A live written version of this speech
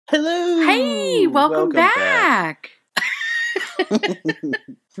Hello. Hey, welcome back.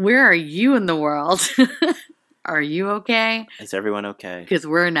 Where are you in the world? Are you okay? Is everyone okay? Because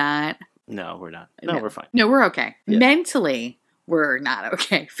we're not. No, we're not. No, we're fine. No, we're okay. Yeah. Mentally, we're not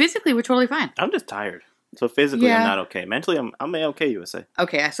okay. Physically, we're totally fine. I'm just tired. So physically, I'm not okay. Mentally, I'm okay, USA.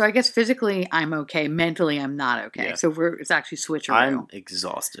 Okay, so I guess physically, I'm okay. Mentally, I'm not okay. Yeah. So it's actually switcheroo. I'm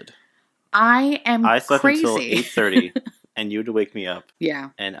exhausted. I slept crazy. until 8:30, and you had to wake me up. Yeah.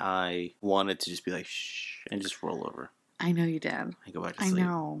 And I wanted to just be like, shh, and just roll over. I know you did. And go back to I sleep.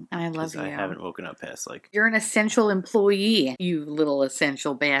 know, and I love you. I haven't woken up past You're an essential employee, you little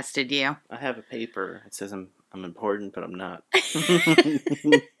essential bastard, you. I have a paper. It says I'm important, but I'm not.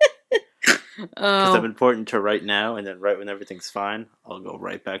 Because I'm important to right now, and then right when everything's fine, I'll go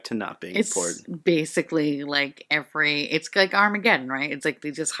right back to not being important. Basically like it's like Armageddon, right? It's like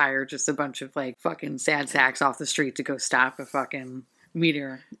they just hire just a bunch of like fucking sad sacks off the street to go stop a fucking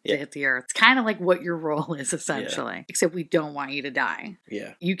meteor to hit the earth. It's kind of like what your role is, essentially. Yeah. Except we don't want you to die.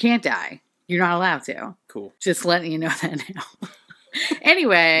 Yeah. You can't die. You're not allowed to. Cool. Just letting you know that now.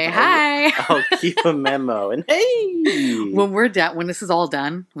 Anyway, hi. I'll keep a memo. And hey! When we're done, when this is all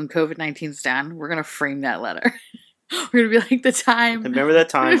done, when COVID-19's done, we're going to frame that letter. We're going to be like the time. Remember that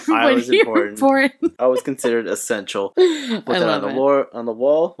time I was important. I was considered essential. Put that on the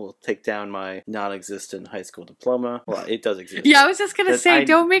wall. We'll take down my non-existent high school diploma. Well, it does exist. Yeah, I was just going to say,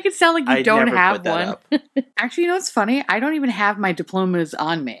 don't make it sound like you don't have one. Actually, you know what's funny? I don't even have my diplomas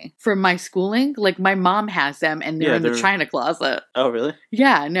on me from my schooling. Like, my mom has them, and they're in the china closet. Oh, really?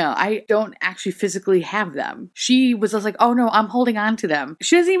 Yeah, no, I don't actually physically have them. She was just like, oh, no, I'm holding on to them.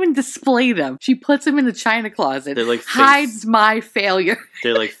 She doesn't even display them. She puts them in the china closet. They're like hides my failure.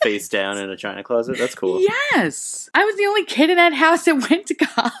 They're like face down in a china closet. That's cool. Yes. I was the only kid in that house that went to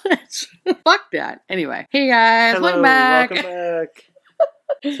college. Fuck that. Anyway. Hey guys. Hello, welcome back.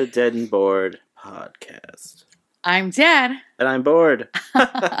 It's a Dead and Bored podcast. I'm Dead. And I'm bored.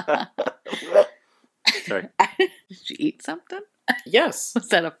 Sorry. Did you eat something? Yes. Was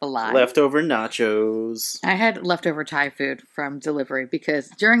that a lie? Leftover nachos. I had leftover Thai food from delivery because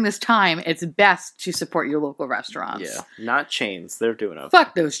during this time, it's best to support your local restaurants. Yeah, not chains. They're doing okay.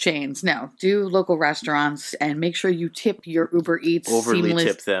 Fuck those chains. No, do local restaurants and make sure you tip your Uber Eats. Overly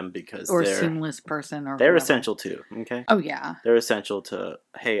tip them because they're seamless person or they're whatever. Essential too. Okay. Oh yeah. They're essential to.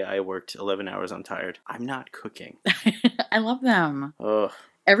 Hey, I worked 11 hours. I'm tired. I'm not cooking. I love them. Ugh.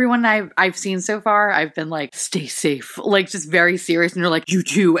 Everyone I've seen so far, I've been like, stay safe. Like, just very serious. And they're like, you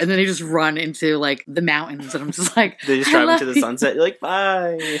too. And then they just run into, like, the mountains. And I'm just like, they just drive into the sunset. You're like,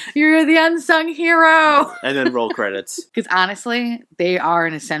 bye. You're the unsung hero. And then roll credits. Because honestly, they are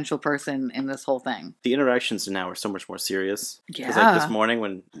an essential person in this whole thing. The interactions now are so much more serious. Yeah. Because, like, this morning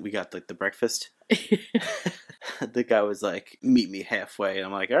when we got, like, the breakfast, the guy was like, meet me halfway. And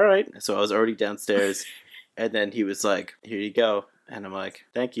I'm like, all right. So I was already downstairs. And then he was like, here you go. And I'm like,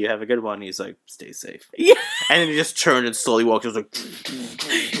 thank you, have a good one. And he's like, stay safe. Yeah. And then he just turned and slowly walked. It was like...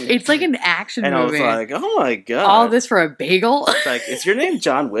 It's like an action movie. And I was like, oh my god. All this for a bagel? It's like, is your name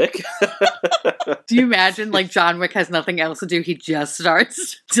John Wick? Do you imagine, like, John Wick has nothing else to do? He just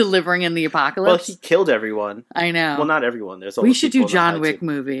starts delivering in the apocalypse? Well, he killed everyone. I know. Well, not everyone. There's we should do John Wick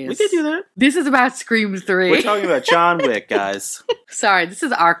movies. We could do that. This is about Scream 3. We're talking about John Wick, guys. Sorry, this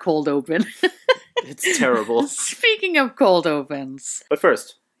is our cold open. It's terrible. Speaking of cold opens. But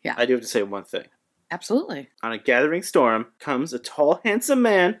first, yeah, I do have to say one thing. Absolutely. On a gathering storm comes a tall, handsome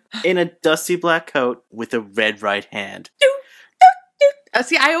man in a dusty black coat with a red right hand.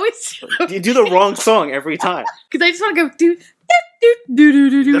 See, I always... You do the wrong song every time. Because I just want to go do and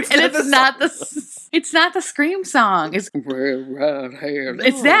it's not it's not the Scream song. It's red right hand. No,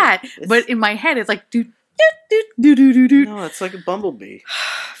 it's that, but in my head, it's like do. No, it's like a bumblebee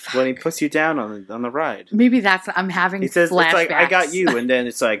when he puts you down on the ride. Maybe that's I'm having. He says flashbacks. It's like I got you, and then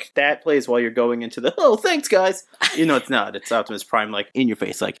it's like that plays while you're going into the thanks guys. You know it's not. It's Optimus Prime like in your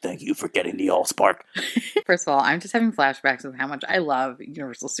face like thank you for getting the Allspark. First of all, I'm just having flashbacks of how much I love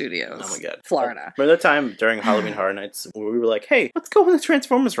Universal Studios. Oh my god, Florida. Remember that time during Halloween Horror Nights where we were like, hey, let's go on the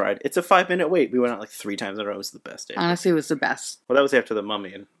Transformers ride. It's a 5-minute wait. We went out like 3 times in a row. It was the best day. Honestly, it was the best. Well, that was after the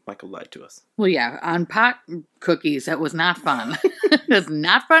Mummy and Michael lied to us. Well, yeah, on pot cookies, that was not fun. It was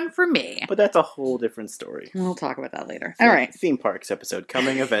not fun for me. But that's a whole different story. We'll talk about that later. All right. Theme parks episode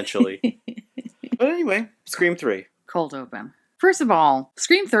coming eventually. But anyway, Scream 3. Cold open. First of all,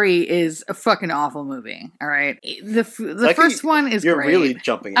 Scream 3 is a fucking awful movie, all right? The first one is You're great. really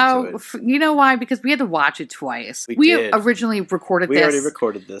jumping into it. You know why? Because we had to watch it twice. We did. did. Originally recorded We this. already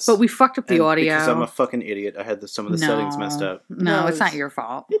recorded this. But we fucked up the audio. Because I'm a fucking idiot. I had some of the settings messed up. No, it's not your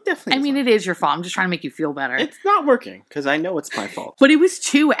fault. It definitely is. It is your fault. I'm just trying to make you feel better. It's not working, because I know it's my fault. But it was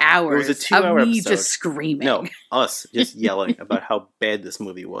 2 hours It was a 2-hour of me episode. just screaming. No, us just yelling about how bad this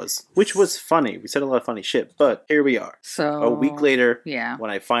movie was. Which was funny. We said a lot of funny shit, but here we are. So A week later, yeah. when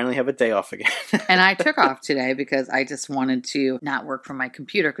I finally have a day off again. And I took off today because I just wanted to not work from my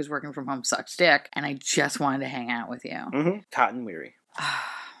computer because working from home sucks dick. And I just wanted to hang out with you. Mm-hmm. Cotton weary.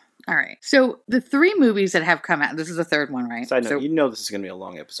 All right. So the 3 movies that have come out, this is the 3rd one, right? Side note, So, you know this is going to be a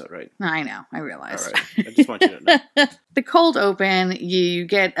long episode, right? I know. I realized. All right. I just want you to know. The cold open, you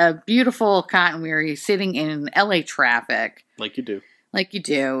get a beautiful Cotton Weary sitting in LA traffic. Like you do. Like you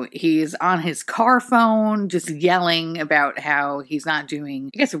do. He's on his car phone, just yelling about how he's not doing,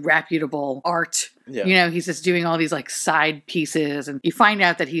 I guess, reputable art. Yeah. You know, he's just doing all these like side pieces. And you find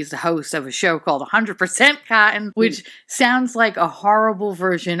out that he's the host of a show called 100% Cotton, which sounds like a horrible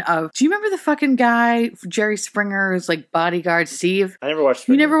version of, do you remember the fucking guy, Jerry Springer's like bodyguard, Steve? I never watched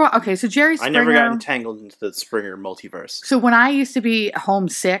Springer. You never watched? Okay, so Jerry Springer. I never got entangled into the Springer multiverse. So when I used to be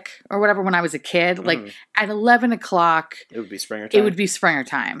homesick or whatever when I was a kid, like at 11 o'clock, it would be Springer time. it would be Springer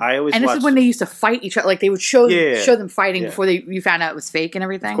time. I always and this watched is when they used to fight each other. Like they would show them fighting Yeah. before you found out it was fake and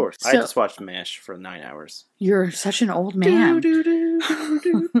everything. Of course. I So, just watched MASH for 9 hours. you're such an old man.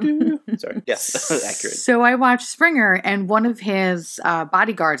 Sorry. Yes, accurate. So I watched Springer, and one of his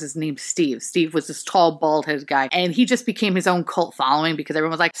bodyguards is named Steve. Steve was this tall, bald-headed guy, and he just became his own cult following because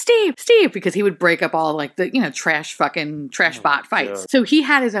everyone was like, Steve, Steve, because he would break up all like the, trash bot fights. God. So he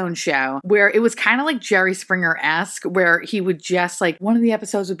had his own show where it was kind of like Jerry Springer-esque, where he would just like, one of the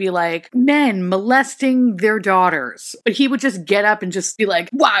episodes would be like, men molesting their daughters. But he would just get up and just be like,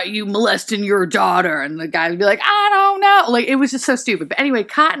 why are you molesting your daughter? And the guy would be like, I don't know. Like, it was just so stupid. But anyway,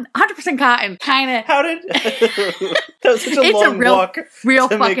 Cotton, 100% Cotton, kind of. How did... that was such a It's long a real, walk. real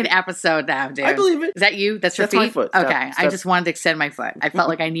to fucking make- episode now, dude. I believe it. Is that you? That's your That's my feet? foot. Okay. Stop. I just wanted to extend my foot. I felt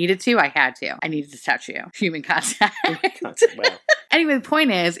like I needed to. I had to. I needed to touch you. Human contact. Wow. Anyway, the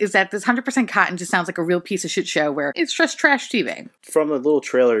point is that this 100% Cotton just sounds like a real piece of shit show where it's just trash TV. From the little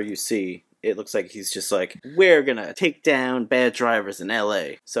trailer you see, it looks like he's just like, we're gonna take down bad drivers in LA.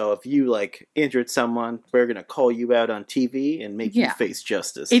 So if you like injured someone, we're gonna call you out on TV and make you face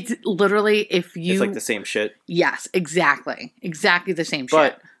justice. It's literally if you... It's like the same shit. Yes, exactly. Exactly the same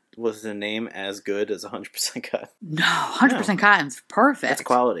But shit. was the name as good as 100% Cotton? No, 100% Cotton's perfect. That's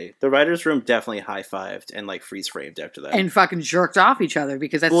quality. The writer's room definitely high-fived and like freeze-framed after that. And fucking jerked off each other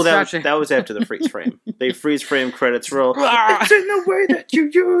because that's that was after the freeze frame. They freeze frame, credits roll. It's in the way that you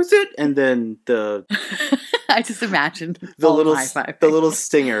use it, and then the I just imagined the all little high-fiving. the little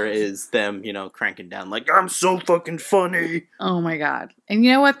stinger is them, cranking down like, I'm so fucking funny. Oh my god! And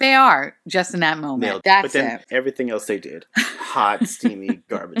you know what they are? Just in that moment. Nailed. That's But then it. everything else they did, hot, steamy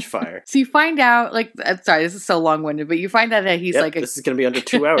garbage fire. So you find out, like, sorry, this is so long-winded, but you find out that he's Yep, like, this is gonna be under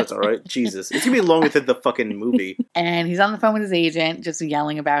 2 hours, all right? Jesus, it's gonna be long within the fucking movie. and he's on the phone with his agent, just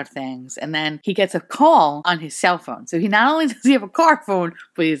yelling about things, and then he gets a call on his cell phone. So he not only does he have a car phone,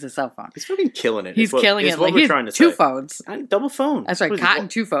 but he has a cell phone. He's fucking killing it. He's killing it. What Like we're he trying to has two say. phones. Double phone. That's right, What is Cotton,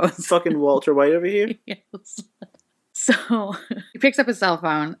 it, 2 phones. fucking Walter White over here. Yes. So he picks up his cell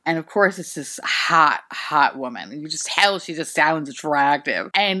phone, and of course, it's this hot woman. You just tell she just sounds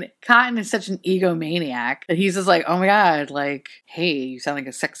attractive. And Cotton is such an egomaniac that he's just like, oh my God, like, hey, you sound like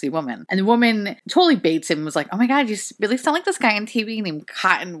a sexy woman. And the woman totally baits him and was like, oh my God, you really sound like this guy on TV named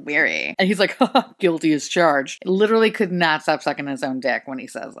Cotton Weary. And he's like, guilty as charged. Literally could not stop sucking his own dick when he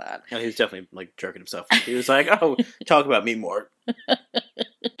says that. No, he was definitely like jerking himself. He was like, oh, talk about me more.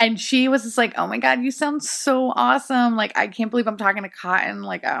 And she was just like, oh my God, you sound so awesome. Like, I can't believe I'm talking to Cotton.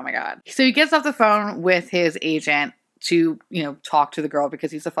 Like, oh my God. So he gets off the phone with his agent to, talk to the girl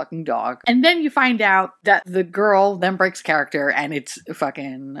because he's a fucking dog. And then you find out that the girl then breaks character and it's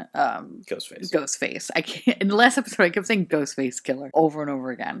fucking Ghostface. I can't, in the last episode I kept saying Ghostface Killer over and over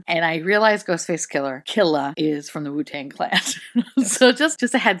again. And I realized Ghostface Killa is from the Wu-Tang Clan. So just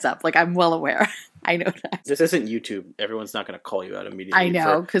a heads up, like I'm well aware. I know that. This isn't YouTube. Everyone's not going to call you out immediately. I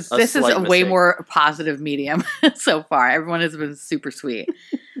know, because this is a way more positive medium so far. Everyone has been super sweet.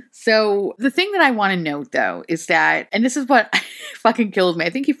 So the thing that I want to note though is that, and this is what fucking kills me. I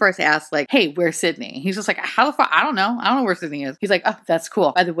think he first asked like, hey, where's Sydney? He's just like, how the fuck? I don't know where Sydney is. He's like, oh, that's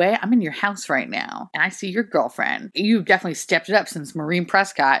cool. By the way, I'm in your house right now and I see your girlfriend. You've definitely stepped it up since Maureen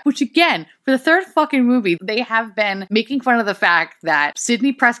Prescott, which again, for the third fucking movie, they have been making fun of the fact that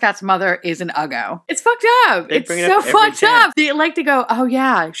Sydney Prescott's mother is an uggo. It's fucked up. It's so fucked up. They like to go, oh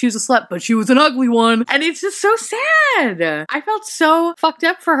yeah, she was a slut, but she was an ugly one. And it's just so sad. I felt so fucked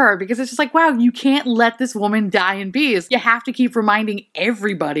up for her because it's just like, wow, you can't let this woman die in peace. You have to keep reminding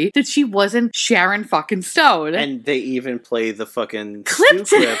everybody that she wasn't Sharon fucking Stone. And they even play the fucking clip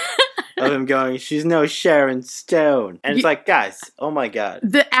of him going, she's no Sharon Stone. And it's like, guys, oh my God.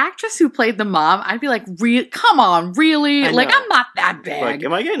 The actress who played the mom, I'd be like, come on, really? Like, I'm not that bag. Like,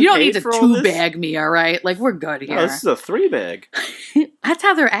 am I getting You don't paid need to for all this? 2-bag me, all right? Like, we're good here. No, this is a 3-bag. That's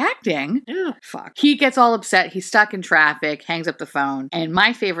how they're acting. Yeah. Fuck. He gets all upset. He's stuck in traffic, hangs up the phone. And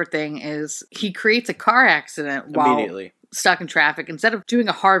my favorite thing is he creates a car accident Immediately. Stuck in traffic. Instead of doing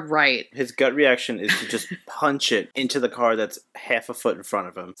a hard right, his gut reaction is to just punch it into the car that's half a foot in front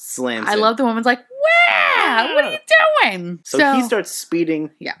of him. Slams it. I love the woman's like, wow, what are you doing? So he starts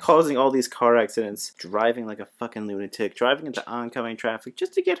speeding, yeah, causing all these car accidents, driving like a fucking lunatic, driving into oncoming traffic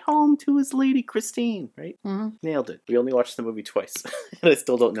just to get home to his lady, Christine, right? Mm-hmm. Nailed it. We only watched the movie twice. And I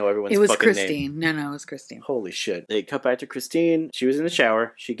still don't know everyone's fucking name. It was Christine. No, it was Christine. Holy shit. They cut back to Christine. She was in the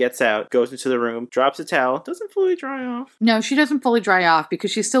shower. She gets out, goes into the room, drops a towel, doesn't fully dry off. No, she doesn't fully dry off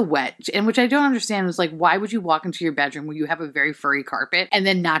because she's still wet. And which I don't understand is like, why would you walk into your bedroom where you have a very furry carpet and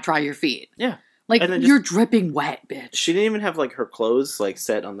then not dry your feet? Yeah. Like, you're dripping wet, bitch. She didn't even have, like, her clothes, like,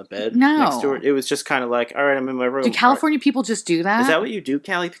 set on the bed no. next to her. It was just kind of like, all right, I'm in my room. Do California people just do that? Is that what you do,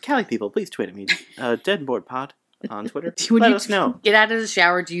 Cali? Cali people, please tweet at me. Deadboard Pod on Twitter. When Let you us know. Get out of the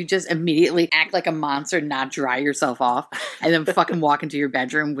shower, do you just immediately act like a monster, not dry yourself off, and then fucking walk into your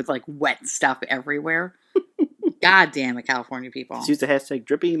bedroom with, like, wet stuff everywhere? God damn it, California people. Just use the hashtag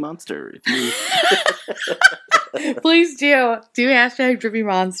Drippy Monster. If you... Please do. Do hashtag Drippy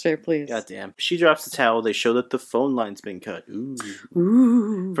Monster, please. God damn. She drops the towel. They show that the phone line's been cut.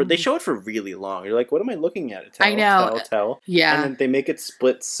 Ooh. They show it for really long. You're like, what am I looking at? A towel, I know. Towel. Yeah. And then they make it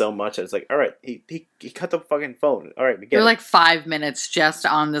split so much that it's like, all right, he cut the fucking phone. All right, we get They're it. like 5 minutes just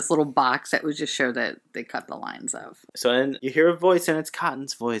on this little box that would just show that they cut the lines of. So then you hear a voice, and it's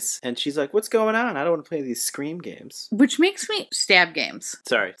Cotton's voice. And she's like, what's going on? I don't want to play these Scream games. Which makes me... Stab games.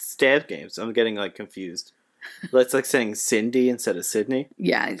 Sorry, stab games. I'm getting, like, confused. It's like saying Cindy instead of Sydney.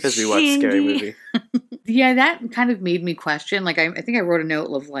 Yeah. Because we watched Scary Movie. Yeah, that kind of made me question. Like, I think I wrote a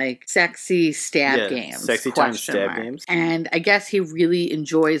note of, like, sexy stab games. Sexy time stab games. And I guess he really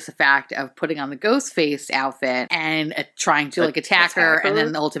enjoys the fact of putting on the Ghostface outfit and trying to, like, attack her. And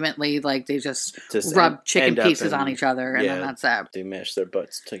then ultimately, like, they just rub chicken pieces on each other. And then that's it. They mash their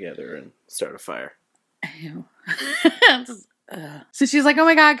butts together and start a fire. Ew. So she's like, oh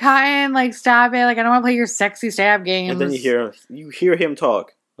my God, Cotton, like, stop it. Like, I don't want to play your sexy stab games. And then you hear him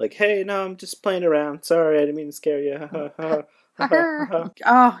talk. Like, hey, no, I'm just playing around. Sorry, I didn't mean to scare you.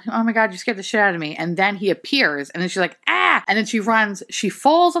 Oh my God, you scared the shit out of me. And then he appears, and then she's like, ah! And then she runs. She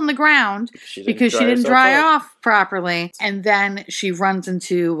falls on the ground because she didn't dry off properly. And then she runs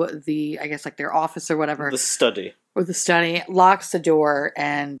into I guess, like, their office or whatever. The study. Or the study, locks the door,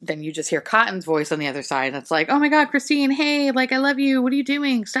 and then you just hear Cotton's voice on the other side. That's like, oh my God, Christine, hey, like, I love you. What are you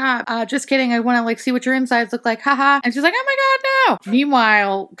doing? Stop. Just kidding. I want to, like, see what your insides look like. Haha. And she's like, oh my God, no.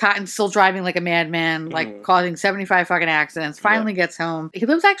 Meanwhile, Cotton's still driving like a madman, like, causing 75 fucking accidents. Finally gets home. He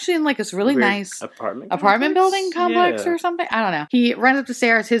lives actually in, like, this really nice apartment building complex or something. I don't know. He runs up the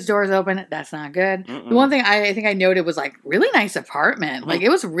stairs. His door's open. That's not good. The one thing I think I noted was, like, really nice apartment. Like, it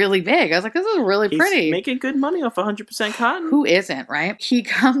was really big. I was like, this is really pretty. He's making good money off 100% cotton. Who isn't, right? He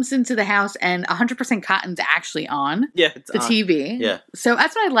comes into the house and 100% cotton's actually on. Yeah, it's the on. TV. Yeah. So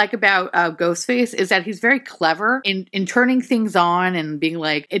that's what I like about Ghostface is that he's very clever in turning things on and being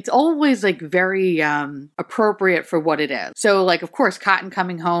like, it's always like very appropriate for what it is. So like, of course, Cotton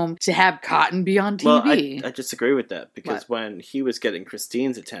coming home to have Cotton be on TV. Well, I disagree with that because when he was getting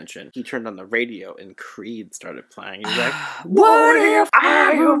Christine's attention, he turned on the radio and Creed started playing. He was like, what if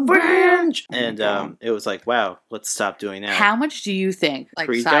I avenge? And it was like, wow, let's stop doing that. How much do you think, like,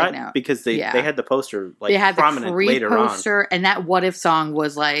 Creed side got? note? Because they had the poster, like, they had prominent the Creed later poster, and that What If song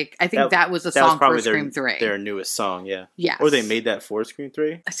was, like, I think that was a song for Scream 3. Their newest song, yeah. Yes. Or they made that for Scream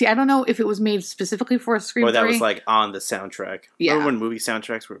 3. See, I don't know if it was made specifically for Scream 3. Or that was, like, on the soundtrack. Yeah. Remember when movie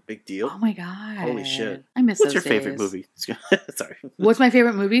soundtracks were a big deal? Oh my God. Holy shit. I miss What's those your favorite days. movie? Sorry. What's my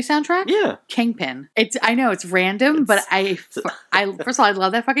favorite movie soundtrack? Yeah. Kingpin. I know it's random, but I first of all, I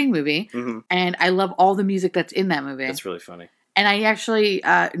love that fucking movie. Mm-hmm. And I love all the music that's in that movie. That's really funny. And I actually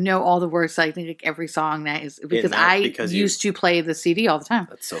know all the words. I think like every song that is because because you used to play the CD all the time.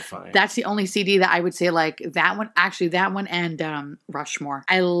 That's so funny. That's the only CD that I would say like that one. Actually, that one and Rushmore.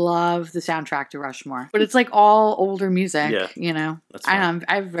 I love the soundtrack to Rushmore, but it's like all older music. Yeah. You know, That's fine.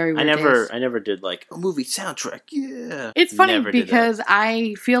 I have very. I Weird taste. never did like a movie soundtrack. Yeah. It's funny Never did that. because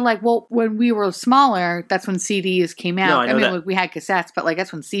I feel like, well, when we were smaller, that's when CDs came out. No, I know mean, that. like, we had cassettes, but like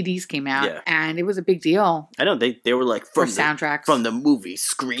that's when CDs came out, Yeah. and it was a big deal I know they were like for from soundtracks. from the movie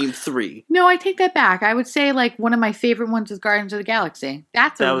Scream 3. No, I take that back. I would say like one of my favorite ones is Guardians of the Galaxy.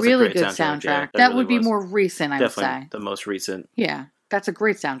 That's That a was a really great good soundtrack, yeah, soundtrack. that that really would be was. more recent, I would Definitely say. the most recent. Yeah, that's a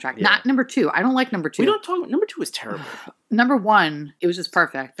great soundtrack. Yeah. Not number 2. I don't like number 2. We don't talk. Number 2 is terrible. Number 1, it was just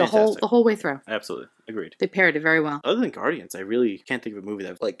perfect the Fantastic. whole way through. Absolutely agreed. They paired it very well. Other than Guardians, I really can't think of a movie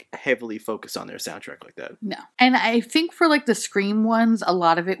that like heavily focused on their soundtrack like that. No. And I think for like the Scream ones, a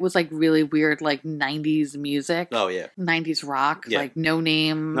lot of it was like really weird, like 90s music. Oh yeah, 90s rock, Yeah. like No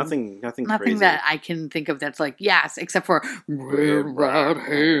Name. nothing Nothing crazy. that I can think of that's like, yes, except for Red Right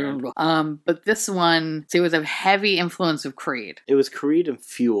Hand. But this one, so it was a heavy influence of Creed. It was Creed and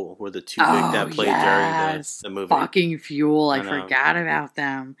Fuel were the two that played during the movie. Fucking Fuel. I I know. forgot about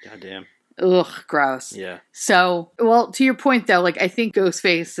them. Goddamn. Ugh, gross. Yeah. So, well, to your point though, like I think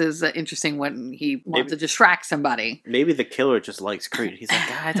Ghostface is interesting when he wants to distract somebody. Maybe the killer just likes Creed. He's like,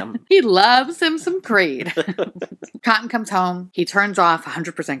 guys, I'm. He loves him some Creed. Cotton comes home. He turns off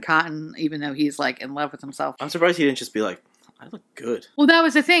 100% Cotton, even though he's like in love with himself. I'm surprised he didn't just be like, I look good. Well, that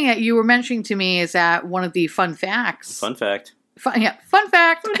was the thing that you were mentioning to me is that one of the fun facts. Fun fact. Fun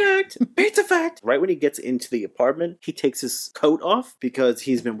fact. Fun fact. Pizza fact. Right when he gets into the apartment, he takes his coat off because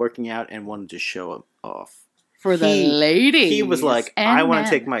he's been working out and wanted to show him off. For the ladies. He was like, and I want men. to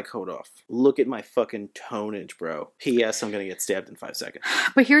take my coat off. Look at my fucking tonnage, bro. P.S. I'm going to get stabbed in 5 seconds.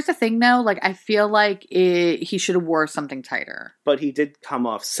 But here's the thing though, like I feel like he should have wore something tighter. But he did come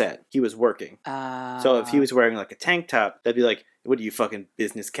off set. He was working. So if he was wearing like a tank top, that'd be like, what are you fucking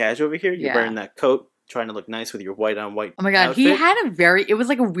business cash over here? You're Yeah. wearing that coat, trying to look nice with your white on white. Oh my god, outfit. he had it was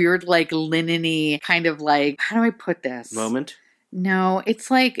like a weird, like linen-y kind of like, how do I put this? Moment. No,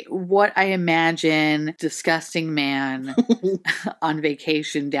 it's like what I imagine disgusting man on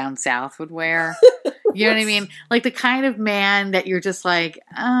vacation down south would wear. You know what I mean? Like the kind of man that you're just like,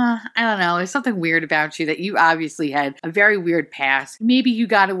 I don't know. There's something weird about you that you obviously had a very weird past. Maybe you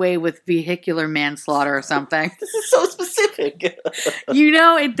got away with vehicular manslaughter or something. This is so specific. You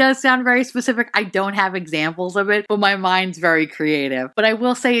know, it does sound very specific. I don't have examples of it, but my mind's very creative. But I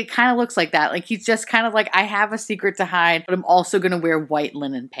will say it kind of looks like that. Like he's just kind of like, I have a secret to hide, but I'm also going to wear white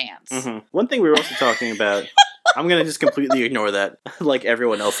linen pants. Mm-hmm. One thing we were also talking about, I'm going to just completely ignore that, like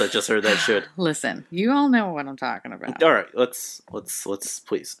everyone else that just heard that should. Listen, you all know what I'm talking about. All right, let's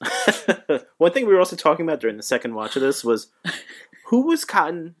please. One thing we were also talking about during the second watch of this was who was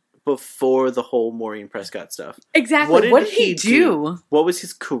Cotton before the whole Maureen Prescott stuff. Exactly. What did he do? What was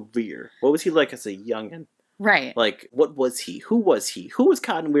his career? What was he like as a youngin'? Right. Like, what was he? Who was he? Who was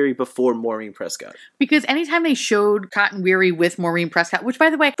Cotton Weary before Maureen Prescott? Because anytime they showed Cotton Weary with Maureen Prescott, which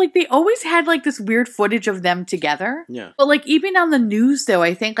by the way, like they always had like this weird footage of them together. Yeah. But like even on the news though,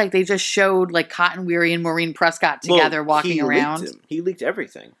 I think like they just showed like Cotton Weary and Maureen Prescott together walking around. He leaked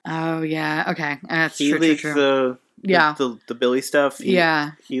everything. Oh yeah. Okay. That's He true. leaked True. Yeah. the Billy stuff. He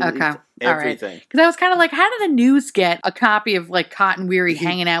leaked Okay. everything. Because I was kind of like, how did the news get a copy of like Cotton Weary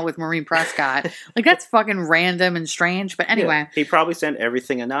hanging out with Maureen Prescott? Like that's fucking random and strange. But anyway, Yeah. He probably sent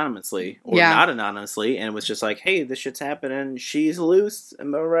everything anonymously or not anonymously, and was just like, "Hey, this shit's happening. She's loose.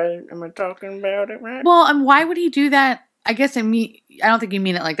 Am I right? Am I talking about it right?" well, and why would he do that? I guess I don't think you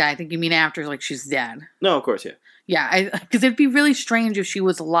mean it like that. I think you mean after like she's dead. No, of course, yeah. Yeah, because it'd be really strange if she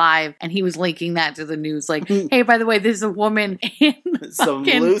was alive and he was linking that to the news. Like, hey, by the way, there's a woman in Some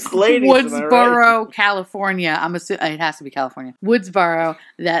loose ladies, Woodsboro, California. I'm assuming it has to be California. Woodsboro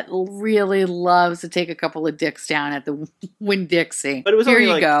that really loves to take a couple of dicks down at the Winn-Dixie. But it was Here only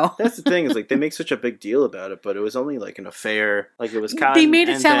you like, go. That's the thing is like they make such a big deal about it, but it was only like an affair. Like it was Cotton. They made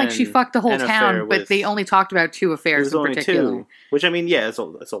it and sound like then she fucked the whole an town, affair but with- they only talked about 2 It affairs was in only particular. 2, which I mean, yeah, it's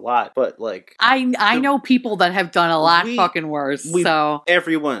a lot, but like I know people that have done a lot We- fucking worse. we- So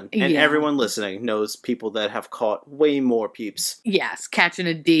everyone and Yeah. everyone listening knows people that have caught way more peeps, yes, catching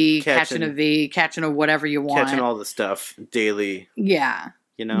a D, catching Catching- a V, catching a whatever you want. catching all the stuff daily. Yeah.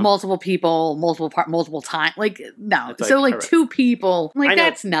 You know, Multiple people, multiple time. Like, no. It's like, so, like, all right. 2 people. Like, I know.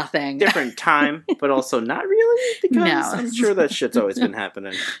 that's nothing. different time, but also not really because No. I'm sure that shit's always been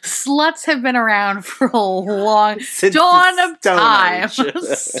happening. Sluts have been around for a long Since dawn the of Stone time. Age.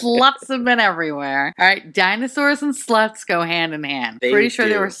 Sluts have been everywhere. All right, dinosaurs and sluts go hand in hand. They Pretty sure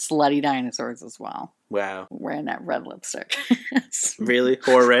there do. were slutty dinosaurs as well. Wow. wearing that red lipstick. Really?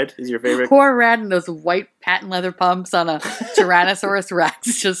 Horror red is your favorite? Horror red and those white patent leather pumps on a Tyrannosaurus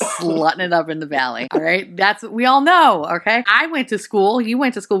Rex just slutting it up in the valley. All right? That's what we all know, okay? I went to school. You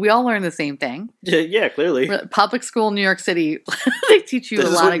went to school. We all learned the same thing. Yeah, clearly. Public school in New York City, they teach you This a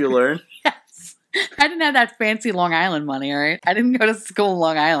is lot what of... you learn. Yes. I didn't have that fancy Long Island money, all right? I didn't go to school in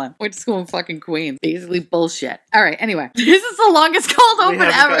Long Island. Went to school in fucking Queens. Basically bullshit. All right, anyway. This is the longest cold We open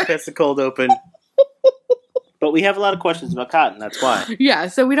haven't ever. got past the cold open. But we have a lot of questions about Cotton, that's why. Yeah,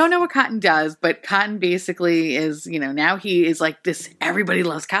 so we don't know what Cotton does, but Cotton basically is, now he is like this, everybody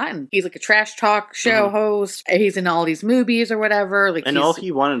loves Cotton. He's like a trash talk show host. He's in all these movies or whatever. Like, And all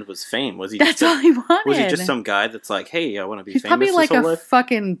he wanted was fame. Was he? That's all he wanted. Was he just some guy that's like, hey, I want to be He's famous probably like this whole a life?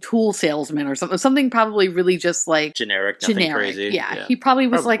 fucking tool salesman or something. Something probably really just like Generic, nothing crazy. Yeah, he probably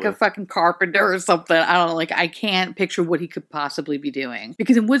was like a Probably. fucking carpenter or something. I don't know. Like, I can't picture what he could possibly be doing.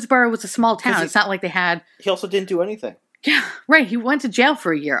 Because in Woodsboro, was a small town. It's not like they had... He also didn't do anything. Yeah, right. He went to jail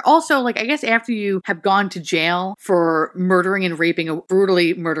for a year. Also, like, I guess after you have gone to jail for brutally murdering and raping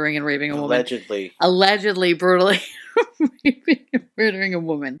a woman. Allegedly brutally raping and murdering a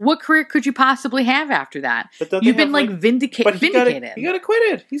woman. What career could you possibly have after that? But You've been vindicated. He got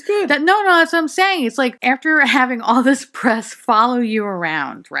acquitted. He's good. No, that's what I'm saying. It's like after having all this press follow you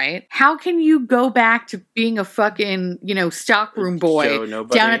around, right? How can you go back to being a fucking, stockroom boy Joe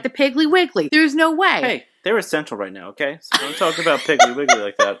Nobody. down at the Piggly Wiggly? There's no way. Hey, they're essential right now, okay? So don't talk about Piggly Wiggly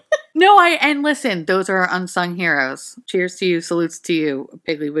like that. No, and listen, those are unsung heroes. Cheers to you, salutes to you,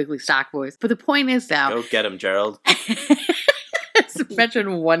 Piggly Wiggly stock boys. But the point is, though, Go get him, Gerald. just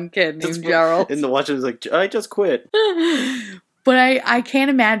mention one kid named Gerald. In the watch, it was like, I just quit. But I can't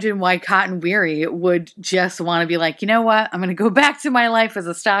imagine why Cotton Weary would just want to be like, you know what? I'm going to go back to my life as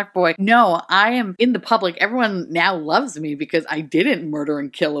a stock boy. No, I am in the public. Everyone now loves me because I didn't murder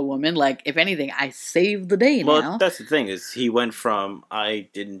and kill a woman. Like, if anything, I saved the day now. Well, that's the thing, is he went from, I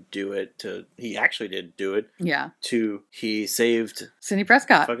didn't do it, to, he actually did do it, Yeah. to he saved Sidney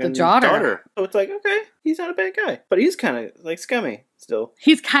Prescott, the fucking daughter. So it's like, okay, he's not a bad guy. But he's kind of, like, scummy still.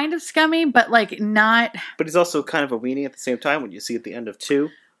 He's kind of scummy, but, like, not... But he's also kind of a weenie at the same time when you see at the end of 2.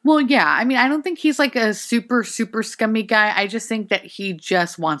 Well, yeah. I mean, I don't think he's like a super, super scummy guy. I just think that he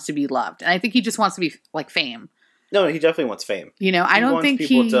just wants to be loved. And I think he just wants to be, like, fame. No, he definitely wants fame. I don't wants think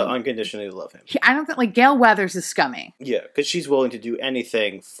people to unconditionally love him. I don't think, like, Gail Weathers is scummy. Yeah, because she's willing to do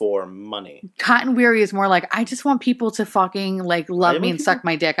anything for money. Cotton Weary is more like, I just want people to fucking, like, love me and people- suck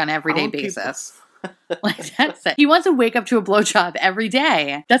my dick on an everyday I want people- basis. Like, that's it. He wants to wake up to a blowjob every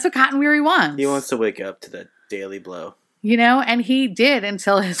day. That's what Cotton Weary wants. He wants to wake up to that daily blow. And he did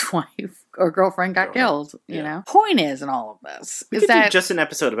until his wife or girlfriend got killed, Point is in all of this We is could do that just an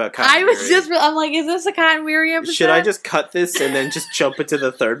episode about Cotton I was Weary. I'm like, is this a Cotton Weary episode? Should I just cut this and then just jump into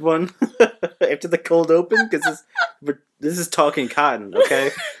the third one after the cold open? Because this is talking Cotton, okay?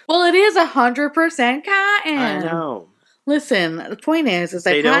 Well, it is 100% Cotton. I know. Listen, the point is that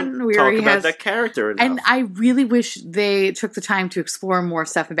They Cotton don't Weary talk about has that character enough. and I really wish they took the time to explore more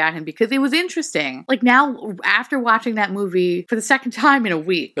stuff about him because it was interesting. Like now, after watching that movie for the second time in a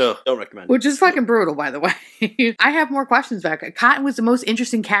week, Ugh, don't recommend it. which is fucking brutal, by the way, I have more questions about it. Cotton was the most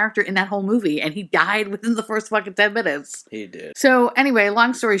interesting character in that whole movie, and he died within the first fucking 10 minutes. He did. So anyway,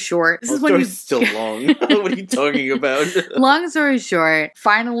 long story short, this is when Story's still long. What are you talking about? Long story short,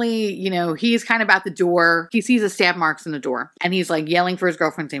 finally, he's kind of at the door. He sees the stab marks in the door, and he's like yelling for his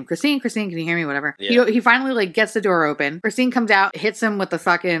girlfriend's name, Christine, can you hear me? Whatever. Yeah. He finally like gets the door open. Christine comes out, hits him with the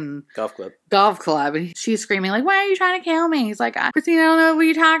fucking golf club, and she's screaming like, "Why are you trying to kill me?" He's like, "Christine, I don't know what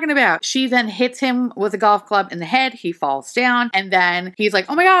you're talking about." She then hits him with a golf club in the head. He falls down, and then he's like,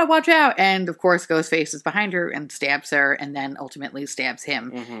 "Oh my god, watch out!" And of course, Ghostface is behind her and stabs her, and then ultimately stabs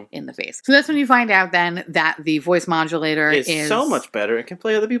him in the face. So that's when you find out then that the voice modulator is so much better and can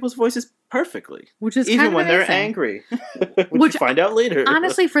play other people's voices perfectly, which is even kind of when they're amazing. Angry, which you find out later.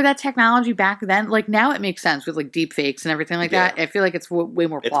 Honestly, for that technology back then, like now it makes sense with like deep fakes and everything like that. I feel like it's way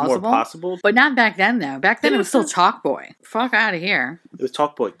more plausible. It's more possible. But not back then, though. Back then it was still Talk Boy. Fuck out of here. It was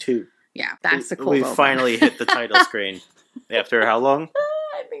Talk Boy 2. Yeah, that's the cool. We finally hit the title screen. After how long?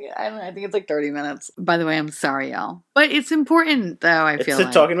 I think it's like 30 minutes. By the way, I'm sorry, y'all. But it's important, though, I feel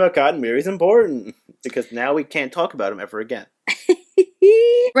like. Talking about Cotton Weary is important. Because now we can't talk about him ever again.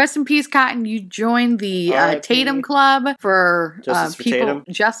 Rest in peace, Cotton. You joined the Tatum Club for people.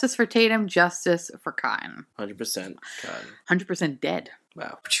 Justice for Tatum, justice for Cotton. 100% Cotton. 100% dead.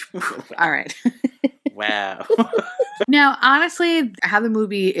 Wow. All right. Wow. Now, honestly, how the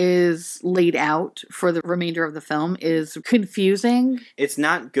movie is laid out for the remainder of the film is confusing. It's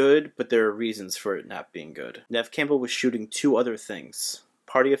not good, but there are reasons for it not being good. Nev Campbell was shooting 2 other things.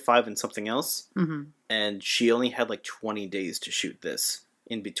 Party of 5 and something else. Mm-hmm. and she only had like 20 days to shoot this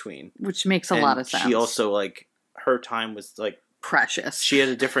in between. Which makes a lot of sense. She also, like, her time was like precious. She had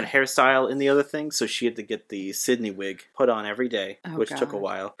a different hairstyle in the other thing, so she had to get the Sydney wig put on every day, which took a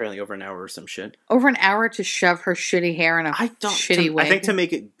while, apparently over an hour or some shit. Over an hour to shove her shitty hair in a shitty wig? I think to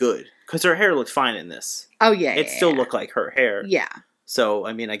make it good, because her hair looked fine in this. Oh, yeah. It still looked like her hair. Yeah. So,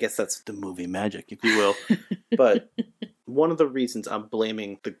 I mean, I guess that's the movie magic, if you will. But one of the reasons I'm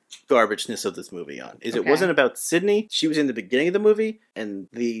blaming the garbageness of this movie on is it wasn't about Sydney. She was in the beginning of the movie and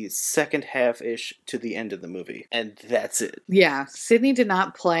the second half-ish to the end of the movie. And that's it. Yeah. Sydney did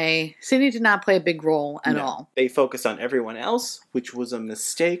not play a big role at all. They focused on everyone else, which was a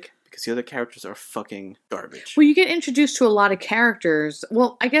mistake. Because the other characters are fucking garbage. Well, you get introduced to a lot of characters.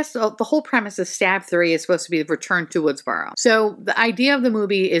 Well, I guess the whole premise of Stab 3 is supposed to be the return to Woodsboro. So the idea of the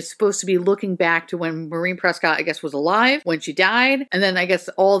movie is supposed to be looking back to when Maureen Prescott, I guess, was alive, when she died, and then I guess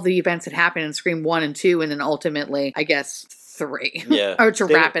all the events that happened in Scream 1 and 2, and then ultimately, I guess, 3. Yeah. Or to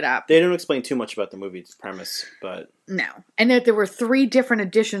wrap it up. They don't explain too much about the movie's premise, but... No. And that there were 3 different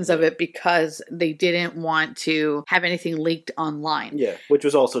editions of it because they didn't want to have anything leaked online. Yeah, which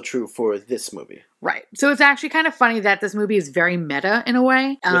was also true for this movie. Right. So it's actually kind of funny that this movie is very meta in a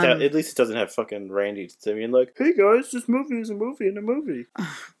way. At least it doesn't have fucking Randy saying like, hey guys, this movie is a movie in a movie.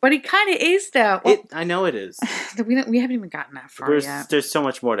 But it kind of is though. Well, I know it is. We haven't even gotten that far yet. There's so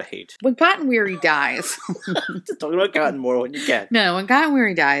much more to hate. When Cotton Weary dies. Just talking about Cotton more when you can. No, when Cotton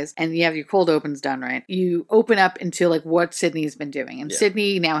Weary dies and you have your cold opens done, right? You open up into like what Sydney's been doing. And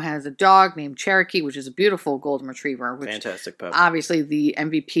Sydney now has a dog named Cherokee, which is a beautiful golden retriever. Which fantastic pup. Obviously the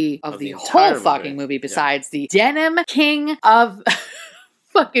MVP of the whole fucking movie besides the denim king of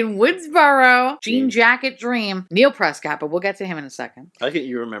fucking Woodsboro, jean jacket dream, Neil Prescott, but we'll get to him in a second. I think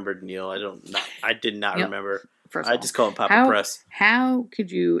you remembered Neil. I did not remember. I just call him Papa Press. How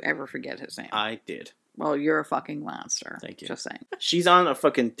could you ever forget his name? I did. Well, you're a fucking monster. Thank you. Just saying. She's on a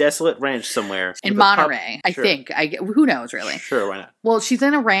fucking desolate ranch somewhere. In Monterey, I think. Who knows, really? Sure, why not? Well, she's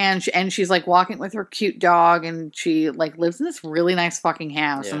in a ranch, and she's, like, walking with her cute dog, and she, like, lives in this really nice fucking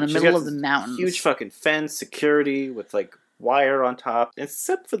house in the middle of the mountains. Huge fucking fence, security, with, like, wire on top.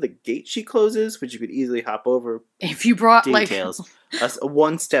 Except for the gate she closes, which you could easily hop over. If you brought, details. A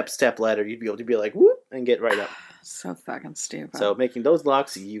one-step ladder, you'd be able to be like, whoop, and get right up. So fucking stupid. So making those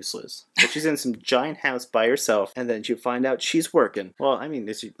locks useless. But she's in some giant house by herself, and then you find out she's working. Well, I mean,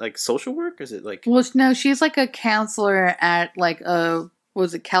 is she like social work? Or is it like... Well, no, she's like a counselor at like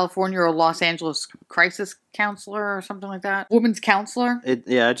was it California or Los Angeles crisis counselor or something like that? Women's counselor?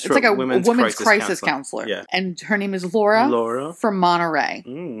 It's like a women's crisis counselor. Yeah. And her name is Laura from Monterey.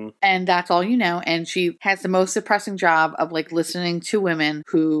 Mm. And that's all you know. And she has the most depressing job of like listening to women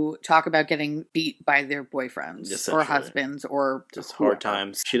who talk about getting beat by their boyfriends or husbands or just hard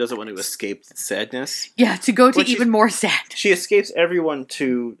times. She doesn't want to escape sadness. Yeah, to go to even more sad. She escapes everyone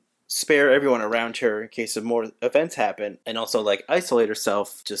to spare everyone around her in case of more events happen, and also like isolate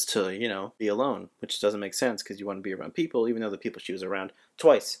herself just to be alone, which doesn't make sense because you want to be around people, even though the people she was around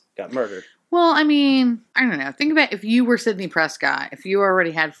twice got murdered. Well, I mean, I don't know. Think about if you were Sydney Prescott, if you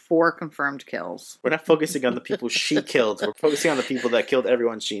already had 4 confirmed kills. We're not focusing on the people she killed. We're focusing on the people that killed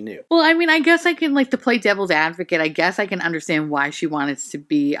everyone she knew. Well, I mean, I guess I can, to play devil's advocate, I guess I can understand why she wanted to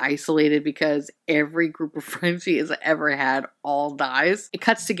be isolated because every group of friends she has ever had all dies. It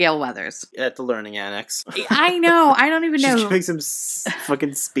cuts to Gale Weathers. At the Learning Annex. I know. I don't even know. She's giving some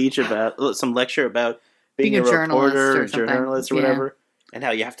fucking speech some lecture about being a reporter or journalist or whatever. And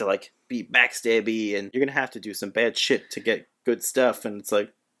how you have to, be backstabby, and you're going to have to do some bad shit to get good stuff. And it's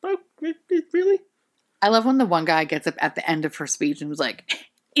like, oh, really? I love when the one guy gets up at the end of her speech and was like,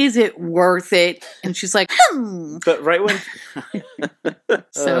 is it worth it? And she's like, But right when...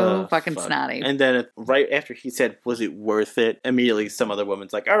 fucking snotty. And then right after he said, was it worth it? Immediately some other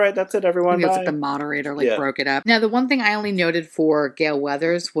woman's like, all right, that's it, everyone, bye. It was like the moderator broke it up. Now, the one thing I only noted for Gale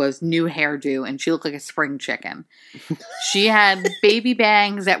Weathers was new hairdo, and she looked like a spring chicken. She had baby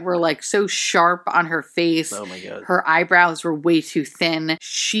bangs that were so sharp on her face. Oh my God. Her eyebrows were way too thin.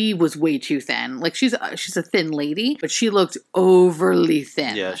 She was way too thin. She's a thin lady, but she looked overly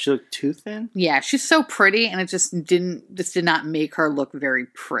thin. Yeah, she looked too thin? Yeah, she's so pretty, and it just did not make her look very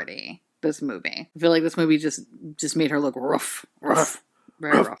pretty, this movie. I feel like this movie just made her look rough.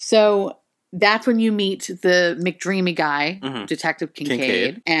 Very rough. So that's when you meet the McDreamy guy, Detective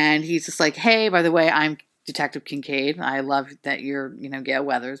Kincaid. And he's just like, hey, by the way, I'm Detective Kincaid. I love that you're, Gale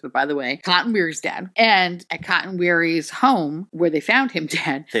Weathers. But by the way, Cotton Weary's dead. And at Cotton Weary's home, where they found him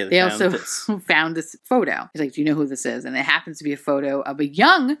dead, they also found this photo. He's like, do you know who this is? And it happens to be a photo of a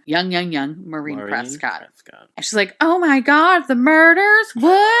young Maureen Prescott. And she's like, oh my God, the murders?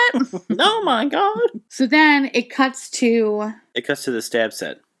 What? Oh my God. So then it cuts to the stab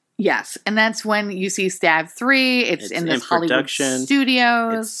set. Yes, and that's when you see Stab 3. It's in this Hollywood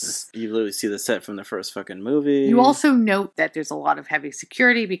studios. You literally see the set from the first fucking movie. You also note that there's a lot of heavy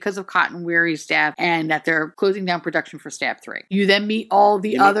security because of Cotton Weary's death, and that they're closing down production for Stab 3. You then meet all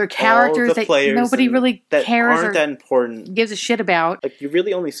the other characters that nobody really cares aren't that important. Gives a shit about. Like, you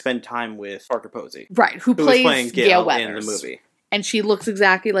really only spend time with Parker Posey. Right, who plays playing Gale Weathers in the movie. And she looks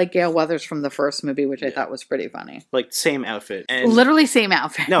exactly like Gale Weathers from the first movie, which I thought was pretty funny. Like, same outfit. And literally same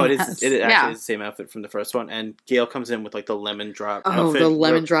outfit. No, it is. It actually is the same outfit from the first one. And Gale comes in with, like, the lemon drop outfit. Oh, the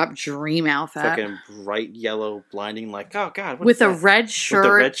lemon drop dream outfit. Fucking bright yellow, blinding, like, oh, God, what with is a that? red shirt.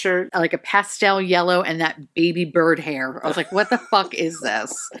 With a red shirt. Like a pastel yellow and that baby bird hair. I was like, what the fuck is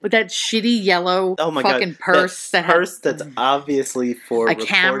this? With that shitty yellow fucking purse. That's obviously for a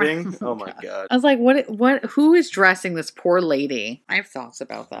recording. Camera. Oh, my God. I was like, what? Who is dressing this poor lady? I have thoughts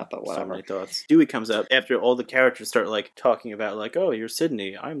about that, but whatever. So many thoughts. Dewey comes up after all the characters start, like, talking about, like, oh, you're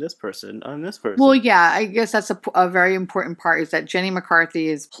Sydney, I'm this person, I'm this person. Well, yeah, I guess that's a very important part, is that Jenny McCarthy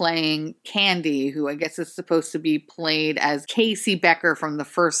is playing Candy, who I guess is supposed to be played as Casey Becker from the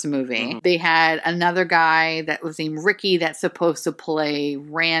first movie. Mm-hmm. They had another guy that was named Ricky that's supposed to play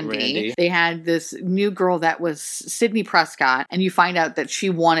Randy. They had this new girl that was Sydney Prescott, and you find out that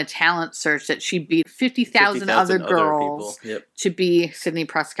she won a talent search, that she beat 50,000 other girls to be Sydney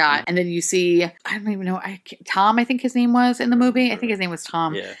Prescott. And then you see, I don't even know, Tom, I think his name was in the movie. I think his name was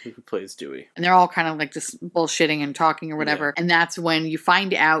Tom. Yeah, who plays Dewey. And they're all kind of like just bullshitting and talking or whatever. Yeah. And that's when you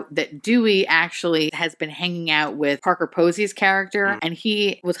find out that Dewey actually has been hanging out with Parker Posey's character, and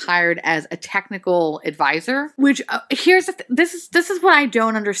he was hired as a technical advisor, which this is what I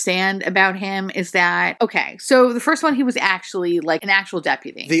don't understand about him, is that, okay, so the first one, he was actually like an actual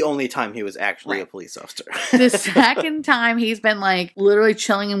deputy. The only time he was actually a police officer. The second time, he's been like literally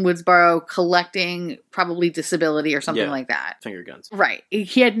chilling in Woodsboro, collecting probably disability or something like that. Finger guns. Right.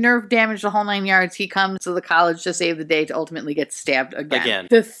 He had nerve damage the whole 9 yards. He comes to the college to save the day to ultimately get stabbed again.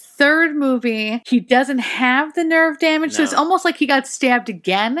 The third movie, he doesn't have the nerve damage. No. So it's almost like he got stabbed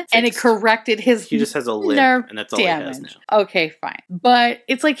again and it corrected his He just has a limp and that's all damage. He has now. Okay, fine. But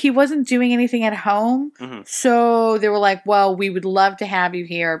it's like he wasn't doing anything at home. Mm-hmm. So they were like, well, we would love to have you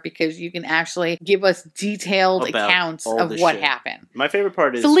here because you can actually give us detailed accounts of what happened. My favorite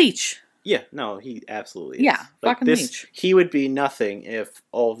part is the leech. Yeah, no, he absolutely is. Yeah, like fucking leech. He would be nothing if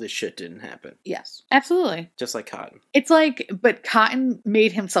all of this shit didn't happen. Yes, absolutely. Just like Cotton. It's like, but Cotton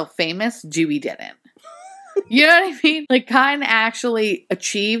made himself famous, Dewey didn't. You know what I mean? Like, Cotton actually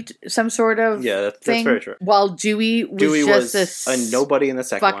achieved some sort of that's thing, very true. While Dewey was just a nobody in the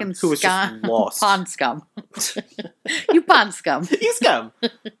second one who was just lost. Pond scum. You pond scum. You scum.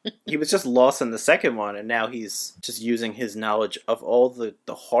 He was just lost in the second one, and now he's just using his knowledge of all the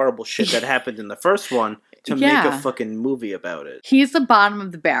horrible shit that happened in the first one to make a fucking movie about it. He's the bottom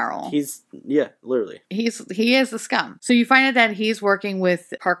of the barrel. Literally. He is the scum. So you find out that he's working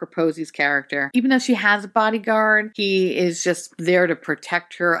with Parker Posey's character. Even though she has a bodyguard, he is just there to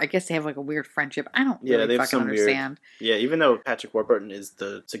protect her. I guess they have like a weird friendship. I don't really fucking understand. Even though Patrick Warburton is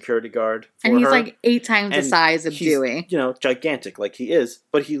the security guard for her. And he's like 8 times the size of Dewey. Gigantic like he is,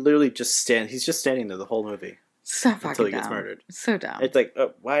 but he literally he's just standing there the whole movie. So fucking until he dumb. Gets murdered. So dumb. It's like,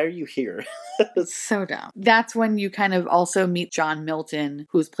 why are you here? It's so dumb. That's when you kind of also meet John Milton,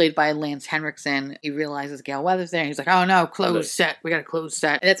 who's played by Lance Henriksen. He realizes Gale Weathers there. And he's like, oh no, closed set. We got to close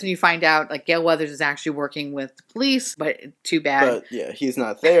set. And that's when you find out like Gale Weathers is actually working with the police, but too bad. But he's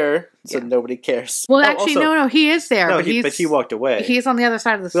not there, so nobody cares. Well, actually, no, he is there. No, but he walked away. He's on the other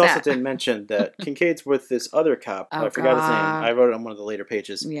side of the set. We also didn't mention that Kincaid's with this other cop. I forgot his name. I wrote it on one of the later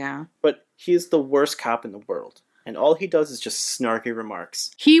pages. Yeah. But he's the worst cop in the world. And all he does is just snarky remarks.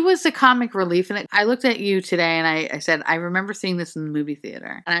 He was the comic relief in it. I looked at you today and I said, I remember seeing this in the movie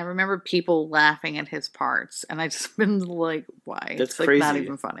theater. And I remember people laughing at his parts. And I just been like, why? That's it's crazy. Not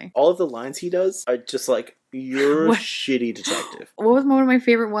even funny. All of the lines he does are just like, you're a shitty detective. What was one of my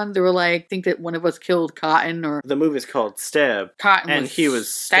favorite ones? They were like, think that one of us killed Cotton or... The movie's called Stab. Cotton and he was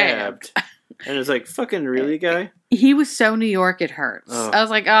stabbed. And it's like, fucking really, guy? He was so New York, it hurts. Oh. I was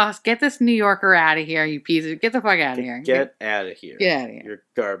like, oh, get this New Yorker out of here, you piece of... Get the fuck out of here. Get out of here. Get out of here. You're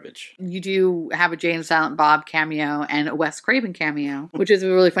garbage. You do have a Jay and Silent Bob cameo and a Wes Craven cameo, which is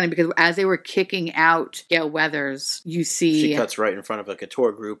really funny because as they were kicking out Gail Weathers, you see... She cuts right in front of like a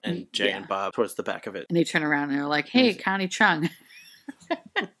tour group and Jay and Bob towards the back of it. And they turn around and they're like, hey, Connie Chung.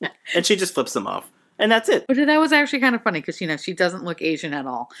 And she just flips them off. And that's it. But that was actually kind of funny because, you know, she doesn't look Asian at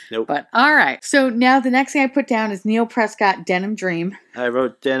all. Nope. But all right. So now the next thing I put down is Neil Prescott, Denim Dream. I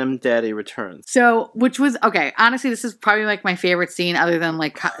wrote Denim Daddy Returns. So, which was, okay, honestly, this is probably like my favorite scene other than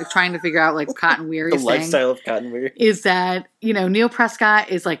like trying to figure out like Cotton Weary. The lifestyle of Cotton Weary. Is that, you know, Neil Prescott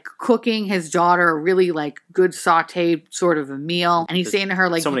is like cooking his daughter a really like good sauteed sort of a meal. And he's saying to her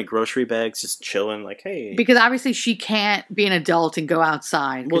like... So many grocery bags just chilling like, hey. Because obviously she can't be an adult and go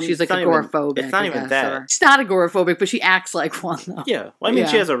outside. Well, she's like agoraphobic. It's not even that. She's not agoraphobic, but she acts like one though. Yeah. Well, I mean,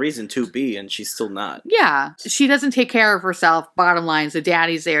 she has a reason to be and she's still not. Yeah. She doesn't take care of herself, bottom line. So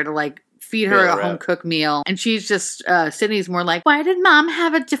daddy's there to like feed her a home cooked meal. And she's just, Sydney's more like, why did mom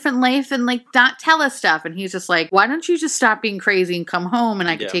have a different life and like not tell us stuff? And he's just like, why don't you just stop being crazy and come home and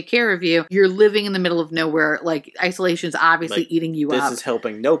I can take care of you? You're living in the middle of nowhere. Like isolation's obviously like, eating you up. This is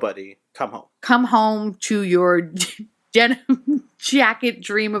helping nobody. Come home. Come home to your denim jacket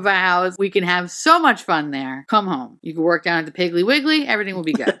dream of a house. We can have so much fun there. Come home. You can work down at the Piggly Wiggly. Everything will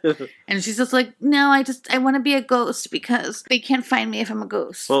be good. And she's just like, no, I want to be a ghost because they can't find me if I'm a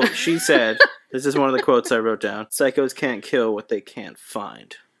ghost. Well, she said, this is one of the quotes I wrote down. Psychos can't kill what they can't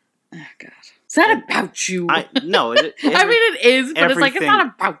find. Oh, God. Is that about you? No. I mean, it is, but it's like, it's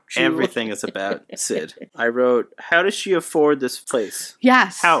not about you. Everything is about Sid. I wrote, how does she afford this place?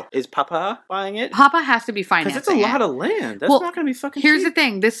 Yes. How? Is Papa buying it? Papa has to be financing it. Because it's a lot of land. That's not going to be fucking Here's cheap. the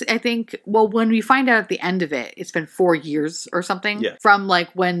thing. This, I think, well, when we find out at the end of it, it's been 4 years or something. Yeah. From like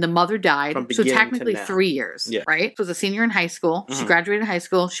when the mother died. So technically 3 years. Yeah. Right? She was a senior in high school. She graduated high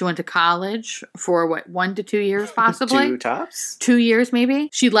school. She went to college for what, 1 to 2 years possibly? 2 tops? 2 years maybe.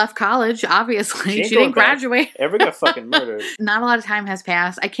 She left college, obviously. She didn't graduate. Everyone got fucking murdered. Not a lot of time has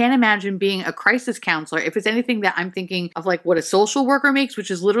passed. I can't imagine being a crisis counselor. If it's anything that I'm thinking of like what a social worker makes,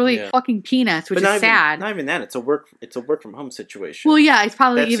 which is literally fucking peanuts, which is sad. Not even that. It's a work from home situation. Well, yeah, it's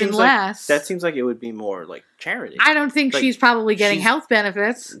probably even less. That seems like it would be more like charity. I don't think she's probably getting health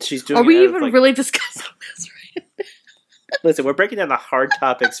benefits. She's doing. Are we even really discussing this right now? Listen, we're breaking down the hard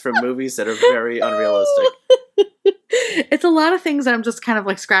topics for movies that are very unrealistic. It's a lot of things that I'm just kind of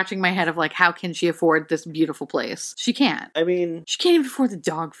like scratching my head of like, how can she afford this beautiful place? She can't. I mean... She can't even afford the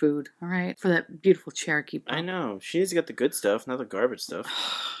dog food, all right? For that beautiful Cherokee pup. I know. She needs to get the good stuff, not the garbage stuff.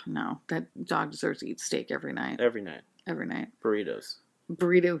 No, that dog deserves to eat steak every night. Every night. Every night. Burritos.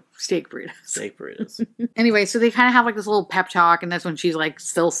 Steak burritos. Steak burritos. Anyway, so they kind of have like this little pep talk, and that's when she's like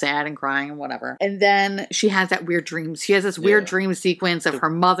still sad and crying and whatever. And then she has that weird dream. She has this weird dream sequence of her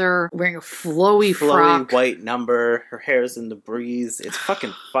mother wearing a flowy frock. White number. Her hair's in the breeze. It's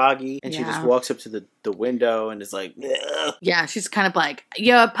fucking foggy. And she just walks up to the window and is like, ugh. Yeah, she's kind of like,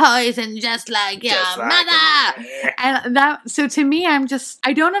 you're poison just like your mother. And that, so to me,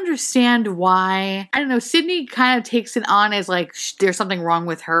 I don't understand why. I don't know. Sydney kind of takes it on as like, there's something wrong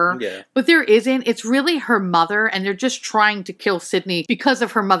with her. Yeah. But there isn't. It's really her mother, and they're just trying to kill Sydney because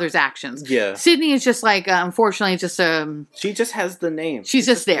of her mother's actions. Yeah. Sydney is just like, unfortunately, just she just has the name. She's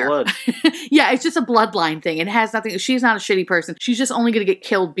just there. Blood. Yeah, it's just a bloodline thing. It has nothing. She's not a shitty person. She's just only going to get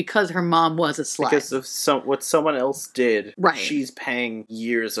killed because her mom was a slut. Because of what someone else did. Right. She's paying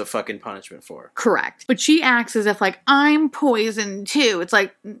years of fucking punishment for. Correct. But she acts as if like, I'm poisoned too. It's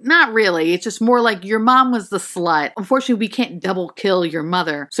like, not really. It's just more like your mom was the slut. Unfortunately, we can't double kill your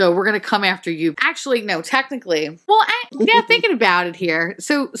mother. So we're going to come after you. Actually, no, technically. Well, thinking about it here.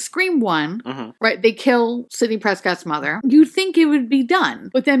 So Scream 1, right? They kill Sidney Prescott's mother. You'd think it would be done.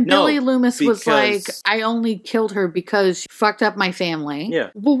 But then Billy Loomis was like, I only killed her because she fucked up my family.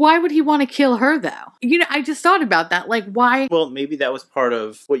 Yeah. Well, why would he want to kill her though? You know, I just thought about that. Like, why? Well, maybe that was part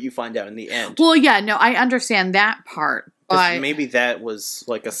of what you find out in the end. Well, yeah, no, I understand that part. Maybe that was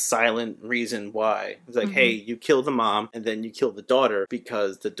like a silent reason why. It's like, hey, you kill the mom and then you kill the daughter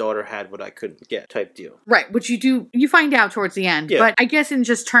because the daughter had what I couldn't get type deal. Right, which you find out towards the end. Yeah. But I guess in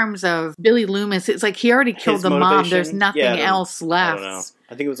just terms of Billy Loomis, it's like he already killed the mom. There's nothing else left.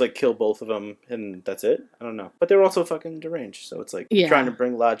 I think it was like kill both of them and that's it. I don't know. But they were also fucking deranged, so it's like trying to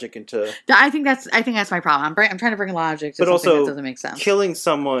bring logic into. I think that's my problem. I'm trying to bring logic to but something also that doesn't make sense. Killing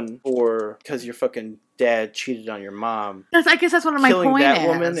someone because your fucking dad cheated on your mom. I guess that's one of my points. Killing that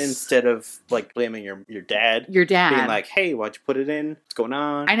woman instead of like blaming your dad. Your dad being like, hey, why'd you put it in? What's going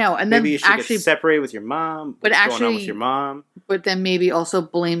on? I know, and maybe then you should get separated with your mom. What's going on with your mom? But then maybe also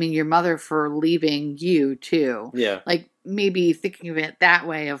blaming your mother for leaving you too. Yeah, like maybe thinking of it that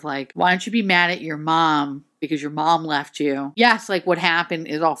way of like, why don't you be mad at your mom because your mom left you? Yes, like what happened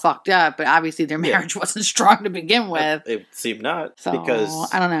is all fucked up, but obviously their marriage wasn't strong to begin with. It seemed not, so,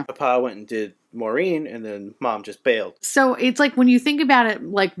 because I don't know. Papa went and did Maureen, and then Mom just bailed. So it's like when you think about it,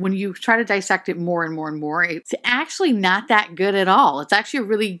 like when you try to dissect it more and more and more, it's actually not that good at all. It's actually a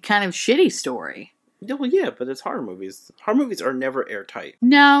really kind of shitty story. No, well, yeah, but it's horror movies. Horror movies are never airtight.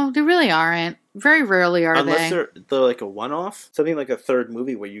 No, they really aren't. Very rarely are Unless they're like a one-off. Something like a third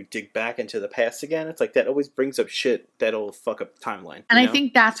movie where you dig back into the past again. It's like that always brings up shit that'll fuck up the timeline. And I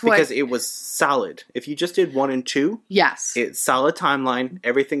think that's what... Because it was solid. If you just did 1 and 2... Yes. It's solid timeline.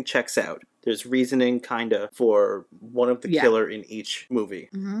 Everything checks out. There's reasoning, kinda, for one of the killer in each movie.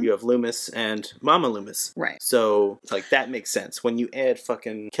 Mm-hmm. You have Loomis and Mama Loomis. Right. So, like, that makes sense. When you add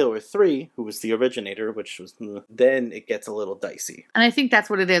fucking Killer 3, who was the originator, which was... Then it gets a little dicey. And I think that's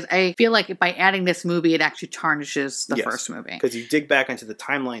what it is. I feel like by adding this movie, it actually tarnishes the first movie. Because you dig back into the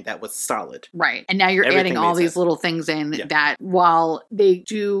timeline that was solid. Right. And now you're adding all these little things in that, while they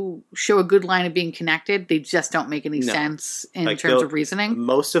do show a good line of being connected, they just don't make any sense in terms of reasoning.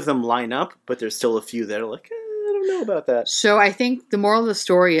 Most of them line up, but there's still a few that are like, I don't know about that. So I think the moral of the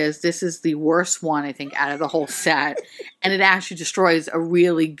story is this is the worst one, I think, out of the whole set. And it actually destroys a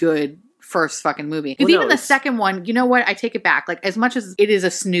really good first fucking movie. Because even the second one, you know what? I take it back. Like, as much as it is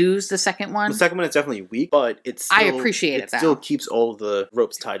a snooze, the second one. The second one is definitely weak, but it's still, I appreciate it, though. Still keeps all the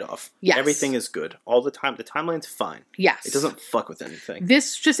ropes tied off. Yes. Everything is good. All the time. The timeline's fine. Yes. It doesn't fuck with anything.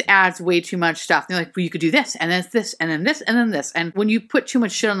 This just adds way too much stuff. They're like, well, you could do this, and then this, and then this, and then this. And when you put too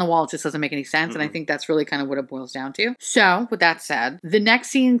much shit on the wall, it just doesn't make any sense. Mm-hmm. And I think that's really kind of what it boils down to. So, with that said, the next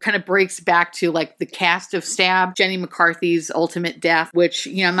scene kind of breaks back to, like, the cast of Stab, Jenny McCarthy's ultimate death, which,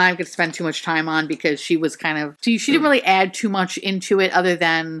 you know, I'm not going to spend too much time on because she was kind of... She didn't really add too much into it other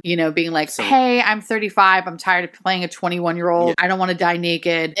than, you know, being like, hey, I'm 35. I'm tired of playing a 21-year-old. Yeah. I don't want to die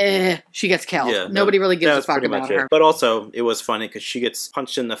naked. She gets killed. Yeah, Nobody really gives a fuck about her. But also, it was funny because she gets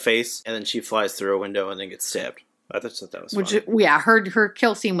punched in the face and then she flies through a window and then gets stabbed. I thought that was funny. Yeah, her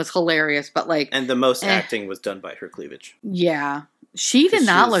kill scene was hilarious, but like... And the most acting was done by her cleavage. Yeah. She did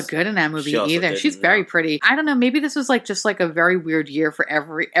not look good in that movie either. She's very pretty. I don't know. Maybe this was like just like a very weird year for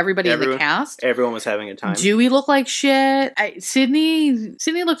everybody in the cast. Everyone was having a time. Dewey looked like shit. Sydney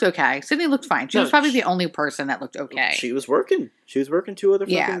looked okay. Sydney looked fine. She was probably the only person that looked okay. She was working. She was working 2 other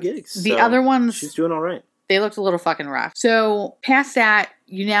fucking gigs. The other ones... She's doing all right. They looked a little fucking rough. So past that,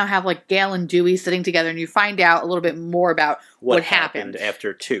 you now have like Gale and Dewey sitting together and you find out a little bit more about what happened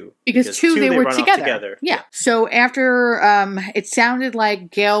after 2. Because 2 they were together. Yeah. So after, it sounded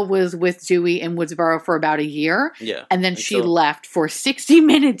like Gale was with Dewey in Woodsboro for about a year. Yeah. And then she left for 60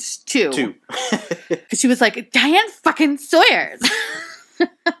 minutes too. 2. Because she was like, Diane fucking Sawyers.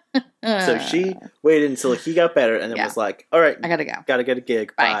 So she waited until he got better and then was like, all right, I gotta go. Gotta get a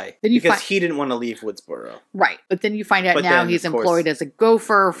gig. Bye. Because he didn't want to leave Woodsboro. Right. But then you find out now he's employed as a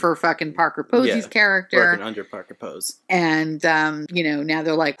gopher for fucking Parker Posey's character. Working under Parker Pose. And, you know, now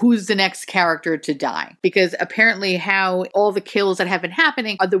they're like, who's the next character to die? Because apparently how all the kills that have been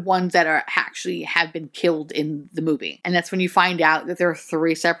happening are the ones that are actually have been killed in the movie. And that's when you find out that there are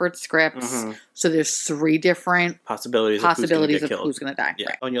 3 separate scripts. Mm-hmm. So there's 3 different possibilities of who's going to die. Yeah.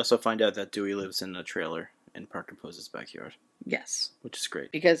 Right. And you also find out that Dewey lives in a trailer in Parker Pose's backyard. Yes. Which is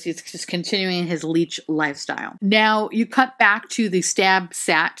great. Because he's just continuing his leech lifestyle. Now, you cut back to the Stab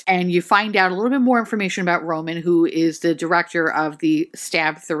set, and you find out a little bit more information about Roman, who is the director of the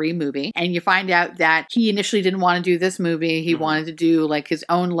Stab 3 movie. And you find out that he initially didn't want to do this movie. He wanted to do, like, his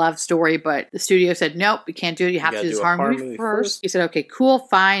own love story, but the studio said, nope, you can't do it. You have to do this horror movie first. He said, okay, cool,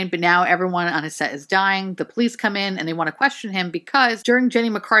 fine. But now everyone on his set is dying. The police come in, and they want to question him because during Jenny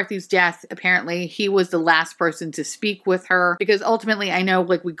McCarthy's death, apparently, he was the last person to speak with her. Because ultimately, I know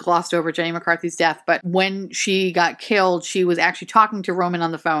like we glossed over Jenny McCarthy's death, but when she got killed, she was actually talking to Roman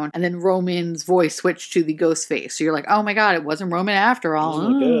on the phone, and then Roman's voice switched to the ghost face. So you're like, oh my God, it wasn't Roman after all.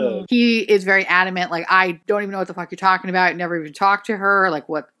 Oh. He is very adamant, like, I don't even know what the fuck you're talking about. I never even talked to her. Like,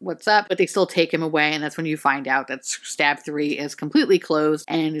 what's up? But they still take him away, and that's when you find out that Stab 3 is completely closed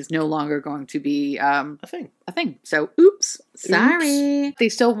and is no longer going to be a thing. a thing. So, oops. Sorry. They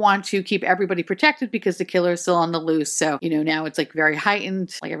still want to keep everybody protected because the killer is still on the loose. So, now it's like very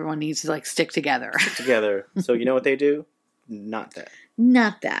heightened. Like everyone needs to like stick together. Together. So you know what they do? Not that.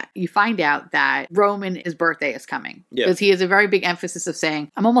 Not that. You find out that Roman, his birthday is coming. Yeah. Because he has a very big emphasis of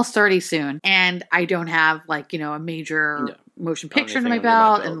saying, I'm almost 30 soon. And I don't have like, a major motion picture under my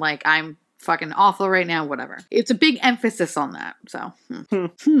belt. And like, I'm fucking awful right now, whatever. It's a big emphasis on that. So,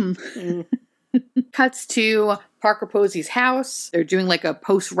 Cuts to Parker Posey's house. They're doing like a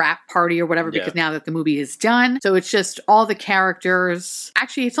post-wrap party or whatever because now that the movie is done. So it's just all the characters.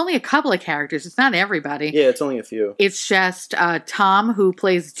 Actually, it's only a couple of characters. It's not everybody. Yeah, it's only a few. It's just Tom, who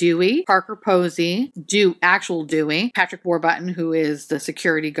plays Dewey, Parker Posey, actual Dewey, Patrick Warburton, who is the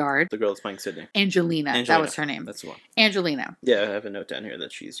security guard. The girl that's playing Sydney. Angelina. That was her name. That's the one. Angelina. Yeah, I have a note down here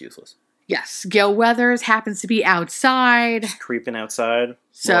that she's useless. Yes. Gail Weathers happens to be outside. Just creeping outside.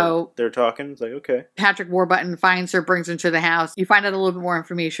 So they're talking. It's like, okay. Patrick Warburton finds her, brings her to the house. You find out a little bit more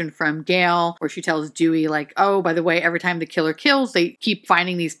information from Gail, where she tells Dewey, like, oh, by the way, every time the killer kills, they keep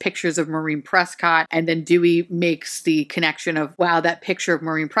finding these pictures of Maureen Prescott. And then Dewey makes the connection of, wow, that picture of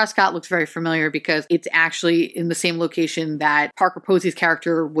Maureen Prescott looks very familiar because it's actually in the same location that Parker Posey's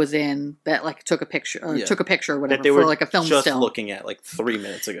character was in, that like took a picture or whatever that they for were like a film just still. looking at like 3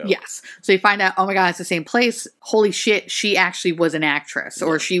 minutes ago. Yes. So you find out, oh my God, it's the same place. Holy shit, she actually was an actress.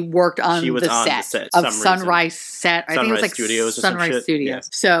 Or she worked on the set of Sunrise set. I think it was like Studios Sunrise Studios. Yeah.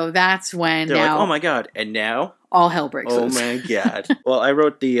 So that's when they're now, like, oh my God. And now? All hell breaks Oh loose. my God. Well, I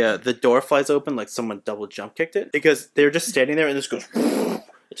wrote the door flies open like someone double jump kicked it because they're just standing there and this goes...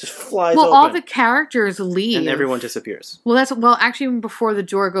 It just flies open. All the characters leave. And everyone disappears. Actually, even before the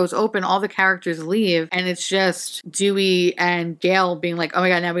door goes open, all the characters leave. And it's just Dewey and Gail being like, oh my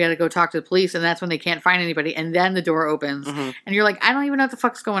God, now we got to go talk to the police. And that's when they can't find anybody. And then the door opens. Mm-hmm. And you're like, I don't even know what the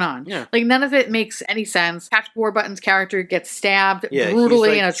fuck's going on. Yeah. Like, none of it makes any sense. Patrick Warburton's character gets stabbed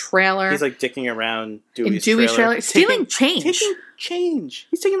brutally in a trailer. He's like dicking around Dewey's trailer. Stealing change. Taking change.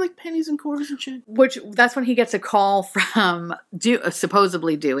 He's taking like pennies and quarters and shit. Which, that's when he gets a call from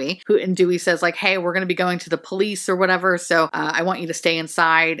supposedly Dewey, and Dewey says like, hey, we're going to be going to the police or whatever, so I want you to stay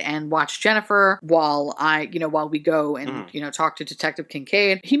inside and watch Jennifer while we go and, talk to Detective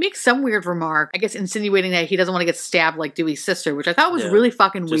Kincaid. He makes some weird remark, I guess insinuating that he doesn't want to get stabbed like Dewey's sister, which I thought was really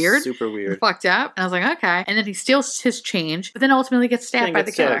fucking weird. Super weird. Fucked up. And I was like, okay. And then he steals his change, but then ultimately gets stabbed by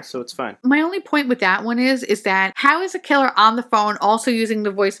the killer. So it's fine. My only point with that one is that how is a killer on the phone also using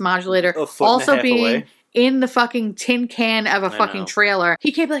the voice modulator, also being away. In the fucking tin can of a fucking trailer?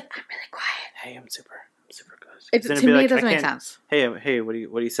 He can't be like, I'm really quiet. Hey, I'm super good. To me, it doesn't make sense. Hey, what are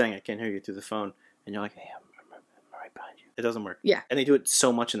you saying? I can't hear you through the phone. And you're like, hey, I'm right behind you. It doesn't work. Yeah. And they do it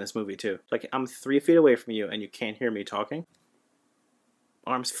so much in this movie too. Like, I'm 3 feet away from you and you can't hear me talking.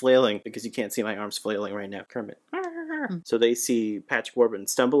 Arms flailing because you can't see my arms flailing right now. Kermit. So they see Patrick Warburton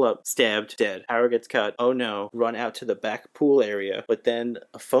stumble up, stabbed, dead. Power gets cut. Oh no. Run out to the back pool area. But then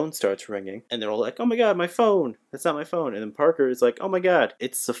a phone starts ringing. And they're all like, oh my God, my phone. That's not my phone. And then Parker is like, oh my God,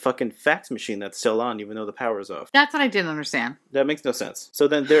 it's the fucking fax machine that's still on even though the power's off. That's what I didn't understand. That makes no sense. So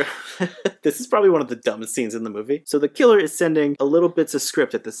then this is probably one of the dumbest scenes in the movie. So the killer is sending a little bits of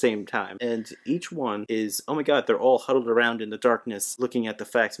script at the same time. And each one is, oh my God, they're all huddled around in the darkness looking at the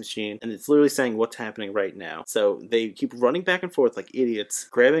fax machine. And it's literally saying what's happening right now. So they keep running back and forth like idiots,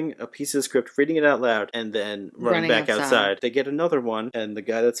 grabbing a piece of the script, reading it out loud, and then running back outside. They get another one, and the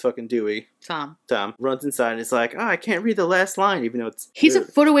guy that's fucking Dewey, Tom, runs inside and is like, I can't read the last line, even though he's a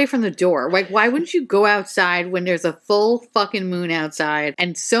foot away from the door. Like, why wouldn't you go outside when there's a full fucking moon outside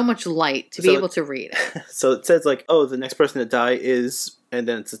and so much light to be able to read it? So it says like, oh, the next person to die is... And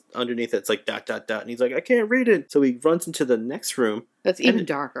then it's underneath it's like ... And he's like, I can't read it. So he runs into the next room. That's even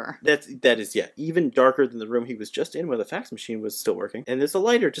darker. That is even darker than the room he was just in where the fax machine was still working. And there's a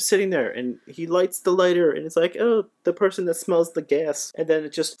lighter just sitting there. And he lights the lighter and it's like, oh, the person that smells the gas. And then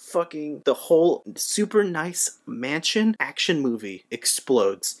it just fucking, the whole super nice mansion action movie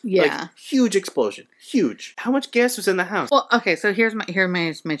explodes. Yeah. Like, huge explosion. Huge. How much gas was in the house? Well, okay, so here's my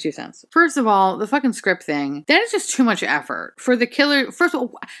 2 cents. First of all, the fucking script thing, that is just too much effort. For the killer, first of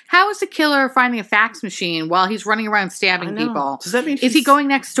all, how is the killer finding a fax machine while he's running around stabbing people? Does that mean is he going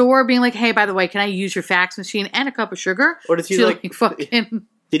next door being like, hey, by the way, can I use your fax machine and a cup of sugar? Or does he fucking...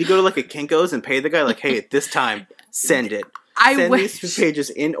 Did he go to like a Kinko's and pay the guy like, hey, at this time, send it. Send these 2 pages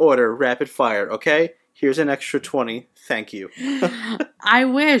in order, rapid fire, okay? Here's an extra 20. Thank you. I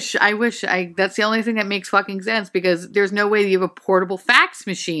wish. That's the only thing that makes fucking sense because there's no way you have a portable fax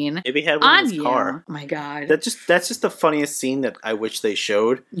machine. Maybe he had one in his car. Oh my God. That's just the funniest scene that I wish they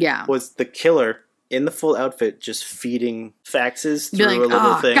showed. Yeah. Was the killer in the full outfit, just feeding faxes Be through like, a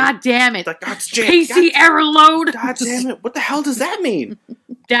little thing. God damn it. Like, oh, it's jammed. Casey error load. God damn it. What the hell does that mean?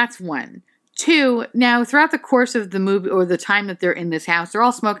 That's one. Two, now throughout the course of the movie or the time that they're in this house, they're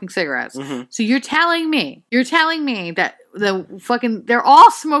all smoking cigarettes. Mm-hmm. So you're telling me that they're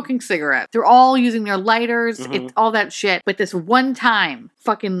all smoking cigarettes. They're all using their lighters, it's all that shit. But this one time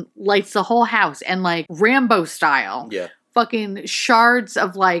fucking lights the whole house and like Rambo style. Yeah. Fucking shards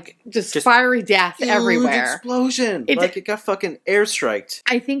of like just fiery death everywhere. Explosion. Like it got fucking airstriked.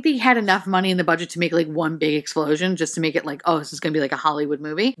 I think they had enough money in the budget to make like one big explosion just to make it like, oh, this is going to be like a Hollywood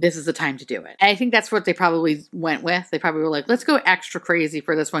movie. This is the time to do it. And I think that's what they probably went with. They probably were like, let's go extra crazy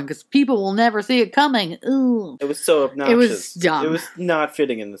for this one because people will never see it coming. Ooh. It was so obnoxious. It was dumb. It was not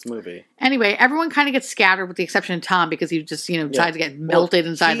fitting in this movie. Anyway, everyone kind of gets scattered with the exception of Tom because he just, decides to get melted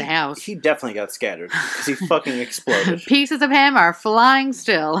inside the house. He definitely got scattered because he fucking exploded. Pieces of him are flying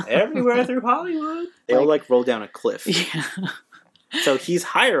still. Everywhere through Hollywood. They all roll down a cliff. Yeah. So he's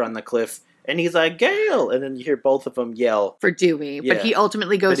higher on the cliff. And he's like, Gale! And then you hear both of them yell. For Dewey. Yeah. But he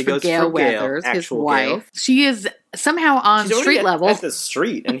ultimately goes for Gale Weathers, his wife. Gale. She is somehow on street level. At the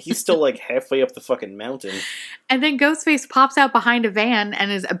street, and he's still like halfway up the fucking mountain. And then Ghostface pops out behind a van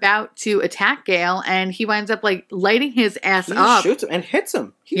and is about to attack Gale, and he winds up like lighting his ass up. He shoots him and hits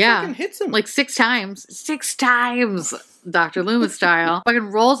him. He fucking hits him. Like 6 times. 6 times! Dr. Loomis style.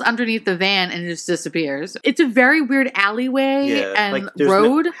 Fucking rolls underneath the van and just disappears. It's a very weird alleyway and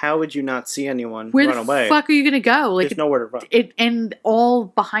road. How would you not see anyone run away? Where the fuck are you gonna go? Like, there's nowhere to run. And all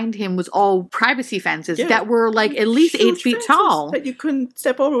behind him was all privacy fences that were like at least 8 feet tall. That you couldn't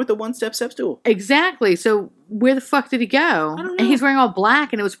step over with a one-step step stool. Exactly. So where the fuck did he go? I don't know. And he's wearing all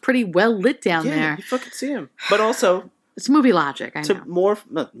black and it was pretty well lit down there. You fucking see him. But also... It's movie logic, I know.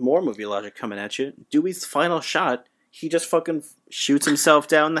 More movie logic coming at you. Dewey's final shot, he just fucking shoots himself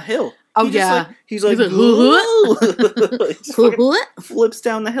down the hill. Oh, he's like, whoa! He just fucking flips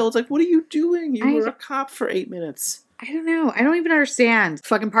down the hill. It's like, what are you doing? You were a cop for 8 minutes. I don't know. I don't even understand.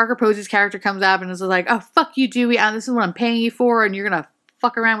 Fucking Parker Posey's character comes up and is like, oh, fuck you, Dewey. This is what I'm paying you for, and you're gonna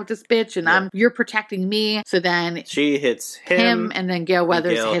fuck around with this bitch, and you're protecting me. So then she hits him, and then Gale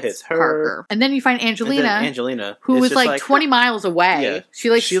Weathers hits her. Parker. And then you find Angelina, who was like 20 miles away.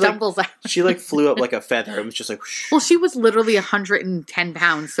 Yeah. She stumbles out. She flew up like a feather. It was just like, whoosh. Well, she was literally 110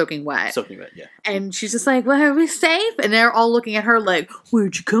 pounds soaking wet. Yeah. And she's just like, well, are we safe? And they're all looking at her like,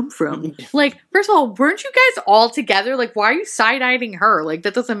 where'd you come from? Like, first of all, weren't you guys all together? Like, why are you side-eyeing her? Like,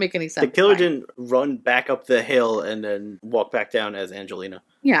 that doesn't make any sense. The killer didn't run back up the hill and then walk back down as Angelina.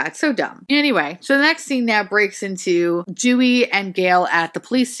 Yeah, it's so dumb. Anyway, so the next scene now breaks into Dewey and Gale at the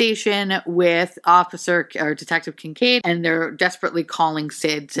police station with Detective Kincaid, and they're desperately calling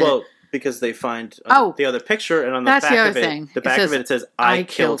Sid to... Well, because they find the other picture, and on the back of it, it says, I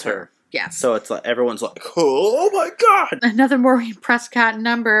killed her. Yes. So it's like, everyone's like, oh my God! Another Maureen Prescott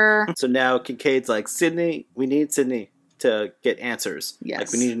number. So now Kincaid's like, Sidney, we need Sidney to get answers. Yes.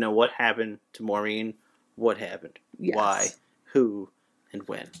 Like, we need to know what happened to Maureen, what happened, why, who, and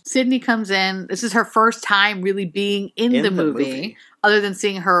when. Sidney comes in. This is her first time really being in the movie, other than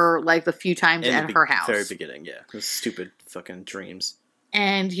seeing her like the few times at her house. Very beginning, yeah. Those stupid fucking dreams.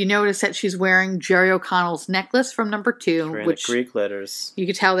 And you notice that she's wearing Jerry O'Connell's necklace from number 2, which Greek letters. You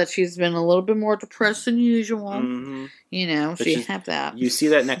could tell that she's been a little bit more depressed than usual. Mm-hmm. But she had that. You see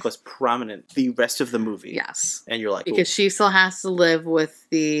that necklace prominent the rest of the movie. Yes. And you're like, because she still has to live with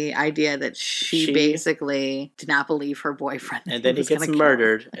the idea that she basically did not believe her boyfriend. And then he gets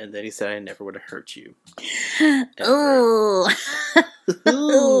murdered, and then he said, I never would have hurt you. Ooh.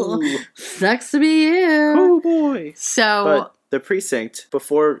 Sucks to be you. Oh boy. So... the precinct,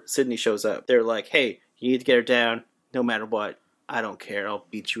 before Sidney shows up, they're like, hey, you need to get her down no matter what. I don't care. I'll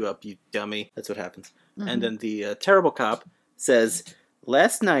beat you up, you dummy. That's what happens. Mm-hmm. And then the terrible cop says,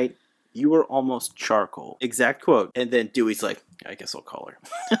 last night, you were almost charcoal. Exact quote. And then Dewey's like, I guess I'll call her.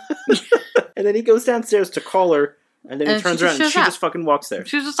 And then he goes downstairs to call her, and then he turns around and she just fucking walks there.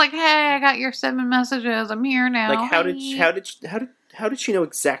 She's just like, hey, I got your 7 messages. I'm here now. Like, how did she know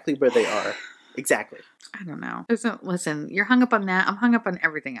exactly where they are? Exactly. I don't know. Listen, you're hung up on that. I'm hung up on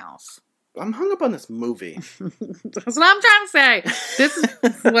everything else. I'm hung up on this movie. That's what I'm trying to say. This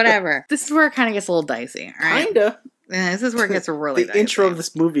is whatever. This is where it kind of gets a little dicey. All right? Kinda. Yeah, this is where it gets really dicey. The intro of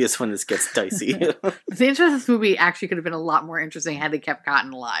this movie is when this gets dicey. The intro of this movie actually could have been a lot more interesting had they kept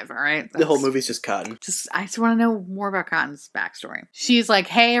Cotton alive, all right? The whole movie's just Cotton. I just want to know more about Cotton's backstory. She's like,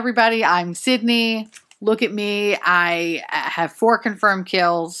 hey, everybody, I'm Sidney. look at me. I have 4 confirmed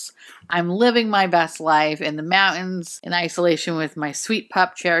kills. I'm living my best life in the mountains in isolation with my sweet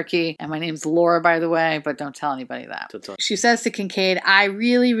pup Cherokee. And my name's Laura, by the way, but don't tell anybody that. She says to Kincaid, I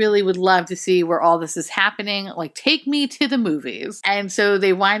really, really would love to see where all this is happening. Like, take me to the movies. And so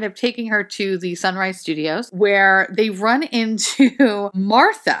they wind up taking her to the Sunrise Studios, where they run into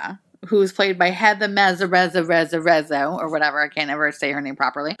Martha, who is played by Heather Mezarezzo, or whatever. I can't ever say her name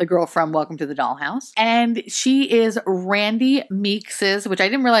properly. The girl from Welcome to the Dollhouse. And she is Randy Meeks's, which I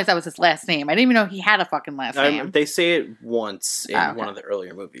didn't realize that was his last name. I didn't even know he had a fucking last name. They say it once in one of the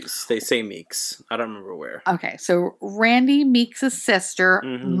earlier movies. They say Meeks. I don't remember where. Okay, so Randy Meeks's sister,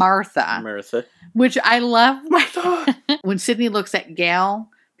 Martha. Which I love. Martha! When Sydney looks at Gail,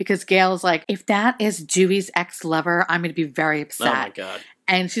 because Gail is like, if that is Dewey's ex-lover, I'm going to be very upset. Oh my God.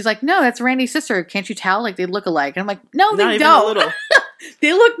 And she's like, no, that's Randy's sister. Can't you tell? Like, they look alike. And I'm like, no, they Not don't. even a little.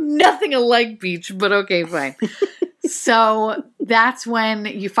 They look nothing alike, Beach, but okay, fine. So that's when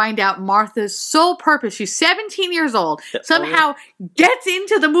you find out Martha's sole purpose, she's 17 years old, somehow gets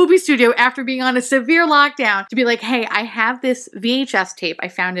into the movie studio after being on a severe lockdown to be like, hey, I have this VHS tape I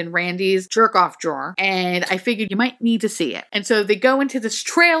found in Randy's jerk-off drawer, and I figured you might need to see it. And so they go into this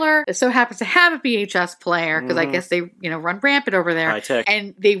trailer that so happens to have a VHS player, because I guess they, run rampant over there. High tech.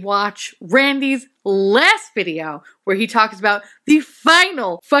 And they watch Randy's last video where he talks about the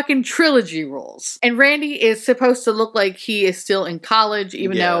final fucking trilogy rules. And Randy is supposed to look like he is still in college,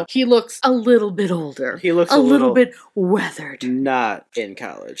 even though he looks a little bit older. He looks a little bit weathered. Not in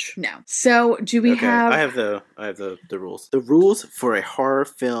college. No. So do we have... I have the rules. The rules for a horror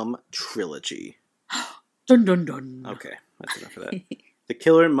film trilogy. Dun dun dun. Okay, that's enough of that. The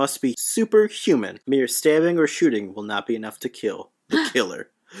killer must be superhuman. Mere stabbing or shooting will not be enough to kill the killer.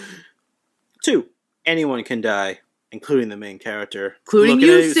 2. Anyone can die, including the main character. Including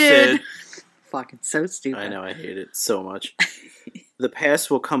you, Sid. Fucking so stupid. I know, I hate it so much. The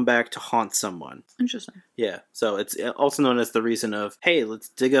past will come back to haunt someone. Interesting. Yeah, so it's also known as the reason of, hey, let's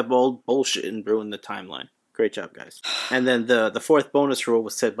dig up old bullshit and ruin the timeline. Great job, guys. And then the 4th bonus rule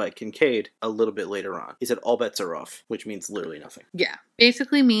was said by Kincaid a little bit later on. He said all bets are off, which means literally nothing. Yeah.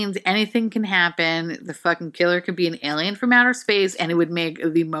 Basically means anything can happen. The fucking killer could be an alien from outer space, and it would make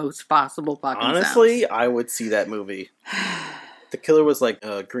the most possible fucking sense. Honestly, I would see that movie. The killer was like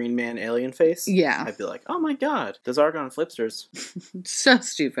a Green Man alien face. Yeah. I'd be like, oh my God, those Argon Flipsters. So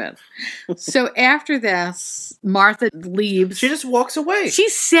stupid. So after this, Martha leaves. She just walks away.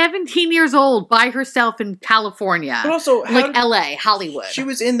 She's 17 years old by herself in California. But also, LA, Hollywood. She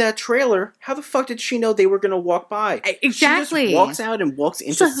was in that trailer. How the fuck did she know they were going to walk by? Exactly. She just walks out and walks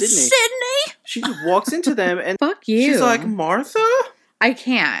into Sydney. Sydney? She just walks into them and fuck you. She's like, Martha? I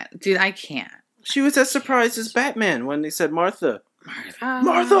can't. Dude, I can't. She was as surprised as Batman when they said Martha.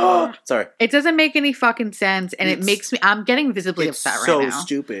 Martha! Sorry. It doesn't make any fucking sense, and it makes me... I'm getting visibly upset right now. It's so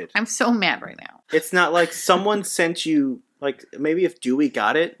stupid. I'm so mad right now. It's not like someone sent you... Like, maybe if Dewey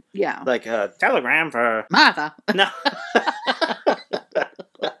got it. Yeah. Like a telegram for... Martha. No.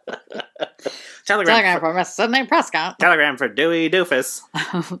 Telegram for Miss Sydney Prescott. Telegram for Dewey Doofus.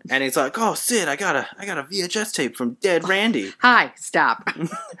 And he's like, oh, Sid, I got a VHS tape from dead Randy. Hi, stop.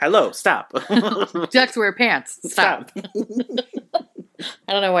 Hello, stop. Ducks wear pants. Stop.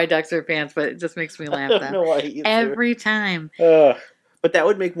 I don't know why ducks wear pants, but it just makes me laugh. I don't know why either. Every time. But that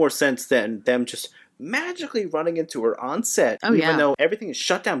would make more sense than them just magically running into her on set. Oh, even though everything is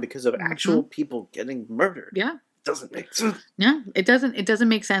shut down because of actual people getting murdered. Yeah. Doesn't make sense. Yeah, it doesn't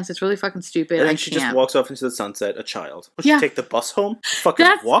make sense. It's really fucking stupid. And then she just walks off into the sunset, a child. Will she take the bus home?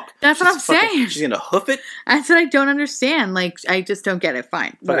 Walk? That's what I'm saying. She's gonna hoof it? That's what I don't understand. Like, I just don't get it.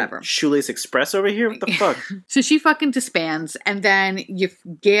 Fine. Whatever. Shoelace Express over here? What the fuck? So she fucking disbands, and then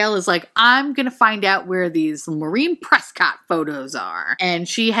Gail is like, I'm gonna find out where these Maureen Prescott photos are. And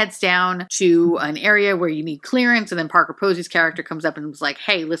she heads down to an area where you need clearance, and then Parker Posey's character comes up and was like,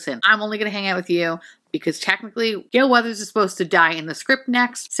 hey, listen, I'm only gonna hang out with you because technically Gail Weathers is supposed to die in the script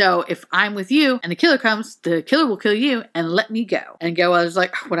next. So if I'm with you and the killer comes, the killer will kill you and let me go. And Gail Weathers is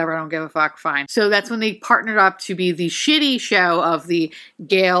like, whatever, I don't give a fuck, fine. So that's when they partnered up to be the shitty show of the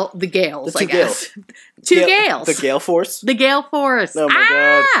Gales, I guess. Two Gales. The Gale Force? The Gale Force. Oh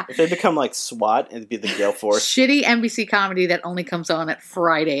my God. If they become like SWAT, it'd be the Gale Force. Shitty NBC comedy that only comes on at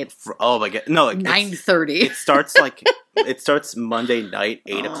Friday. Oh my God. No, 9:30. It starts it starts Monday night,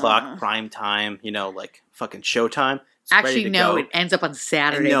 8 o'clock, prime time, like fucking showtime. Actually, no, it ends up on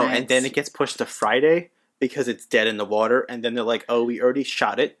Saturday nights. And then it gets pushed to Friday because it's dead in the water. And then they're like, oh, we already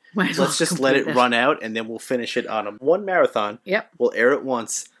shot it. Let's just let it run out, and then we'll finish it on one marathon. Yep. We'll air it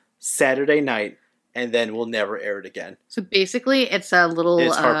once, Saturday night, and then we'll never air it again. So basically, it's a little...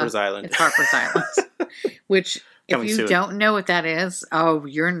 It's Harper's Island. It's Harper's Island. Which, if Coming you soon. don't know what that is, oh,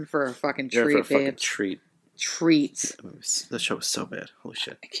 you're in for a fucking You're treat, in for a babe. fucking treat. Treats. The show was so bad. Holy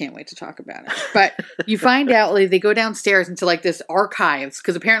shit. I can't wait to talk about it. But you find out like, they go downstairs into like this archives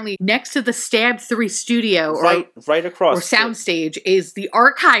because apparently next to the Stab 3 studio Right across. or soundstage is the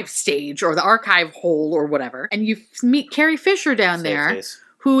archive stage or the archive hole or whatever. And you meet Carrie Fisher down there, Face.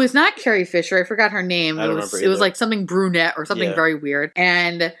 who is not Carrie Fisher. I forgot her name. I don't It was remember either. like something brunette or something Yeah. very weird.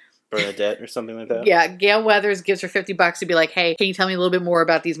 And Bernadette or something like that. yeah, Gail Weathers gives her $50 to be like, hey, can you tell me a little bit more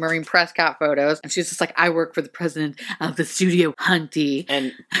about these Maureen Prescott photos? And she's just like, I work for the president of the studio, Hunty.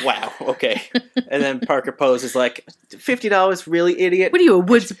 And wow, okay. And then Parker Pose is like, $50, really, idiot? What are you, a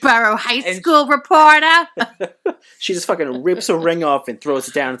Woodsboro High and- School reporter? She just fucking rips a ring off and throws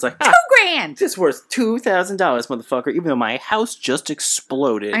it down. It's like, ah, $2,000! this is worth $2,000, motherfucker, even though my house just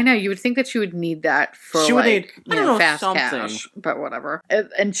exploded. I know, you would think that you would need that for She would like, need, you I don't know, know, fast something. cash, but whatever.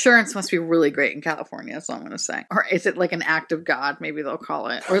 Insurance must be really great in California, that's all I'm going to say. Or is it like an act of God, maybe they'll call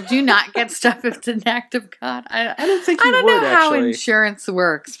it? Or do you not get stuff if it's an act of God? I don't think I you don't would, know how actually. insurance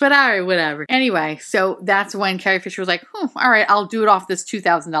works, but all right, whatever. Anyway, so that's when Carrie Fisher was like, all right, I'll do it off this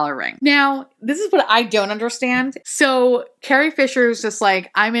 $2,000 ring. Now, this is what I don't understand. So Carrie Fisher is just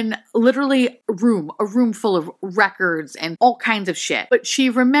like, I'm in literally a room full of records and all kinds of shit. But she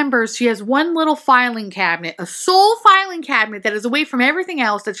remembers she has one little filing cabinet, a sole filing cabinet that is away from everything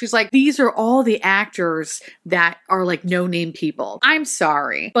else that she's like, these are all the actors that are like no-name people. I'm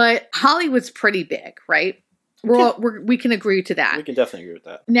sorry, but Hollywood's pretty big, right? We can agree to that. We can definitely agree with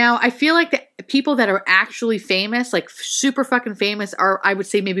that. Now, I feel like the people that are actually famous, like super fucking famous, are, I would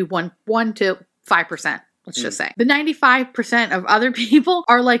say, maybe 1 to 5%. Let's just say. The 95% of other people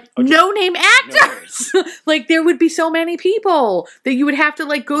are like no-name actors. Like there would be so many people that you would have to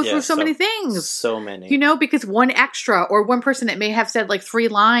like go through so many things. So many. You know, because one extra or one person that may have said like 3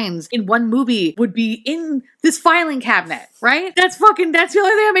 lines in one movie would be in this filing cabinet, right? That's the only thing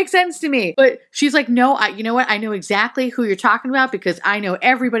that makes sense to me. But she's like, no, you know what? I know exactly who you're talking about because I know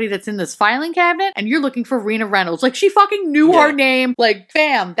everybody that's in this filing cabinet and you're looking for Rena Reynolds. Like she fucking knew her name. Like,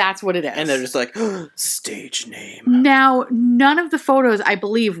 bam, that's what it is. And they're just like, stage name. Now, none of the photos, I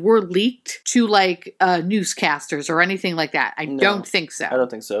believe, were leaked to like newscasters or anything like that. I don't think so. I don't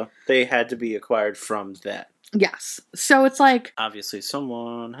think so. They had to be acquired from that. Yes. So it's like, obviously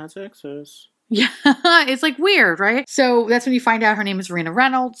someone has access. yeah, it's like weird, right? So that's when you find out her name is Rena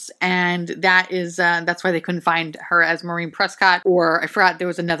Reynolds, and that's why they couldn't find her as Maureen Prescott, or I forgot there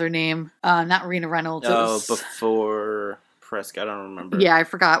was another name, not Rena Reynolds. Before Prescott, I don't remember. Yeah, I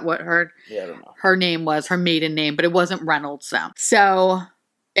forgot what I don't know. her name was, her maiden name, but it wasn't Reynolds. So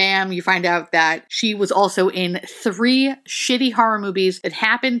bam, you find out that she was also in 3 shitty horror movies that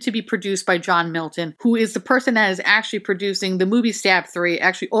happened to be produced by John Milton, who is the person that is actually producing the movie Stab 3,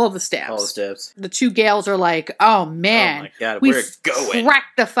 actually all the Stabs. All the Stabs. The 2 Gales are like, oh man, oh my God, we we're going.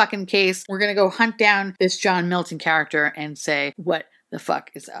 cracked the fucking case. We're going to go hunt down this John Milton character and say, what the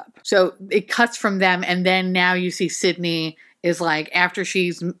fuck is up? So it cuts from them, and then now you see Sydney is like, after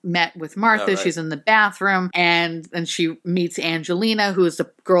she's met with Martha, she's in the bathroom, and then she meets Angelina, who is the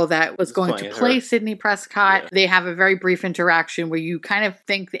girl that was going to play Sidney Prescott. Yeah. They have a very brief interaction where you kind of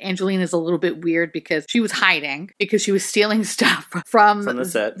think that Angelina is a little bit weird because she was hiding, because she was stealing stuff from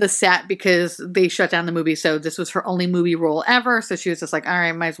the set because they shut down the movie. So this was her only movie role ever. So she was just like, all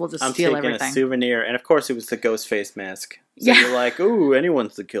right, might as well just steal everything. I'm taking a souvenir. And of course it was the ghost face mask. So you're like, ooh,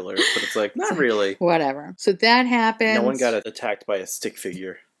 anyone's the killer. But it's like, not really. Whatever. So that happened. No one got attacked by a stick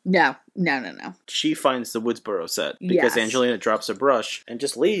figure. No. She finds the Woodsboro set because Angelina drops a brush and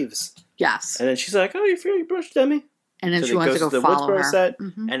just leaves. Yes. And then she's like, oh, you feel your brush, Demi? And then she wants to go follow her. Set,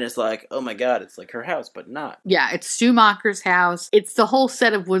 and it's like, oh my God, it's like her house, but not. Yeah, it's Stu Macher's house. It's the whole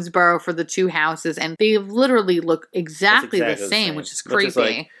set of Woodsboro for the 2 houses, and they literally look exactly the same, which is creepy.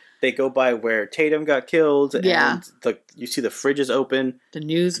 Like, they go by where Tatum got killed, and you see the fridges open. The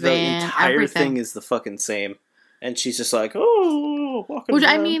news van, the entire everything. thing is the fucking same. And she's just like, oh, walking Which,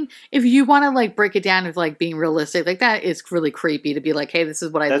 around. I mean, if you want to, like, break it down of, like, being realistic, like, that is really creepy to be like, hey, this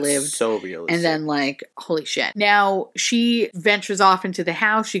is what I lived. That's so realistic. And then, like, holy shit. Now, she ventures off into the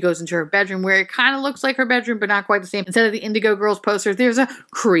house. She goes into her bedroom where it kind of looks like her bedroom, but not quite the same. Instead of the Indigo Girls poster, there's a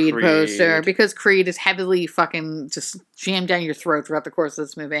Creed poster, because Creed is heavily fucking just jammed down your throat throughout the course of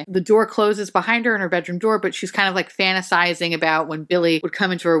this movie. The door closes behind her in her bedroom door, but she's kind of, like, fantasizing about when Billy would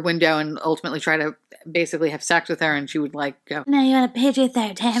come into her window and ultimately try to basically have sex with her, and she would like go, no, you want a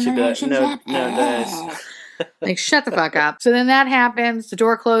PG-13 relationship? No, Like, shut the fuck up. So then that happens. The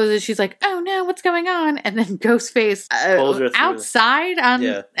door closes. She's like, oh no, what's going on? And then Ghostface Pulls her through. outside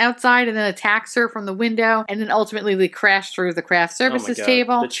and then attacks her from the window. And then ultimately they crash through the craft services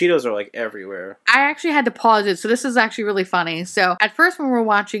table. The Cheetos are like everywhere. I actually had to pause it. So this is actually really funny. So at first when we were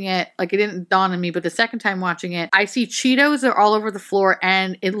watching it, like it didn't dawn on me, but the second time watching it, I see Cheetos are all over the floor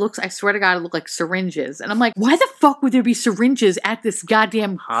and it looks, I swear to God, it looked like syringes. And I'm like, why the fuck would there be syringes at this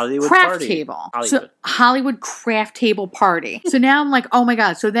goddamn Hollywood craft party. table? Hollywood. So Hollywood craft table party. So now I'm like, oh my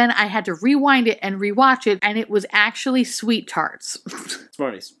God. So then I had to rewind it and rewatch it and it was actually Sweet Tarts.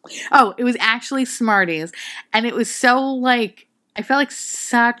 Smarties. Oh, it was actually Smarties. And it was so like, I felt like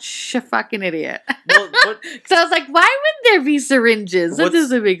such a fucking idiot. Well, Because I was like, why would there be syringes? That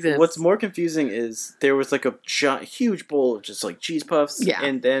doesn't make sense. What's more confusing is there was like a huge bowl of just like cheese puffs. Yeah.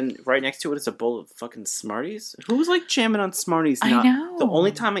 And then right next to it is a bowl of fucking Smarties. Who was like jamming on Smarties? I know. The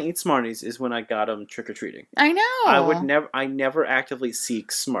only time I eat Smarties is when I got them trick-or-treating. I know. I never actively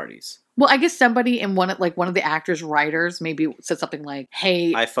seek Smarties. Well, I guess somebody in one of the actors' writers maybe said something like,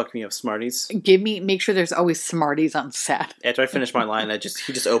 hey, I fucked me up Smarties. make sure there's always Smarties on set. After I finish my line, he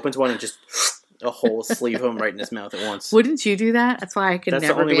just opens one and just a whole sleeve of them right in his mouth at once. Wouldn't you do that? That's why I could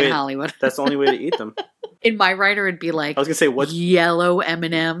never be in Hollywood. That's the only way to eat them. In my writer, it'd be like, I was gonna say what yellow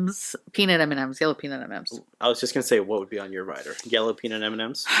M&Ms, peanut M&Ms, yellow peanut M&Ms. I was just gonna say what would be on your writer? Yellow peanut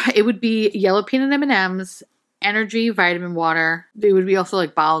M&Ms. It would be yellow peanut M&Ms, energy, vitamin water. It would be also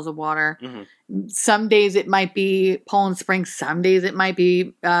like bottles of water. Mm-hmm. Some days it might be Poland Spring. Some days it might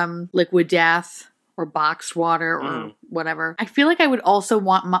be Liquid Death or boxed water or whatever. I feel like I would also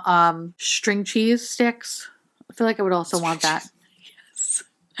want string cheese sticks. I feel like I would also want that. Yes.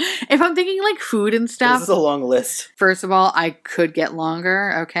 If I'm thinking like food and stuff. This is a long list. First of all, I could get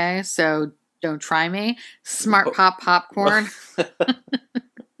longer. Okay, so don't try me. Smart Pop popcorn.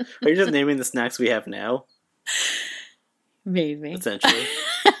 Are you just naming the snacks we have now? Maybe. Essentially.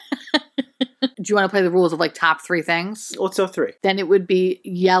 Do you want to play the rules of like top 3 things? What's up 3? Then it would be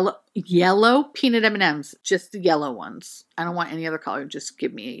yellow peanut M&Ms, just the yellow ones. I don't want any other color. Just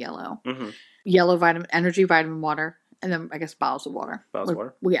give me a yellow. Mm-hmm. Yellow energy, vitamin water, and then I guess bottles of water. Bottles of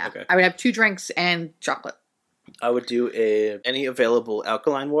water? Yeah. Okay. I would have 2 drinks and chocolate. I would do any available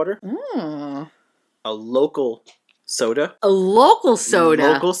alkaline water. A local soda. A local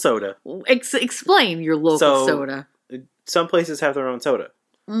soda? Local soda. Explain your local soda. Some places have their own soda.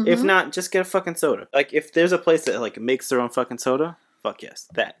 Mm-hmm. If not, just get a fucking soda. Like, if there's a place that, like, makes their own fucking soda, fuck yes.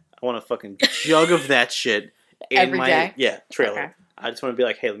 That. I want a fucking jug of that shit in every day? Yeah, trailer. Okay. I just want to be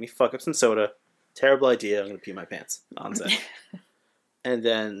like, hey, let me fuck up some soda. Terrible idea. I'm going to pee my pants on set. And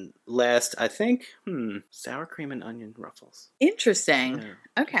then last, I think, sour cream and onion ruffles. Interesting.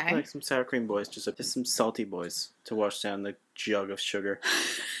 Yeah. Okay. Like some sour cream boys, just some salty boys to wash down the jug of sugar.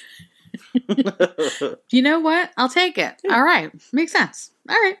 You know what? I'll take it. Yeah. All right. Makes sense.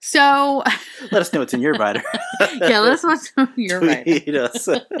 All right. So let us know what's in your rider. Yeah, let us know what's in your rider. Tweet us.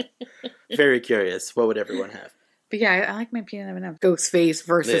 Very curious. What would everyone have? But yeah, I like my peanut M&M. Ghostface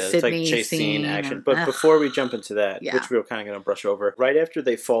versus Sydney. It's like chase scene action. But before we jump into that, which we were kind of going to brush over, right after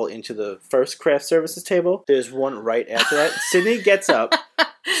they fall into the first craft services table, there's one right after that. Sydney gets up,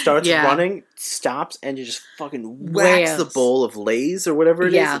 starts running, stops, and you just fucking whacks the bowl of Lay's or whatever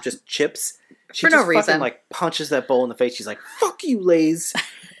it is. It just chips. She just fucking like punches that bowl in the face. She's like, fuck you, Lay's.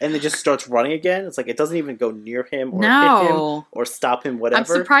 And then just starts running again. It's like it doesn't even go near him or hit him or stop him, whatever. I'm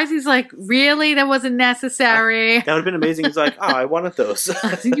surprised he's like, really? That wasn't necessary. That would have been amazing. He's like, I wanted those.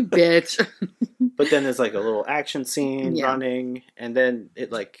 You bitch. But then there's like a little action scene running, and then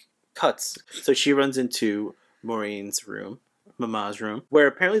it like cuts. So she runs into Maureen's room. Mama's room, where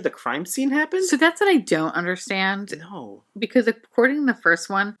apparently the crime scene happened. So that's what I don't understand. No. Because according to the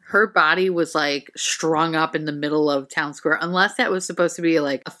first one, her body was like strung up in the middle of town square, unless that was supposed to be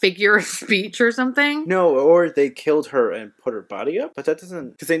like a figure of speech or something. No, or they killed her and put her body up, but that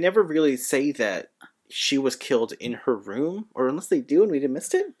doesn't, because they never really say that she was killed in her room, or unless they do and we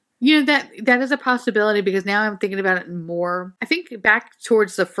missed it. You know, that is a possibility because now I'm thinking about it more. I think back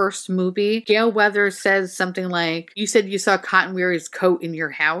towards the first movie, Gail Weathers says something like, you said you saw Cotton Weary's coat in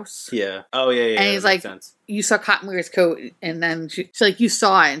your house. Yeah. Oh, yeah. And he's like, you saw Cotton Weary's coat. And then she's like, you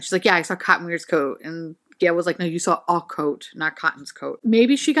saw it. And she's like, yeah, I saw Cotton Weary's coat. And Gail was like, no, you saw a coat, not Cotton's coat.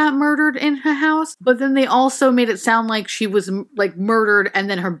 Maybe she got murdered in her house, but then they also made it sound like she was like murdered and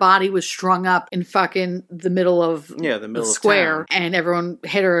then her body was strung up in fucking the middle of the square and everyone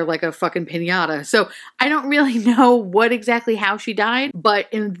hit her like a fucking piñata. So I don't really know what exactly how she died, but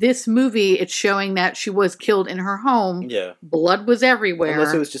in this movie, it's showing that she was killed in her home. Yeah. Blood was everywhere.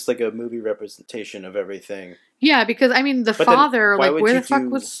 Unless it was just like a movie representation of everything. Yeah, because I mean, the But then father, why like, would where you the fuck do-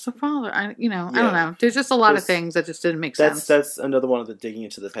 was the father? I don't Yeah. know. There's just a lot of There's- things that just didn't make That's sense. another one of the digging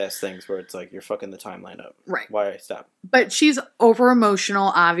into the past things where it's like you're fucking the timeline up. Right. Why stop? But she's over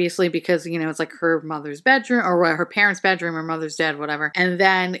emotional, obviously, because, it's like her mother's bedroom or her parents' bedroom, her mother's dead, whatever. And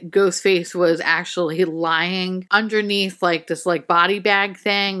then Ghostface was actually lying underneath like this like body bag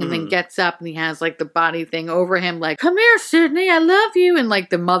thing and then gets up and he has like the body thing over him, like, come here, Sydney, I love you. And like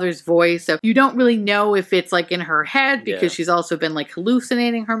the mother's voice. So you don't really know if it's like in her head because she's also been like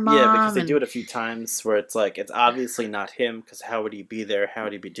hallucinating her mom. Yeah, because they do it a few times where it's like, it's obviously not him because how would he be there? How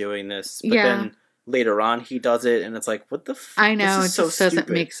would he be doing this? But then later on he does it and it's like, what the fuck? I know, this is it just doesn't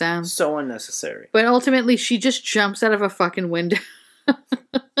make sense. So unnecessary. But ultimately she just jumps out of a fucking window.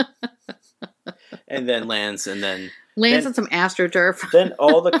 And then lands Lands on some astroturf. Then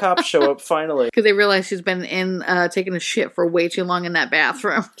all the cops show up finally. Because they realize she's been taking a shit for way too long in that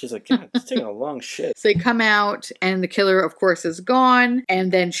bathroom. She's like, God, it's taking a long shit. So they come out, and the killer, of course, is gone.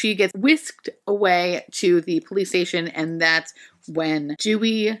 And then she gets whisked away to the police station, and that's when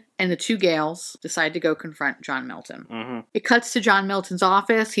Dewey and the two Gales decide to go confront John Milton. Mm-hmm. It cuts to John Milton's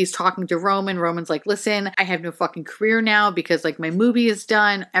office. He's talking to Roman. Roman's like, listen, I have no fucking career now because like my movie is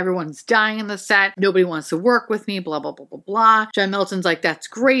done. Everyone's dying in the set. Nobody wants to work with me, blah, blah, blah, blah, blah. John Milton's like, that's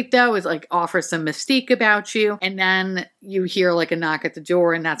great though. Is like offers some mystique about you. And then you hear like a knock at the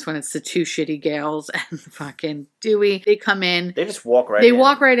door and that's when it's the two shitty Gales and fucking Dewey. They come in. They just walk right in. They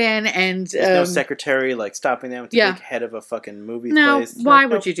walk right in and... There's no secretary like stopping them with the big head of a fucking movie place. Why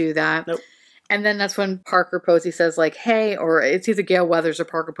would you do that? Nope. And then that's when Parker Posey says like, hey, or it's either Gail Weathers or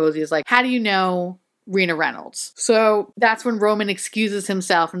Parker Posey is like, how do you know Rena Reynolds? So that's when Roman excuses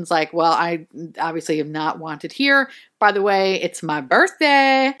himself and is like, well, I obviously am not wanted here. By the way, it's my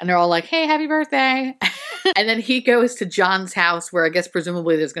birthday. And they're all like, hey, happy birthday. And then he goes to John's house where I guess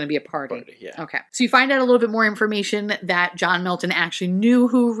presumably there's going to be a party. Yeah. Okay. So you find out a little bit more information that John Milton actually knew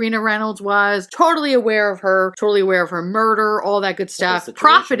who Rena Reynolds was, totally aware of her murder, all that good stuff,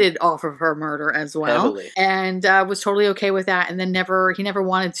 profited off of her murder as well. Heavily. And was totally okay with that. And then he never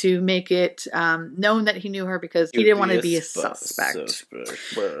wanted to make it known that he knew her because he didn't want to be a suspect.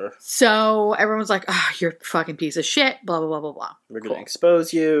 So everyone's like, oh, you're a fucking piece of shit. Blah, blah, blah, blah, blah. We're going to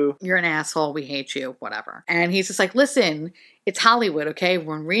expose you. You're an asshole. We hate you. Whatever. And he's just like, listen, it's Hollywood, okay?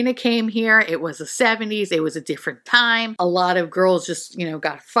 When Rena came here, it was the 70s. It was a different time. A lot of girls just,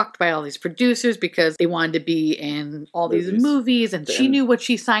 got fucked by all these producers because they wanted to be in all these movies and she knew what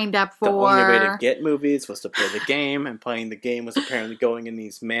she signed up for. The only way to get movies was to play the game, and playing the game was apparently going in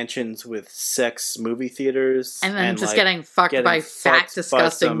these mansions with sex movie theaters. And then just getting fucked by fat,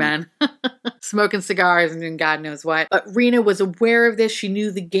 disgusting men. Smoking cigars and doing God knows what. But Rena was aware of this. She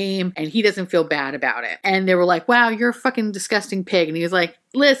knew the game and he doesn't feel bad about it. And they were like, wow, you're a fucking disgusting pig. And he was like,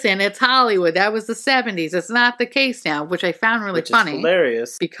 listen, it's Hollywood. That was the 70s. It's not the case now, which I found really funny. Is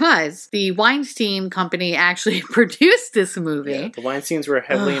hilarious. Because the Weinstein Company actually produced this movie. Yeah, the Weinsteins were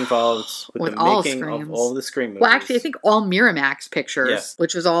heavily involved with the making of all the Scream movies. Well, actually, I think all Miramax pictures,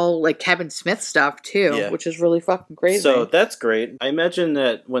 which was all like Kevin Smith stuff too, which is really fucking crazy. So that's great. I imagine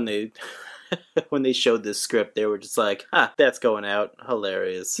that when they... when they showed this script, they were just like, that's going out.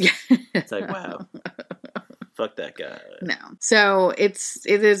 Hilarious. It's like, wow. Fuck that guy. No. So it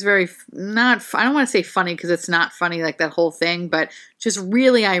is very not, I don't want to say funny because it's not funny like that whole thing, but just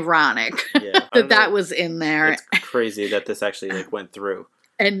really ironic that was in there. It's crazy that this actually went through.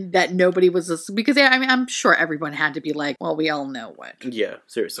 And that nobody was, because I'm sure everyone had to be like, well, we all know what. Yeah,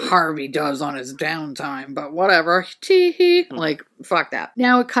 seriously. Harvey does on his downtime, but whatever. Tee-hee. Like, fuck that.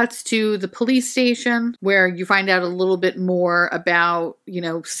 Now it cuts to the police station where you find out a little bit more about,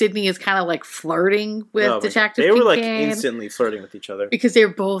 Sydney is kind of like flirting with Detective Kincaid. They were Kincaid. instantly flirting with each other. Because they're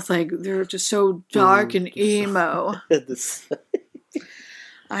both they're just so dark and emo.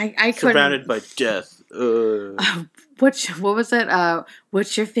 I couldn't. Surrounded by death. What was it?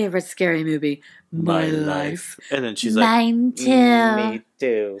 What's your favorite scary movie? My life. And then she's Mine like, too. Me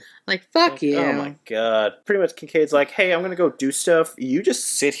too. Like, fuck you. Oh my god. Pretty much Kincaid's like, hey, I'm gonna go do stuff. You just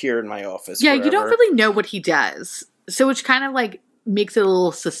sit here in my office forever. You don't really know what he does. So it's kind of makes it a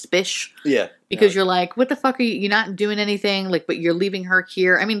little suspicious. Yeah. Because you're like, what the fuck are you? You're not doing anything. But you're leaving her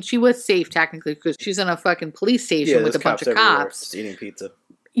here. I mean, she was safe technically because she's in a fucking police station with a bunch of cops. Just eating pizza.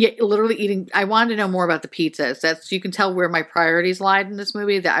 Yeah, literally eating. I wanted to know more about the pizzas. You can tell where my priorities lied in this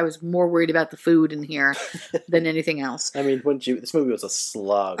movie. That I was more worried about the food in here than anything else. I mean, this movie was a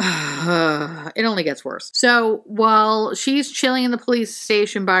slog. It only gets worse. So while she's chilling in the police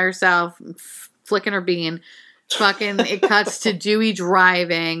station by herself, flicking her bean, Fucking, it cuts to Dewey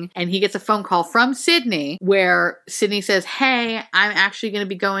driving, and he gets a phone call from Sydney where Sydney says, hey, I'm actually going to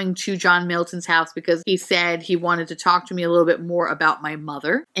be going to John Milton's house because he said he wanted to talk to me a little bit more about my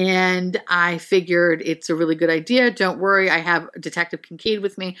mother. And I figured it's a really good idea. Don't worry, I have Detective Kincaid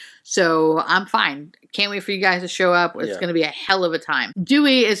with me, so I'm fine. Can't wait for you guys to show up. It's going to be a hell of a time.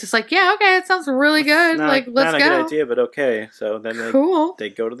 Dewey is just like, yeah, okay, it sounds really good. Let's go. Not a good idea, but okay. So then they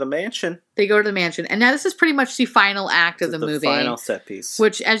go to the mansion. They go to the mansion. And now this is pretty much the final act of the movie. The final set piece.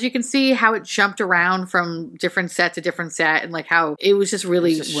 Which, as you can see, how it jumped around from different set to different set and like how it was just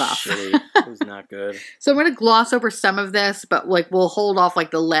really rough. It was not good. So I'm going to gloss over some of this, but like we'll hold off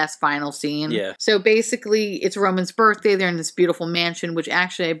like the last final scene. Yeah. So basically, it's Roman's birthday. They're in this beautiful mansion, which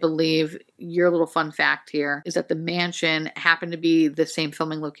actually I believe your little fun fact here is that the mansion happened to be the same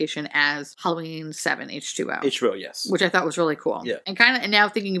filming location as Halloween 7 H2O. H2O, yes. Which I thought was really cool. Yeah. And now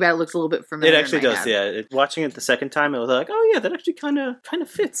thinking about it, looks a little bit familiar. It actually does, head. yeah. Watching it the second time, it was like, oh yeah, that actually kind of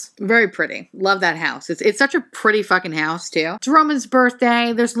fits. Very pretty. Love that house. It's such a pretty fucking house too. It's Roman's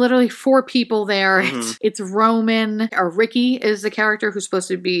birthday. There's literally 4 people there. Mm-hmm. It's Roman, or Ricky is the character who's supposed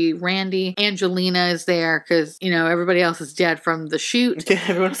to be Randy. Angelina is there because, everybody else is dead from the shoot. Yeah,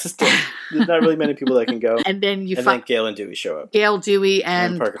 everyone else is dead. There's not really many people that can go. And then then Gale and Dewey show up. Gale, Dewey,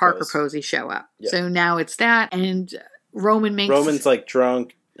 and Parker Posey show up. Yep. So now it's that, and Roman's like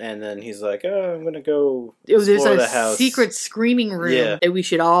drunk. And then he's like, oh, I'm going to go explore the house. There's a secret screening room that we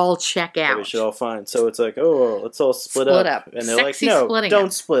should all check out. That we should all find. So it's like, oh, let's all split up. And they're like, no,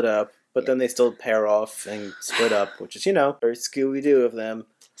 don't split up. But then they still pair off and split up, which is, very Scooby-Doo of them.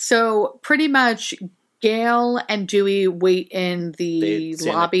 So pretty much Gale and Dewey wait in the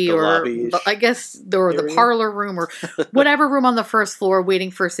lobby, or I guess the parlor room or whatever room on the first floor,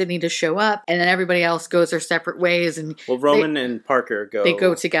 waiting for Sydney to show up, and then everybody else goes their separate ways. And Roman and Parker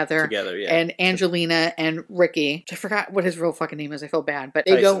go together. Yeah. And Angelina and Ricky, I forgot what his real fucking name is. I feel bad, but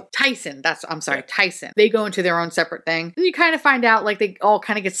they go Tyson. Tyson. They go into their own separate thing, and you kind of find out like they all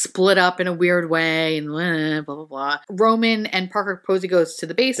kind of get split up in a weird way, and blah blah blah. Roman and Parker Posey goes to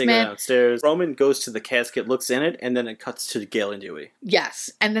the basement. They go downstairs. Roman goes to the casket, looks in it, and then it cuts to Gale and Dewey. Yes,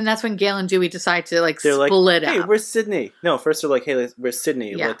 and then that's when Gale and Dewey decide to they're split up. Hey, where's Sydney? No, first they're like, hey, where's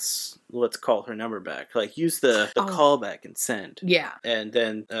Sydney? Yeah. Let's call her number back. Like, use the call back and send. Yeah. And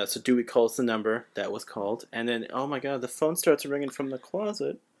then, so Dewey calls the number that was called, and then, oh my god, the phone starts ringing from the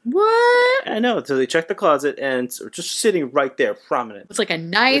closet. What? I know. So they check the closet, and it's just sitting right there, prominent. It's like a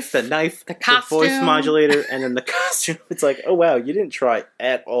knife. It's the knife, the costume, the voice modulator, and then the costume. It's like, oh wow, you didn't try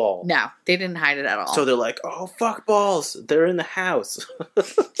at all. No, they didn't hide it at all. So they're like, oh fuck balls, they're in the house.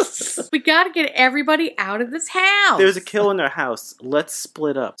 We gotta get everybody out of this house. There's a kill in their house. Let's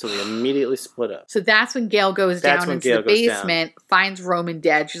split up. So they immediately split up. So that's when Gale goes down into the basement, finds Roman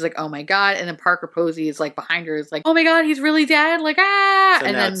dead. She's like, oh my god. And then Parker Posey is like behind her, is like, oh my god, he's really dead. Like, ah. So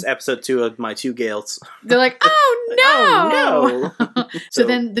and now it's episode 2 of My Two Gales. They're like, oh no. Oh no. So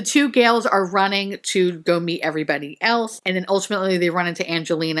then the 2 Gales are running to go meet everybody else. And then ultimately they run into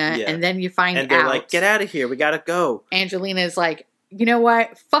Angelina. Yeah. And then you find out. And they're like, get out of here. We gotta go. Angelina is like, you know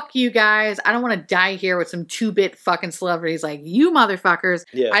what? Fuck you guys. I don't want to die here with some 2-bit fucking celebrities like you motherfuckers.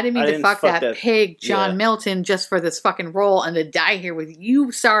 Yeah, I didn't mean to fuck that pig, John Milton, just for this fucking role and to die here with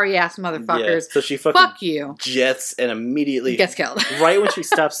you sorry ass motherfuckers. Yeah. So she fuck you. Jets and immediately gets killed. Right when she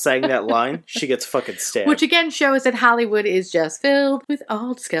stops saying that line, she gets fucking stabbed. Which again shows that Hollywood is just filled with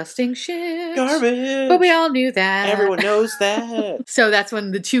all disgusting shit. Garbage. But we all knew that. Everyone knows that. So that's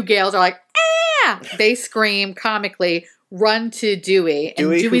when the 2 Gales are like, ah! They scream comically, run to Dewey,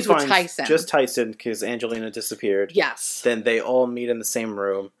 and Dewey's with Tyson. Just Tyson, because Angelina disappeared. Yes. Then they all meet in the same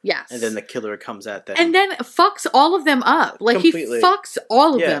room. Yes. And then the killer comes at them. And then fucks all of them up. Like, completely. He fucks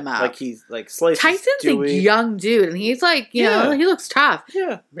all of them up. Like, he's, like, slices Tyson's Dewey. A young dude, and he's, like, you know, he looks tough.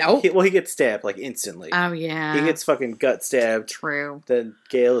 Yeah. Nope. He gets stabbed, like, instantly. Oh, yeah. He gets fucking gut stabbed. True. Then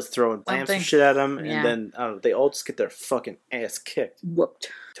Gale is throwing lamps and shit at him, and then, I don't know, they all just get their fucking ass kicked.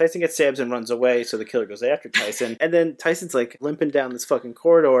 Whooped. Tyson gets stabbed and runs away, so the killer goes after Tyson. And then Tyson's like limping down this fucking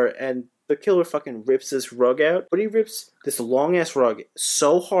corridor, and the killer fucking rips this rug out. But he rips this long ass rug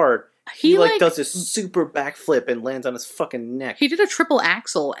so hard, he like does this super backflip and lands on his fucking neck. He did a triple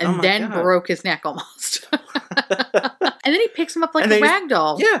axel and then broke his neck almost. And then he picks him up like a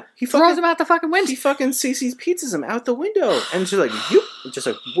ragdoll. Yeah, he throws him out the fucking window. He fucking CC's pizzas him out the window, and she's like, "Yoop!" Just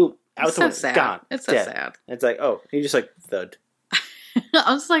like whoop out the window, sad. Gone. It's so dead. sad. And it's like, oh, he just like thud.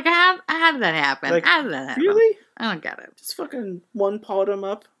 I was like, how did that happen? Like, how did that happen? Really? I don't get it. Just fucking one pawed him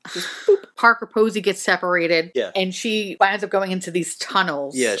up. Just boop. Parker Posey gets separated. Yeah. And she winds up going into these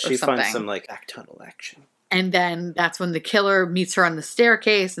tunnels. Yeah, she finds some like back tunnel action. And then that's when the killer meets her on the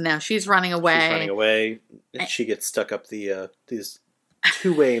staircase, and now she's running away. She's running away, and she gets stuck up these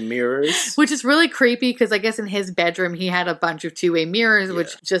two-way mirrors. Which is really creepy, because I guess in his bedroom he had a bunch of two-way mirrors, Yeah.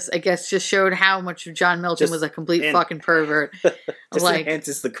 which just showed how much John Milton was a complete fucking pervert. Just like,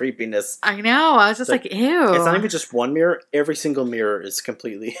 enhances the creepiness. I know. I was just like, ew. It's not even just one mirror. Every single mirror is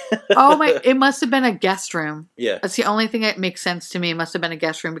completely... Oh my, it must have been a guest room. Yeah. That's the only thing that makes sense to me. It must have been a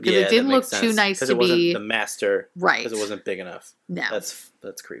guest room, because Yeah, it didn't that look makes sense. too nice to it wasn't be the master. right. Because it wasn't big enough. No.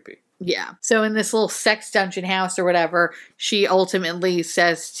 That's creepy. Yeah. So in this little sex dungeon house or whatever, she ultimately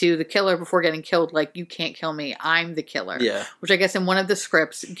says to the killer before getting killed, like, you can't kill me. I'm the killer. Yeah. Which I guess in one of the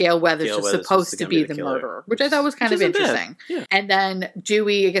scripts, Gail Weathers was supposed to be the killer. murderer, which I thought was kind of Which isn't interesting. bad. Yeah. And then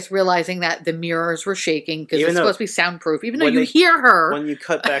Dewey, I guess, realizing that the mirrors were shaking because it's though- supposed to be soundproof, even though when you they- hear her When you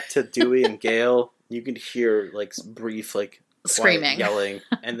cut back to Dewey and Gale, you can hear like brief like screaming. quiet yelling,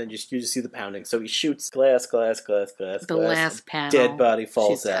 and then you just see the pounding. So he shoots glass. The last panel. Dead body falls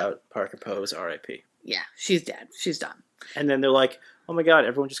She's dead. out. Parker Pose, R.I.P. Yeah, she's dead. She's done. And then they're like, "Oh my god,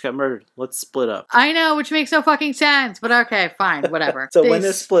 everyone just got murdered. Let's split up." I know, which makes no fucking sense, but okay, fine, whatever. So when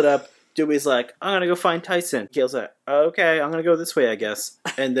they're split up, Dewey's like, "I'm gonna go find Tyson." Gale's like, "Okay, I'm gonna go this way, I guess."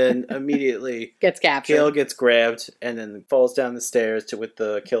 And then immediately gets captured. Gale gets grabbed and then falls down the stairs with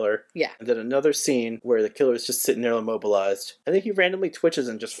the killer. Yeah. And then another scene where the killer is just sitting there immobilized. I think he randomly twitches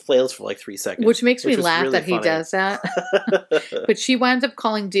and just flails for like 3 seconds. Which makes me was laugh really that he funny. does that. But she winds up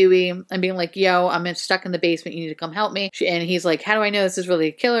calling Dewey and being like, yo, I'm stuck in the basement. You need to come help me. And he's like, how do I know this is really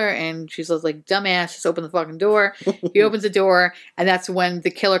a killer? And she's like, dumbass, just open the fucking door. He opens the door, and that's when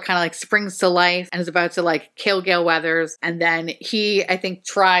the killer kind of like springs to life and is about to like kill Gail Weathers. And then he, I think,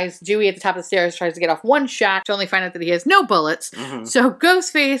 Dewey at the top of the stairs tries to get off one shot to only find out that he has no bullets. Mhm. So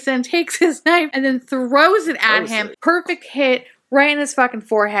Ghostface then takes his knife and then throws it at him. it. Perfect hit right in his fucking The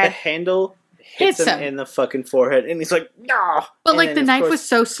forehead. handle hits Hits him him. in the fucking forehead, and he's like, "No!" But like the knife was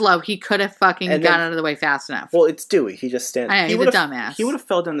so slow, he could have fucking And got then- out of the way fast enough. Well, it's Dewey. He just stands. I know, he he's a would've- dumbass. He would have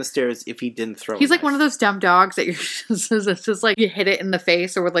fell down the stairs if he didn't throw. He's a like one of knife. those dumb dogs that you're it's just like you hit it in the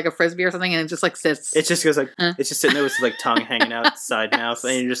face or with like a frisbee or something, and it just like sits. It just goes like Huh? it's just sitting there with his like tongue hanging out side mouth,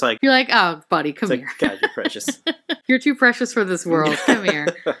 and you're just like, You're like, oh, buddy, come it's here. like, God, you're precious. You're too precious for this world. Come here.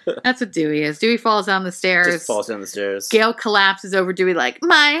 That's what Dewey is. Dewey falls down the stairs. Just falls down the stairs. Gail collapses over Dewey like,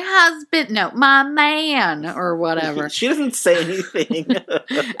 my husband, no, my man, or whatever. She doesn't say anything.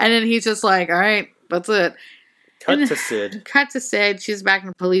 And then he's just like, all right, that's it. Cut to Sid. Cut to Sid. She's back in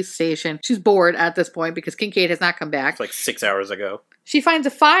the police station. She's bored at this point because Kincaid has not come back. It's like 6 hours ago. She finds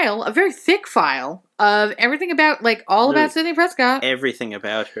a file, a very thick file, of everything about, like, all about Sidney Prescott. Everything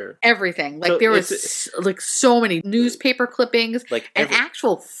about her. Everything. Like, So there was, like, so many newspaper clippings Like and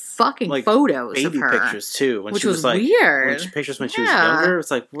actual fucking like, photos of baby her. pictures too. When Which she was, was like, weird. Pictures when she was Yeah. younger.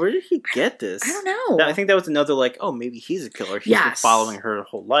 It's like, where did he get this? I don't know. I think that was another like, oh, maybe he's a killer. He's been Yes. following her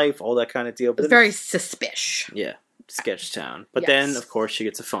whole life, all that kind of deal. It was then very suspicious. yeah, sketch town. But Yes. then, of course, she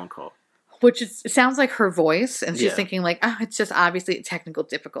gets a phone call. Which is, it sounds like her voice, and she's Yeah. thinking like, oh, it's just obviously a technical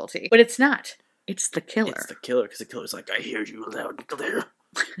difficulty. But it's not. It's the killer. It's the killer because the killer's like, I hear you loud and clear.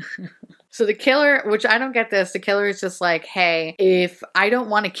 So the killer, which I don't get this, the killer is just like, hey, if I don't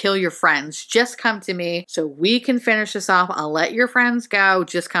want to kill your friends, just come to me so we can finish this off. I'll let your friends go.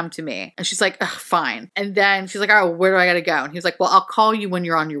 Just come to me. And she's like, ugh, fine. And then she's like, oh, where do I got to go? And he's like, well, I'll call you when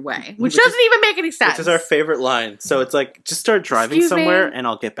you're on your way. Which doesn't even make any sense. Which is our favorite line. So it's like, just start driving Excuse somewhere me? and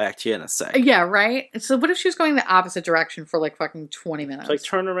I'll get back to you in a sec. Yeah, right? So what if she was going the opposite direction for like fucking 20 minutes? It's like,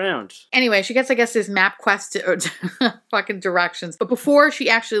 turn around. Anyway, she gets, I guess, this map quest fucking directions. But before she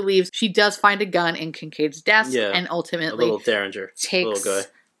actually leaves, she does find a gun in Kincaid's desk Yeah, and A ultimately little Derringer. Little guy.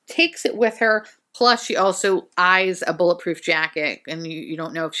 takes it with her. Plus, she also eyes a bulletproof jacket, and you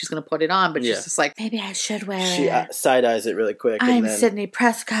don't know if she's going to put it on, but Yeah. she's just like, maybe I should wear She it. side eyes it really quick. I'm and then, Sidney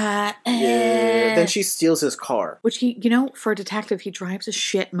Prescott. Yeah. Then she steals his car. Which he, for a detective, he drives a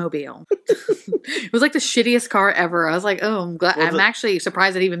shit mobile. It was like the shittiest car ever. I was like, oh, I'm glad. Well, I'm actually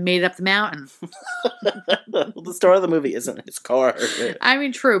surprised it even made it up the mountain. The star of the movie isn't his car. I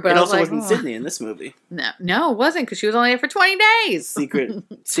mean, true, but It I was also like, wasn't oh. Sydney in this movie. No, it wasn't, because she was only there for 20 days.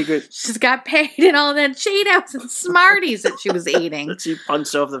 Secret. She's got paid in all that Cheetos and Smarties that she was eating. She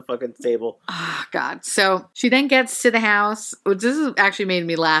punched off the fucking table. Oh, God. So she then gets to the house. Which this has actually made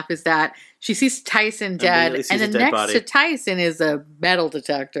me laugh, is that she sees Tyson dead, Immediately sees and a then dead next body. to Tyson is a metal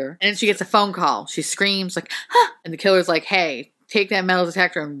detector. And then she gets a phone call. She screams like, huh! And the killer's like, hey, take that metal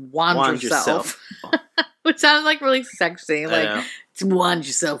detector and wand yourself. Which sounds like really sexy. I Like, know. wand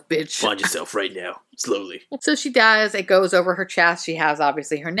yourself, bitch. Wand yourself right now. Slowly. So she does. It goes over her chest. She has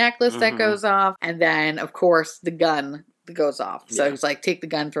obviously her necklace that Mhm. goes off. And then, of course, the gun that goes off. So Yeah. he's like, take the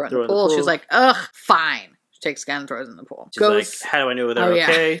gun, throw it in Throw the it in the pool. She's pool. like, ugh, fine. takes a gun and throws it in the pool. She's like, how do I know they're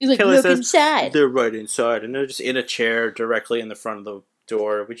okay? He's like, Killer look says, inside. they're right inside. And they're just in a chair directly in the front of the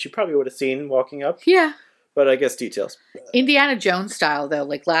door, which you probably would have seen walking up. Yeah. But I guess details. Indiana Jones style, though,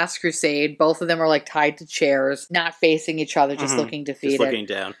 like Last Crusade, both of them are like tied to chairs, not facing each other, just looking defeated. Just looking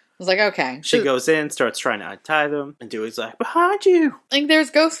down. I was like, okay. She goes in, starts trying to untie them, and Dewey's like, behind you! Like, there's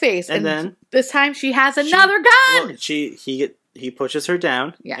Ghostface. And then... this time she has another gun! Well, he pushes her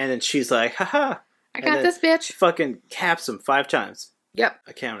down, and then she's like, haha! I got this, bitch. Fucking caps him 5 times. Yep.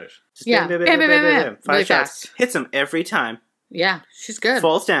 I counted. Just bam, bam, bam, bam, bam. 5 really shots. Fast. Hits him every time. Yeah, she's good.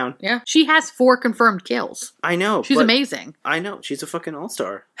 Falls down. Yeah. She has 4 confirmed kills. I know. She's amazing. I know. She's a fucking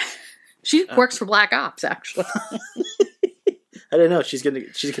all-star. She works for Black Ops, actually. I don't know. She's gonna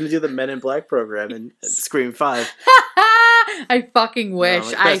do the Men in Black program in Scream 5. I fucking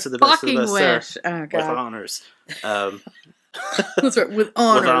wish. I fucking wish. Sir. Oh, God. With honors. That's right. With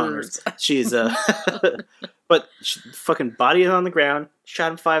honors. She's but fucking body is on the ground.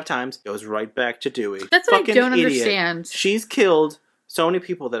 Shot him 5 times. Goes right back to Dewey. That's what fucking I don't idiot. understand. She's killed so many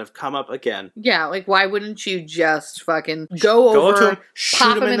people that have come up again. Yeah, like why wouldn't you just fucking go over, to him,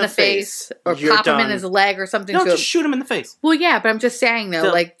 pop him in the face, or pop him in his leg or something? No, just shoot him in the face. Well, yeah, but I'm just saying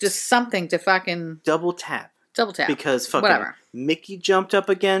though, like just something to fucking double tap. Because fucking whatever. Mickey jumped up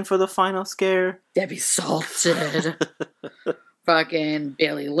again for the final scare. Debbie salted. Fucking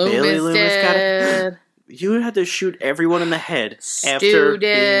Billy Loomis did. You had to shoot everyone in the head after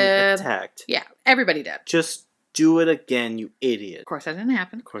being attacked. Yeah, everybody did. Just do it again, you idiot. Of course that didn't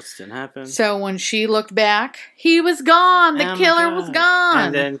happen. Of course it didn't happen. So when she looked back, he was gone. The killer was gone.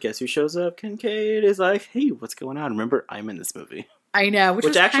 And then guess who shows up? Kincaid is like, hey, what's going on? Remember, I'm in this movie. I know, which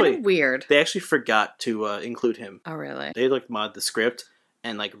was kind of weird. They actually forgot to include him. Oh, really? They mod the script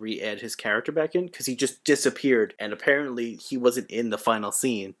and re-add his character back in because he just disappeared, and apparently he wasn't in the final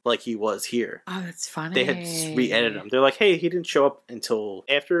scene like he was here. Oh, that's funny. They had re-edited him. They're like, hey, he didn't show up until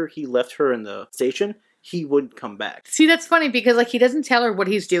after he left her in the station. He wouldn't come back. See, that's funny because he doesn't tell her what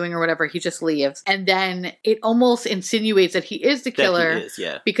he's doing or whatever. He just leaves. And then it almost insinuates that he is the killer. He is,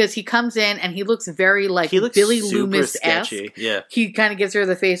 yeah. Because he comes in and he looks very Billy Loomis-esque. Yeah. He kind of gives her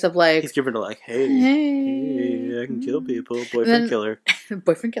the face of he's giving her hey, I can kill people. Boyfriend killer.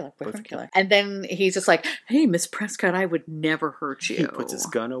 Boyfriend killer. And then he's just like, hey, Miss Prescott, I would never hurt you. He puts his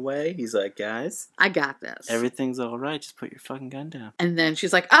gun away. He's like, guys. I got this. Everything's all right. Just put your fucking gun down. And then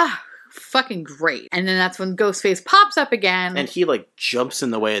she's like, fucking great. And then that's when Ghostface pops up again. And he jumps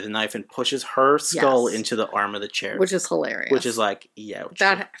in the way of the knife and pushes her skull into the arm of the chair. Which is hilarious. Which is ouch.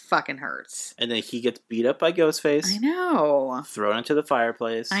 That fucking hurts. And then he gets beat up by Ghostface. I know. Thrown into the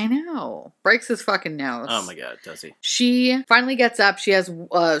fireplace. I know. Breaks his fucking nose. Oh my god, does he? She finally gets up. She has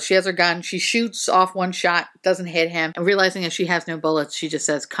her gun. She shoots off one shot. Doesn't hit him. And realizing that she has no bullets, she just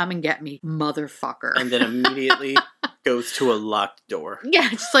says, come and get me, motherfucker. And then immediately goes to a locked door. Yeah,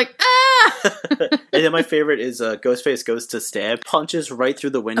 just like, And then my favorite is Ghostface goes to stab, punches right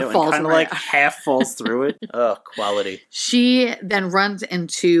through the window, and kind of half falls through it. Oh, quality. She then runs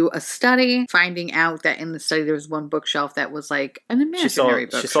into a study, finding out that in the study there was one bookshelf that was an imaginary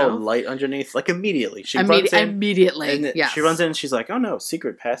bookshelf. She saw a light underneath, immediately. She runs in. Immediately, and yes. She runs in and she's like, oh no,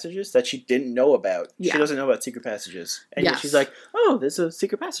 secret passages that she didn't know about. Yeah. She doesn't know about secret passages. And yet she's like, oh, there's a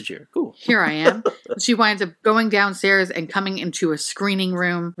secret passage here. Cool. Here I am. She winds up going downstairs and coming into a screening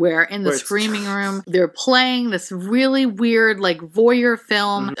room where in the screening room they're playing this really weird voyeur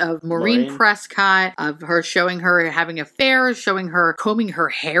film of Maureen Prescott, of her showing her having affairs, showing her combing her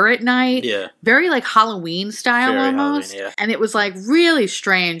hair at night. Yeah. Very Halloween style almost. Halloween, yeah. And it was really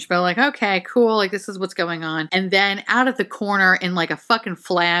strange, but okay, cool, this is what's going on. And then out of the corner in a fucking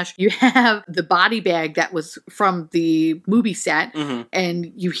flash, you have the body bag that was from the movie set,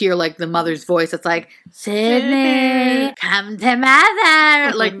 and you hear the mother's voice. It's Sydney, come to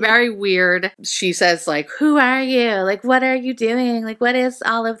mother. Very weird. She says who are you? What are you doing? What is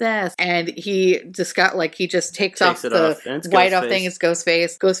all of this? And he just he just takes off the white off thing. It's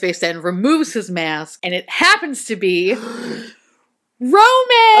Ghostface. Ghostface then removes his mask, and it happens to be Roman!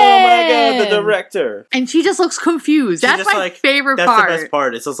 Oh my god, the director. And she just looks confused. That's my favorite part. That's the best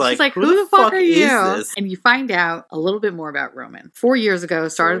part. It's just she's who the fuck are you? This? And you find out a little bit more about Roman. 4 years ago,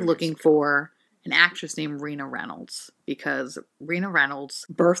 started looking for an actress named Rena Reynolds because Rena Reynolds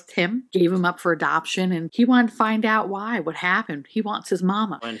birthed him, gave him up for adoption, and he wanted to find out why, what happened. He wants his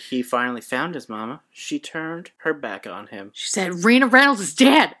mama. When he finally found his mama, she turned her back on him. She said, Rena Reynolds is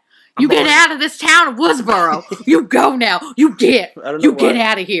dead. You get out of this town of Woodsboro. You go now. You get. Get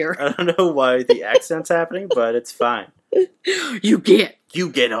out of here. I don't know why the accent's happening, but it's fine. You get. You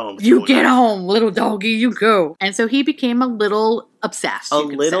get home. You get home, little doggy, you go. And so he became a little obsessed. A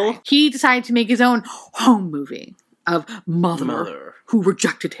little? Say. He decided to make his own home movie of Mother, who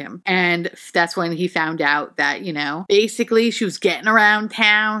rejected him. And that's when he found out that, you know, basically she was getting around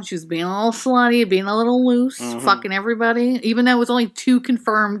town. She was being a little slutty, being a little loose, fucking everybody. Even though it was only 2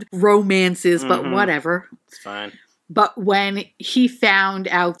 confirmed romances, but whatever. It's fine. But when he found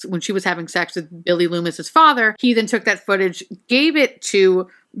out when she was having sex with Billy Loomis's father, he then took that footage, gave it to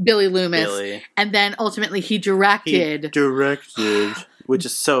Billy Loomis, and then ultimately he directed. Which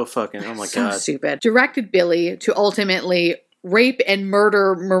is so fucking, oh my God. So stupid. Directed Billy to ultimately rape and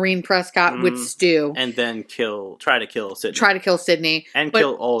murder Maureen Prescott with Stu. And then try to kill Sydney. And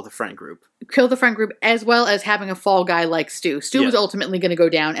kill all of the friend group. Kill the friend group, as well as having a fall guy like Stu. Stu was ultimately going to go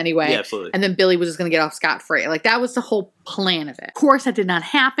down anyway. Yeah, absolutely. And then Billy was just going to get off scot-free. Like, that was the whole plan of it. Of course, that did not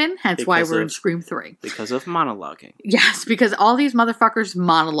happen. Hence why we're in Scream 3. Because of monologuing. Yes, because all these motherfuckers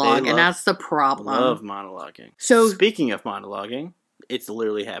monologue, and that's the problem. Love monologuing. So, speaking of monologuing, it's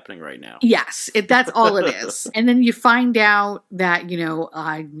literally happening right now. Yes, that's all it is. And then you find out that, you know,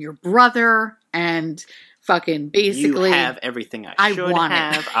 your brother and fucking basically... You have everything I should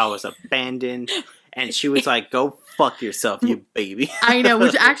have. I was abandoned. And she was like, go fuck yourself, you baby. I know,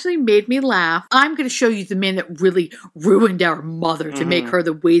 which actually made me laugh. I'm going to show you the man that really ruined our mother to make her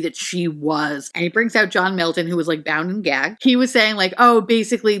the way that she was. And he brings out John Milton, who was like bound and gagged. He was saying like, oh,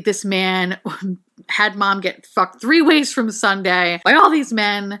 basically this man had mom get fucked 3 ways from Sunday by all these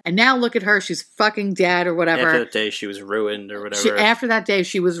men. And now look at her. She's fucking dead or whatever. After that day, she was ruined or whatever. After that day,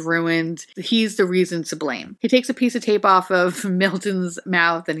 she was ruined. He's the reason to blame. He takes a piece of tape off of Milton's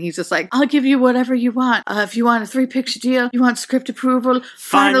mouth and he's just like, I'll give you whatever you want. If you want a 3-picture deal, you want script approval,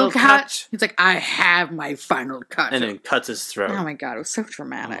 final cut. He's like, I have my final cut. And then cuts his throat. Oh my God, it was so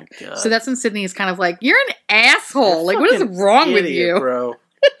dramatic. Oh so that's when Sydney is kind of like, you're an asshole. Like, what is wrong with you? Bro.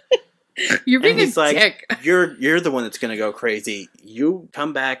 You're being a dick. You're the one that's gonna go crazy. You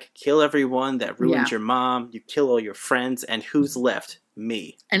come back, kill everyone that ruined your mom. You kill all your friends, and who's left?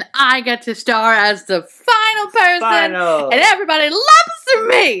 Me. And I get to star as the final person, and everybody loves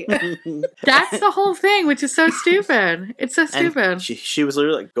me. That's the whole thing, which is so stupid. It's so stupid. And she was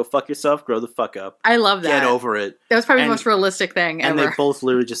literally like, "Go fuck yourself, grow the fuck up." I love that. Get over it. That was probably the most realistic thing ever. And they both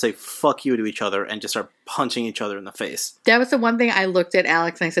literally just say "fuck you" to each other and just start punching each other in the face. That was the one thing I looked at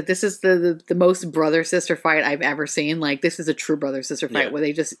Alex and I said, "This is the most brother sister fight I've ever seen. Like, this is a true brother sister fight where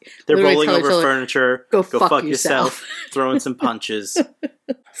they're rolling over furniture. Go fuck yourself. Throwing some punches."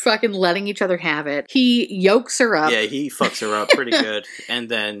 Fucking letting each other have it. He yokes her up. Yeah, he fucks her up pretty good. And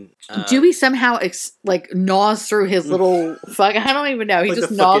then Dewey somehow gnaws through his little fuck. I don't even know. He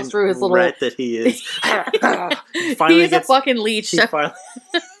just gnaws through his little rat that he is. He's a fucking leech.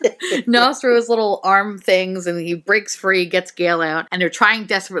 Gnaws through his little arm things, and he breaks free, gets Gail out, and they're trying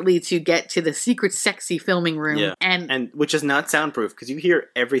desperately to get to the secret sexy filming room. Yeah. And which is not soundproof because you hear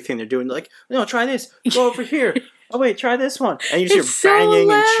everything they're doing. They're like, no, try this. Go over here. Oh wait, try this one. And you hear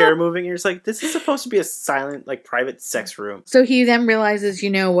banging and chair moving. And you're just like, this is supposed to be a silent, like, private sex room. So he then realizes, you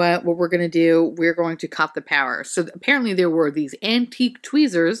know what we're going to do? We're going to cut the power. So apparently there were these antique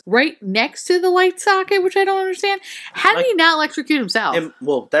tweezers right next to the light socket, which I don't understand. How did he not electrocute himself?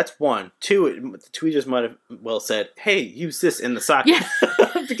 Well, that's one. Two, the tweezers might have said, hey, use this in the socket. Yeah.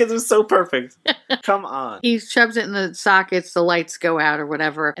 Because it was so perfect. Come on. He shoves it in the sockets, the lights go out or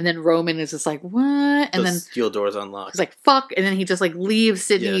whatever. And then Roman is just like, what? And then steel doors unlocked. He's like, fuck. And then he just like leaves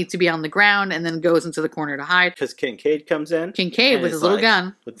Sydney to be on the ground and then goes into the corner to hide. Because Kincaid comes in. Kincaid with his little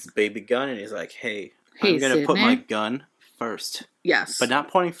gun. With his baby gun. And he's like, hey I'm going to put my gun first. Yes. But not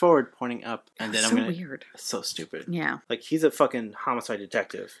pointing forward, pointing up. And then I'm going to... weird. It's so stupid. Yeah. Like, he's a fucking homicide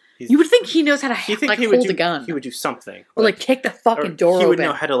detective. You would think he knows how to hold a gun. He would do something. Or like kick the fucking door open. He would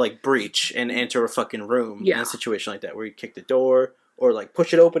know how to like breach and enter a fucking room in a situation like that where he'd kick the door or like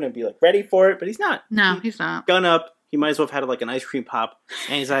push it open and be like ready for it, but he's not. No, he's not. Gun up. He might as well have had like an ice cream pop.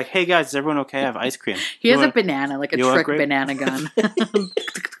 And he's like, hey guys, is everyone okay? I have ice cream. He has a banana, like a trick banana gun.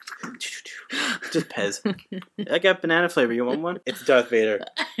 Just Pez. I got banana flavor. You want one? It's Darth Vader.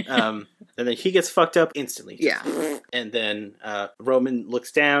 And then he gets fucked up instantly. Yeah. And then Roman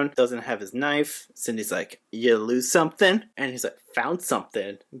looks down, doesn't have his knife. Cindy's like, you lose something? And he's like, found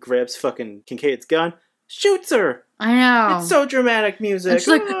something. Grabs fucking Kincaid's gun, shoots her. I know. It's so dramatic music. And she's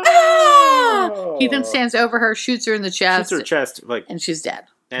like, ah! He then stands over her, shoots her in the chest. Shoots her chest. Like, and she's dead.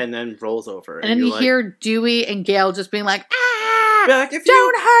 And then rolls over. And then you hear Dewey and Gail just being like, ah! that! Be like,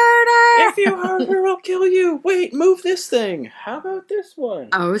 Don't hurt her! If you hurt her, I'll kill you. Wait, move this thing. How about this one?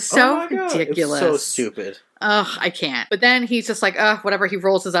 Oh, so my God. ridiculous. It was so stupid. Ugh, I can't. But then he's just like, whatever. He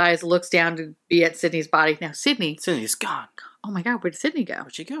rolls his eyes, looks down to be at Sydney's body. Now, Sydney's gone. oh my God, where did Sydney go?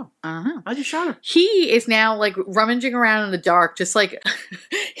 Where'd she go? Uh-huh. I just shot her. He is now like rummaging around in the dark, just like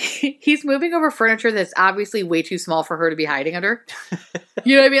he's moving over furniture that's obviously way too small for her to be hiding under.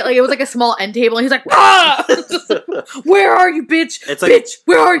 You know what I mean? Like it was like a small end table, and he's like, ah! Where are you, bitch? It's like, bitch,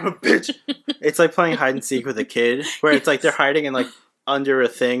 where are you? Bitch. It's like playing hide and seek with a kid, where it's like they're hiding in like under a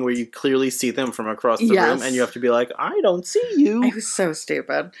thing where you clearly see them from across the room, and you have to be like, I don't see you. It was so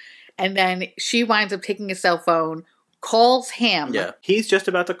stupid. And then she winds up taking his cell phone, calls him. Yeah. He's just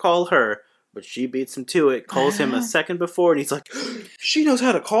about to call her, but she beats him to it, calls him a second before, and he's like, she knows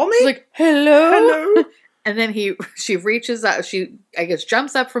how to call me? She's like, hello? Hello? And then she reaches out, she, I guess,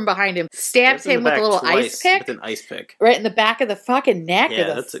 jumps up from behind him, stabs him with a little ice pick. With an ice pick. Right in the back of the fucking neck,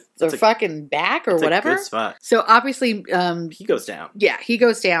 Yeah, or the fucking back, or whatever. A good spot. So obviously, he goes down. Yeah, he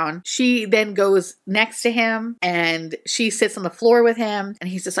goes down. She then goes next to him, and she sits on the floor with him, and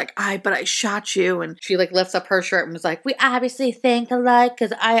he's just like, but I shot you. And she like lifts up her shirt and was like, we obviously think alike,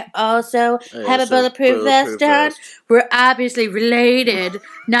 because I also had a bulletproof vest on. We're obviously related.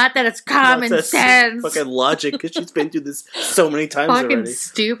 Not that it's common sense. Fucking logic, because she's been through this so many times fucking already.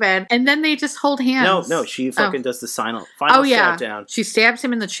 Stupid. And then they just hold hands. No, she fucking does the final yeah. stab down. She stabs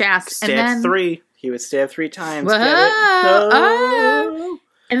him in the chest. And then 3. He would stab 3 times. Whoa, Get it? No.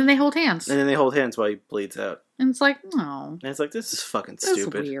 And then they hold hands. And then they hold hands while he bleeds out. And it's like, no. And it's like, this is fucking This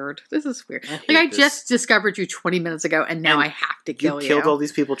stupid. This is weird. I just discovered you 20 minutes ago, and now I have to kill you. You killed all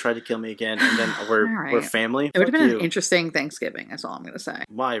these people, tried to kill me again, and then we're family. It would have been an interesting Thanksgiving, that's all I'm going to say.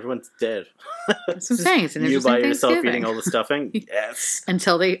 Why? Everyone's dead. That's what I'm saying. It's an interesting You by yourself Thanksgiving. eating all the stuffing? Yes.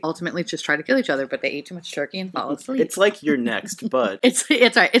 Until they ultimately just try to kill each other, but they ate too much turkey and fall asleep. It's like you're next, but... It's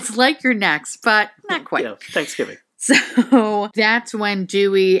right. It's like you're next, but not quite. Thanksgiving. So that's when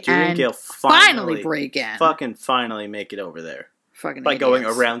Dewey and Gale finally break in. Fucking finally make it over there. Fucking by idiots. Going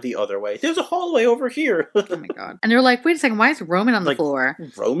around the other way. There's a hallway over here. Oh my God. And they're like, wait a second, why is Roman on the floor?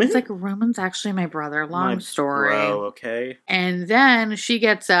 Roman? It's like, Roman's actually my brother. Long story. Bro, okay. And then she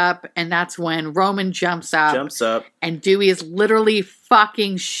gets up, and that's when Roman jumps up. And Dewey is literally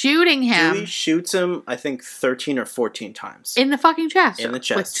fucking shooting him. Dewey shoots him, I think, 13 or 14 times. In the fucking chest. In the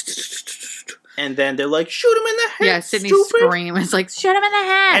chest. And then they're like, shoot him in the head. Yeah, Sydney screams. It's like, shoot him in the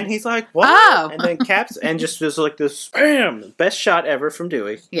head. And he's like, what? Oh. And then caps, and just there's like this, bam, best shot ever from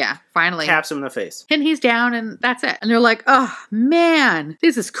Dewey. Yeah, finally. Caps him in the face. And he's down, and that's it. And they're like, oh, man,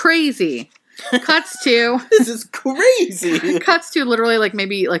 this is crazy. Cuts to. This is crazy. Cuts to literally like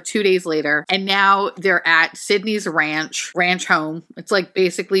maybe like 2 days later. And now they're at Sydney's ranch home. It's like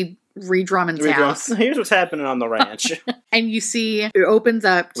basically Ree Drummond's house. Here's what's happening on the ranch. And you see it opens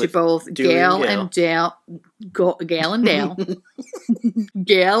up to both Gale and Dale. Gale and Dale.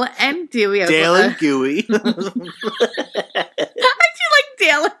 Gale and Dewey. Dale and Gooey. I do like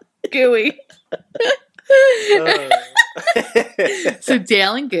Dale and Gooey. So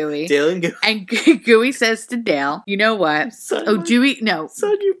Dale and Gooey. And Gooey says to Dale, you know what? Dewey, no.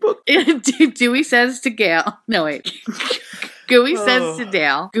 Son, your book. Dewey says to Gale, no wait. Gooey says to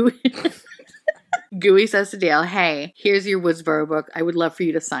Dale, Gooey says to Dale, hey, here's your Woodsboro book. I would love for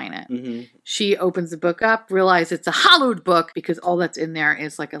you to sign it. Mm-hmm. She opens the book up, realizes it's a hollowed book because all that's in there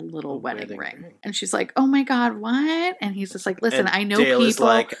is like a little wedding ring. And she's like, oh my God, what? And he's just like, listen, I know Dale people. Is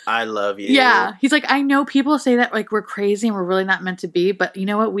like, I love you. Yeah. He's like, I know people say that like we're crazy and we're really not meant to be, but you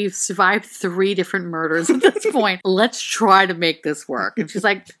know what? We've survived 3 different murders at this point. Let's try to make this work. And she's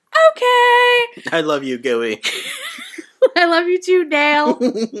like, okay. I love you, Gooey. I love you too, Dale.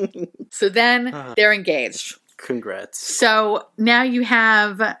 So then they're engaged. Congrats. So now you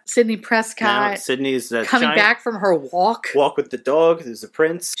have Sydney Prescott. Sydney's coming back from her walk. Walk with the dog. There's the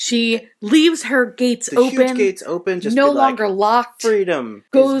prince. She leaves her gates open. Huge gates open. Just no longer locked. Freedom.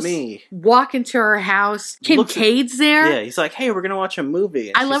 Goes is me. Walk into her house. Kincaid's there. Yeah, he's like, hey, we're gonna watch a movie.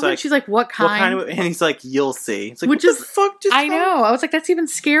 And I love when she's like, what kind? What kind of? And he's like, you'll see. It's like, which what the fuck? I know. I was like, that's even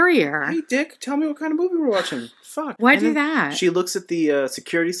scarier. Hey, Dick, tell me what kind of movie we're watching. Fuck. Why do that? She looks at the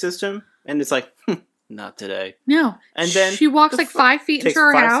security system and it's like, not today. No. And then she walks like 5 feet into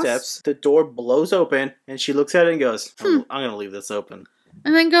her house. 5 steps. The door blows open and she looks at it and goes, I'm going to leave this open.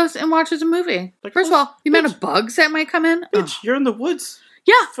 And then goes and watches a movie. Like, first of all, the amount of bugs that might come in. Bitch, you're in the woods.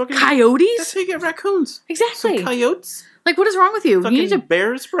 Yeah. Fucking coyotes. That's how you get raccoons. Exactly. Some coyotes. Like, what is wrong with you? Fucking you need to,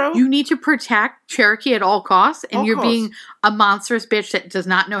 bears, bro. You need to protect Cherokee at all costs. And you're being a monstrous bitch that does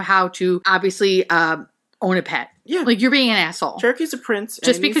not know how to, obviously, own a pet. Yeah. Like, you're being an asshole. Cherokee a prince. And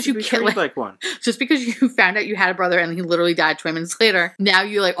Just he needs because to you be kill- treated like one. Just because you found out you had a brother and he literally died 20 minutes later, now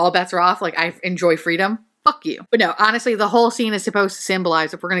you like, all bets are off. Like, I enjoy freedom. Fuck you. But no, honestly, the whole scene is supposed to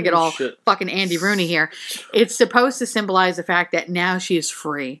symbolize, if we're going to get all fucking Andy Rooney here, it's supposed to symbolize the fact that now she is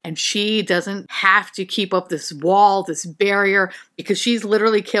free and she doesn't have to keep up this wall, this barrier, because she's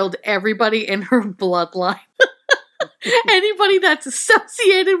literally killed everybody in her bloodline. Anybody that's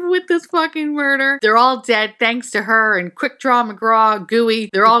associated with this fucking murder, they're all dead thanks to her and Quick Draw McGraw,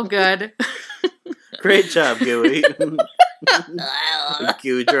 Gooey. They're all good. Great job, Gooey.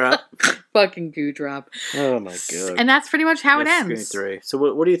 Goo drop. Fucking goo drop. Oh my god. And that's pretty much how it That's ends. Scream 3. So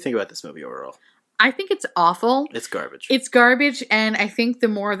what do you think about this movie overall? I think it's awful. It's garbage. It's garbage, and I think the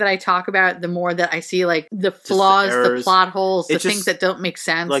more that I talk about it, the more that I see like the flaws, the errors. plot holes, the It's things just- that don't make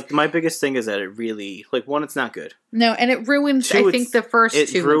sense. Like, my biggest thing is that it really, like, one, it's not good. No, and it ruins, Two, I think, the first It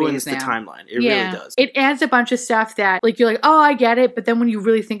two ruins movies the now. timeline. It really does. It adds a bunch of stuff that, like, you're like, oh, I get it, but then when you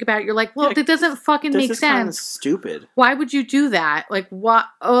really think about it, you're like, well, Yeah, that doesn't fucking This make is kind of sense. stupid. Why would you do that? Like, what?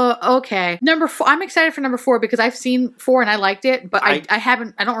 Okay. Number 4, I'm excited for number 4 because I've seen 4 and I liked it, but I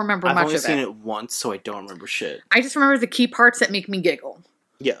don't remember I've much only of seen it. it once, so I don't remember shit. I just remember the key parts that make me giggle,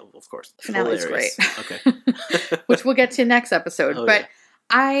 Yeah, of course. Finale's Hilarious. great. Okay. which we'll get to next episode. Oh, but yeah.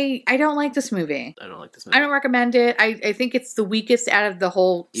 I don't like this movie. I don't like this movie. I don't recommend it. I think it's the weakest out of the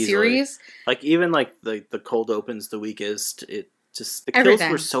whole Easily. series. Like, even, like, the cold open's the weakest. It just... The Everything.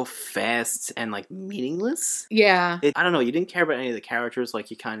 kills were so fast and, like, meaningless. Yeah. I don't know. You didn't care about any of the characters like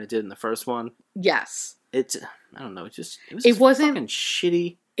you kind of did in the first one. Yes. I don't know. It was It wasn't- fucking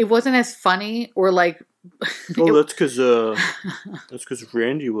shitty. It wasn't as funny or like... Oh, that's because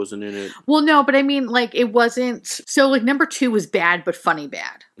Randy wasn't in it. Well, no, but I mean, like, it wasn't... So, like, number 2 was bad, but funny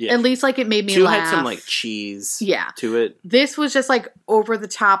bad. Yeah. At least, like, it made me 2 laugh. had some, like, cheese Yeah. to it. This was just, like,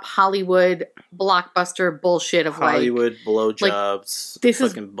 over-the-top Hollywood blockbuster bullshit of, like... Hollywood blowjobs. this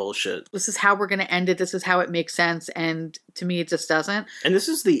is- fucking bullshit. This is how we're going to end it. This is how it makes sense. And to me, it just doesn't. And this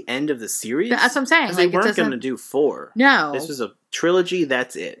is the end of the series? That's what I'm saying. Because Like, they it weren't doesn't... going to do 4. No. This was a trilogy,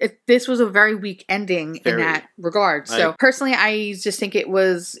 that's it. This was a very weak ending in Very. that regard. So personally, I just think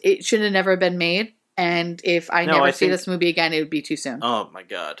it should have never been made. And if I never see this movie again, it would be too soon. Oh my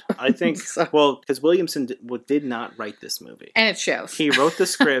god. I think, So- well, because Williamson did not write this movie. And it shows. He wrote the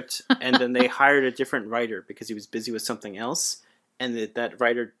script, and then they hired a different writer because he was busy with something else, and that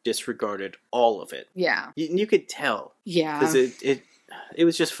writer disregarded all of it. Yeah. You could tell. Yeah. Because it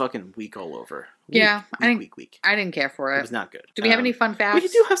was just fucking weak all over. Yeah, Weak. I didn't care for It it. was not good. Do we have any fun facts? We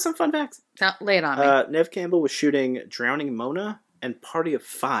do have some fun facts. Lay it on me. Nev Campbell was shooting Drowning Mona and Party of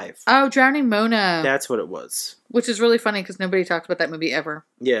 5. Oh, Drowning Mona. That's what it was. Which is really funny because nobody talks about that movie ever.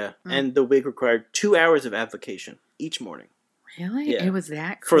 Yeah, and the wig required 2 hours of application each morning Really? Yeah. It was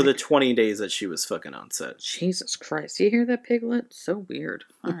that quick? for the 20 days that she was fucking on set. Jesus Christ. You hear that, Piglet? So weird.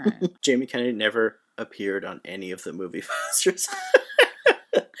 All right. Jamie Kennedy never appeared on any of the movie posters.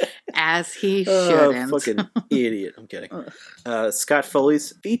 As he Oh, shouldn't. fucking idiot. I'm kidding. Scott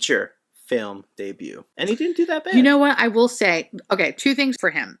Foley's feature film debut. And he didn't do that bad. You know what? I will say, okay, 2 things for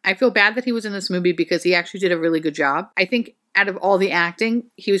him. I feel bad that he was in this movie because he actually did a really good job. I think out of all the acting,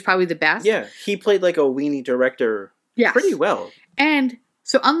 he was probably the best. Yeah, he played like a weenie director Yes. pretty well. And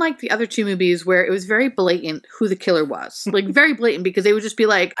so unlike the other 2 movies where it was very blatant who the killer was, like very blatant because they would just be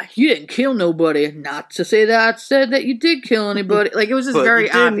like, you didn't kill nobody. Not to say that I said that you did kill anybody. Like it was just But very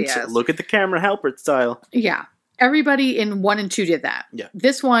you didn't. obvious. Look at the camera Halpert style. Yeah. Everybody in 1 and 2 did that. Yeah.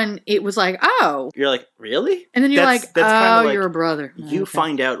 This one, it was like, oh. You're like, really? And then you're That's like, kinda oh, like you're a brother. You Okay.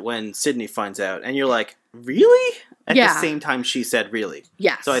 find out when Sydney finds out, and you're like, really? At Yeah. the same time she said really.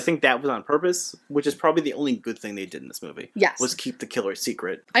 Yes. So I think that was on purpose, which is probably the only good thing they did in this movie. Yes. Was keep the killer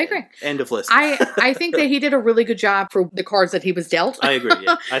secret. I agree. End of list. I think that he did a really good job for the cards that he was dealt. I agree,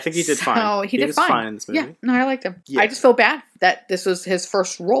 yeah. I think he did So fine. he did was fine. in this movie. Yeah, no, I liked him. Yeah. I just feel bad that this was his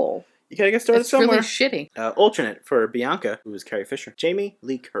first role. You gotta get started It's somewhere. really shitty. Alternate for Bianca, who was Carrie Fisher. Jamie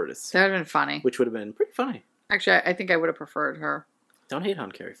Lee Curtis. That would have been funny. Which would have been pretty funny. Actually, I think I would have preferred her. Don't hate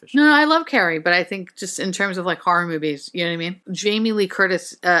on Carrie Fisher. No, I love Carrie, but I think just in terms of like horror movies, you know what I mean? Jamie Lee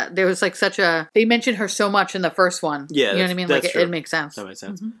Curtis, there was like they mentioned her so much in the first one. Yeah, you know what I mean? that's Like true. it makes sense. That makes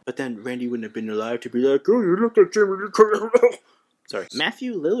sense. Mhm. But then Randy wouldn't have been alive to be like, oh, you look like Jamie Lee Curtis. Sorry.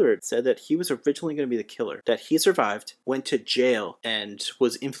 Matthew Lillard said that he was originally going to be the killer, that he survived, went to jail, and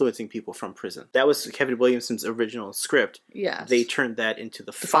was influencing people from prison. That was Kevin Williamson's original script. Yes. They turned that into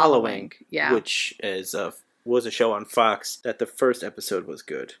the Following, following, yeah. which is was a show on Fox that the first episode was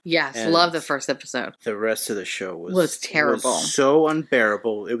good. Yes, And love the first episode. the rest of the show Was terrible. Was so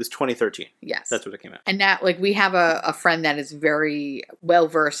unbearable. It was 2013. Yes. That's what it came out. And now, like, we have a friend that is very well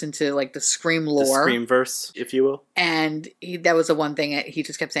versed into, like, the Scream lore. The Screamverse, if you will. And that was the one thing that he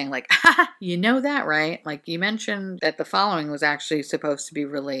just kept saying, like, ha, you know that, right? Like, you mentioned that the following was actually supposed to be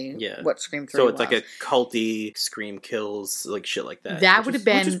really what Scream 3 So it's was. like a culty Scream kills, like shit like that. That would have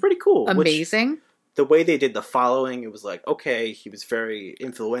been which is pretty cool. amazing. The way they did the following, it was like, okay, he was very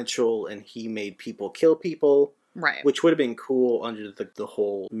influential and he made people kill people. Right. Which would have been cool under the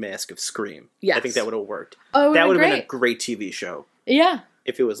whole mask of Scream. Yes. I think that would have worked. Oh, that would have been been a great TV show. Yeah.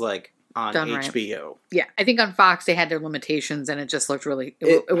 If it was like on Done HBO. Right. Yeah. I think on Fox they had their limitations and it just looked really,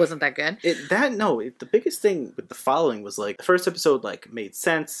 it wasn't that good. The biggest thing with the following was like, the first episode like made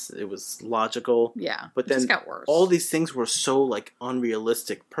sense. It was logical. Yeah. But it then just got worse. all these things were so like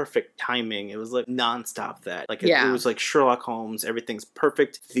unrealistic, perfect timing. It was like nonstop that. Like it was like Sherlock Holmes, everything's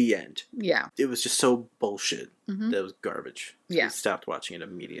perfect, the end. Yeah. It was just so bullshit. Mm-hmm. That was garbage. So yeah. we stopped watching it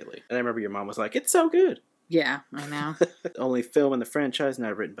immediately. And I remember your mom was like, it's so good. Yeah, I know. Only film in the franchise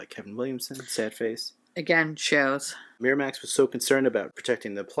now written by Kevin Williamson. Sad face. Again, shows. Miramax was so concerned about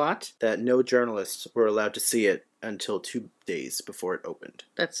protecting the plot that no journalists were allowed to see it until 2 days before it opened.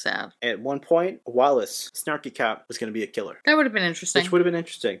 That's sad. At one point, Wallace, snarky cop, was going to be a killer. That would have been interesting. Which would have been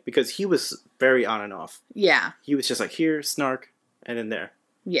interesting because he was very on and off. Yeah. He was just like, here, snark, and in there.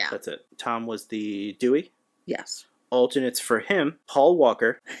 Yeah. That's it. Tom was the Dewey. Yes. Alternates for him, Paul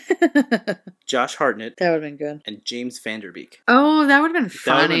Walker, Josh Hartnett. That would have been good. And James Vanderbeek. Oh, that would have been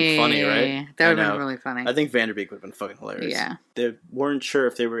funny. That would have been funny, right? That would have been really funny. I think Vanderbeek would have been fucking hilarious. Yeah. They weren't sure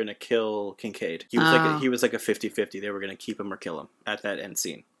if they were going to kill Kincaid. He was like a 50-50. They were going to keep him or kill him at that end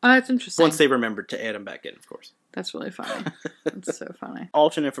scene. Oh, that's interesting. Once they remembered to add him back in, of course. That's really funny. That's so funny.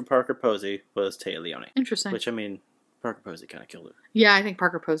 Alternate for Parker Posey was Téa Leoni. Interesting. Which, I mean, Parker Posey kind of killed it. Yeah, I think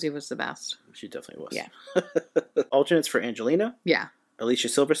Parker Posey was the best. She definitely was. Yeah. Alternates for Angelina. Yeah. Alicia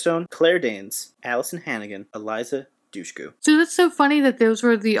Silverstone, Claire Danes, Allison Hannigan, Eliza Dushku. So that's so funny that those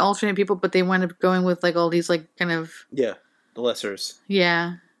were the alternate people, but they wound up going with like all these like kind of... Yeah, the lessers.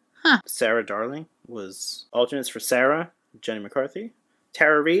 Yeah. Huh. Sarah Darling was alternates for Sarah, Jenny McCarthy.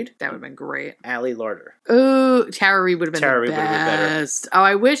 Tara Reid. That would have been great. Ali Larder. Oh, Tara Reid would have been the best. Oh,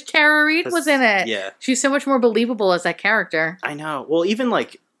 I wish Tara Reid was in it. Yeah. She's so much more believable as that character. I know. Well, even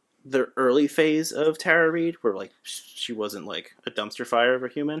like the early phase of Tara Reid, where like she wasn't like a dumpster fire of a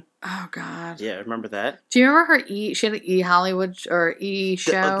human. Oh God. Yeah, remember that? Do you remember her she had an E Hollywood or E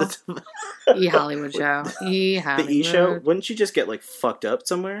show? E Hollywood show. E Hollywood. The E show? Wouldn't she just get like fucked up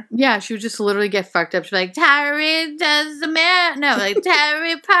somewhere? Yeah, she would just literally get fucked up. She'd be like, Tara Reid does the man. No, like Tara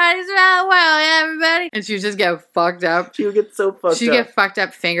Reid parties around the world, everybody. And she would just get fucked up. She would get so fucked up. She'd get fucked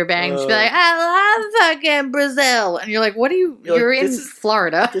up, finger banged. She'd be like, I love fucking Brazil. And you're like, what are you? You're in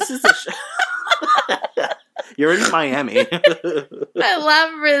Florida. This is the show. You're in Miami. I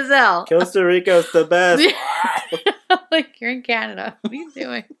love Brazil. Costa Rica's the best. Like, you're in Canada. What are you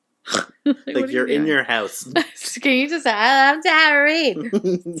doing? Like you're in your house. Can you just say, I love Tara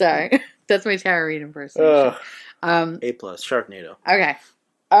Reid? Sorry. That's my Tara Reid impersonation. A+, Sharknado. Okay.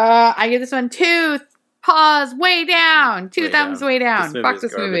 I give this one 2 paws way down. 2 thumbs way down. Fuck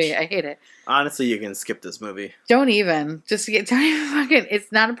this movie. I hate it. Honestly, you can skip this movie. Don't even. Don't even fucking.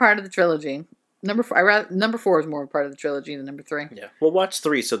 It's not a part of the trilogy. Number 4 is more a part of the trilogy than number 3. Yeah. We'll watch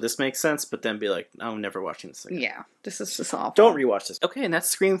 3, so this makes sense, but then be like, I'm never watching this again. Yeah. This is just awful. Don't rewatch this. Okay, and that's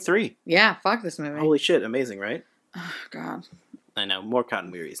Scream 3. Yeah, fuck this movie. Holy shit, amazing, right? Oh, God. I know, more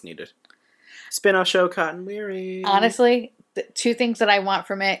Cotton Weary is needed. Spin-off show, Cotton Weary. Honestly, the 2 things that I want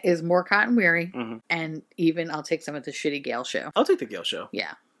from it is more Cotton Weary, and even I'll take some of the shitty Gale show. I'll take the Gale show.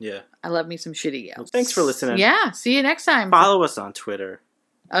 Yeah. Yeah. I love me some shitty Gale. Well, thanks for listening. Yeah, see you next time. Follow us on Twitter.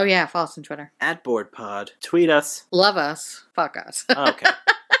 Oh, yeah, follow us on Twitter. @BoardPod. Tweet us. Love us. Fuck us. Okay.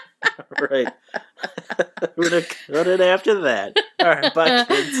 Right. We're going to cut it after that. All right, bye,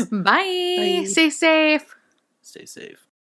 kids. Bye. Stay safe. Stay safe.